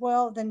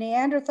 Well, the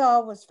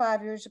Neanderthal was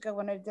 5 years ago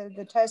when I did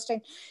the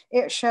testing.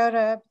 It showed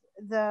up.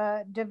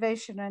 The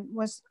division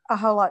was a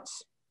whole lot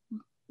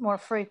more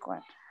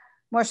frequent,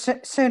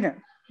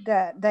 sooner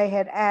that they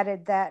had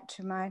added that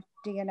to my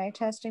DNA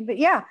testing. But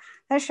yeah,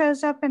 that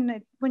shows up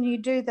in when you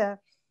do the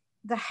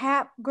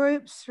HAP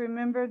groups.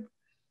 Remember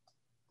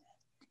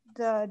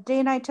the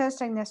DNA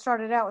testing that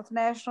started out with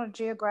National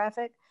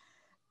Geographic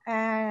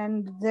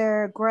and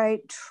their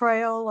great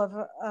trail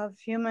of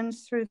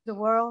humans through the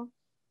world.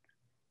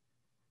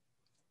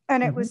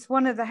 And it was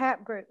one of the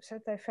HAP groups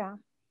that they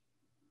found.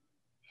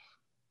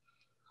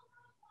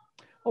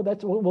 Oh,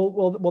 that's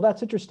well,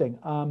 that's interesting.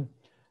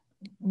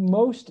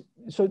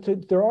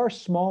 There are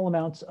small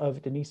amounts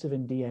of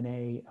Denisovan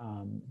DNA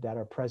that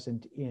are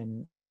present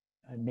in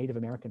Native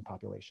American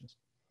populations.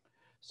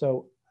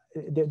 So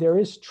there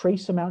is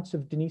trace amounts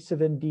of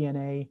Denisovan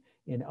DNA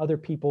in other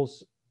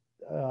peoples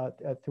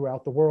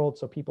throughout the world.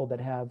 So people that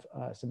have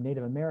some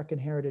Native American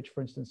heritage,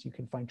 for instance, you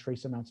can find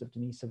trace amounts of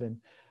Denisovan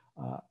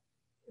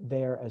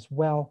there as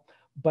well.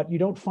 But you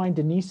don't find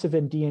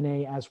Denisovan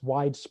DNA as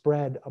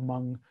widespread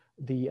among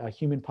the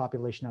human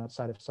population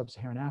outside of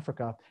sub-Saharan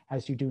Africa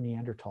as you do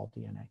Neanderthal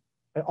DNA.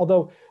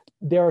 Although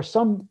there are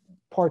some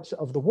parts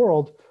of the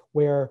world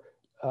where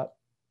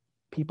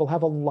people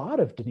have a lot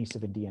of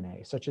Denisovan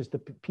DNA, such as the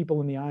people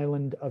in the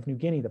island of New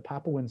Guinea. The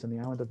Papuans in the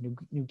island of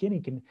New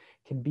Guinea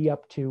can be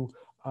up to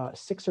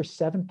 6 or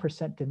 7%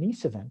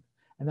 Denisovan,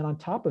 and then on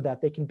top of that,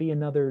 they can be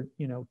another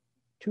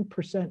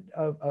 2%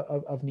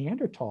 of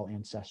Neanderthal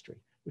ancestry,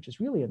 which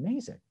is really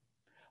amazing.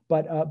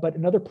 But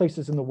in other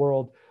places in the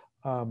world,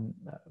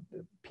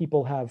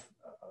 people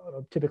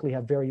typically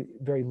have very,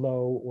 very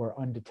low or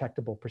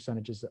undetectable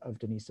percentages of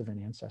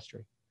Denisovan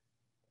ancestry.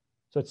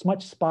 So it's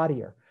much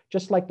spottier.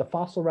 Just like the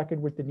fossil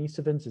record with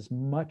Denisovans is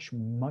much,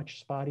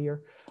 much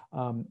spottier,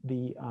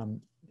 the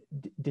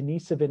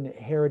Denisovan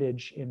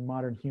heritage in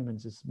modern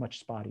humans is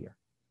much spottier.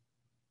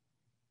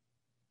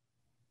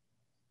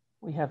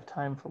 We have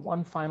time for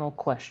one final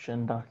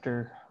question,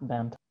 Dr.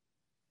 Banta.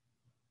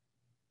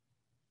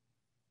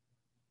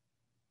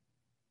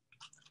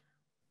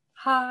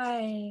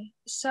 Hi.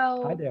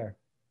 So hi there.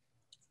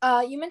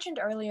 You mentioned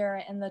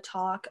earlier in the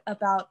talk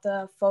about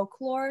the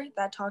folklore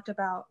that talked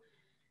about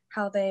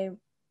how they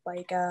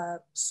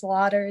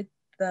slaughtered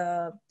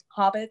the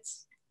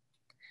hobbits.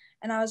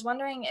 And I was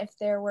wondering if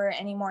there were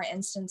any more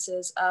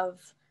instances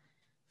of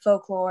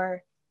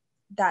folklore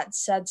that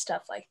said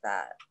stuff like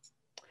that.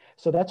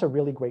 So that's a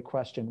really great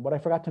question. What I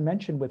forgot to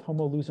mention with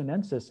Homo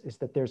luzonensis is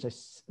that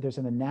there's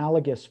an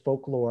analogous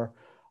folklore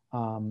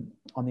on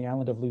the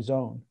island of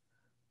Luzon.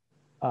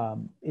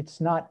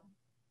 It's not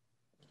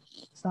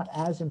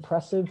as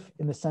impressive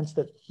in the sense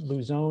that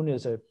Luzon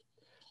is a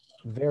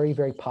very,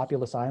 very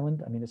populous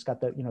island. I mean, it's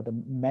got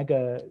the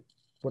mega,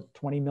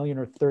 20 million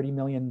or 30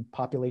 million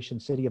population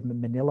city of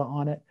Manila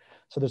on it.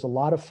 So there's a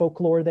lot of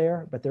folklore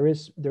there, but there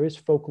is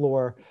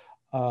folklore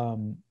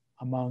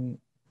among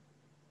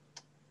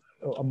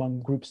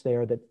groups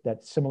there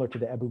that's similar to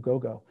the Ebu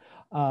Gogo.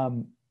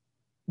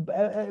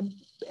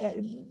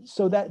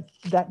 So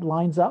that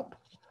lines up.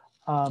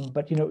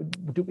 But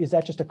is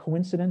that just a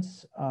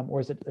coincidence, or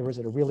is it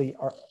a really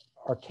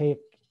archaic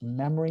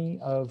memory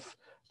of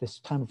this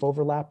time of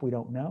overlap? We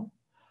don't know.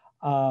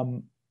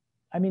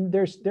 I mean,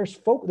 there's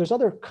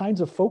other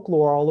kinds of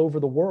folklore all over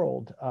the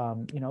world.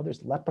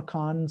 There's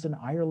leprechauns in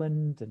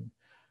Ireland and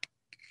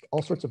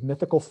all sorts of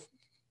mythical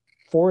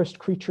forest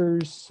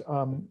creatures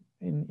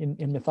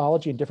in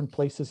mythology in different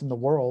places in the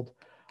world.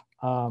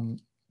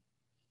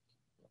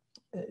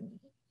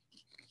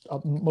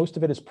 Most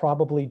of it is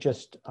probably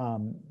just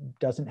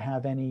doesn't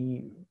have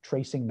any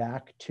tracing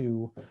back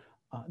to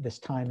this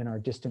time in our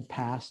distant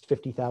past,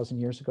 50,000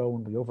 years ago,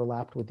 when we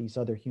overlapped with these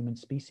other human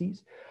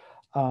species.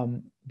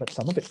 But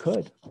some of it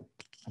could.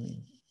 I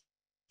mean,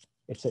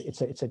 it's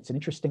an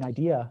interesting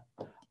idea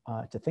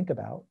to think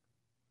about.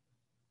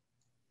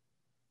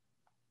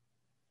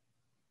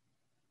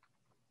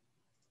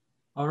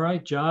 All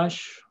right,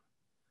 Josh.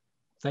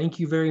 Thank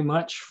you very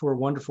much for a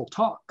wonderful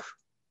talk.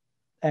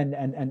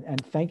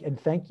 And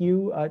thank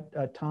you,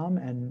 Tom,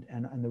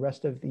 and the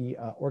rest of the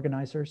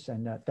organizers,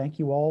 and thank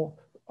you all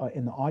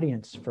in the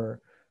audience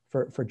for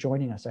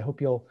joining us. I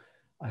hope you'll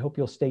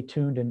stay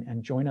tuned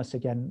and join us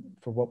again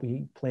for what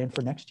we plan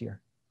for next year.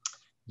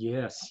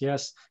 Yes,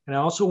 yes. And I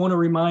also want to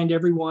remind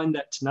everyone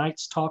that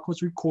tonight's talk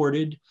was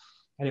recorded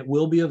and it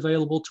will be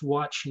available to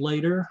watch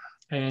later.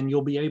 And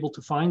you'll be able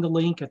to find the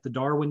link at the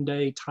Darwin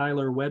Day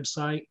Tyler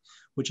website,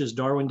 which is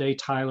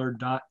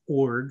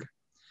darwindaytyler.org.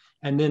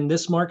 And then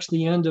this marks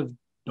the end of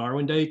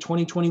Darwin Day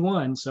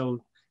 2021.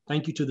 So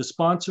thank you to the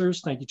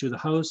sponsors, thank you to the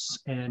hosts,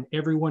 and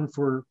everyone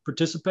for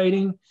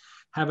participating.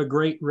 Have a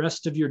great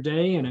rest of your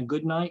day and a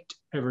good night,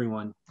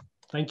 everyone.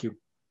 Thank you.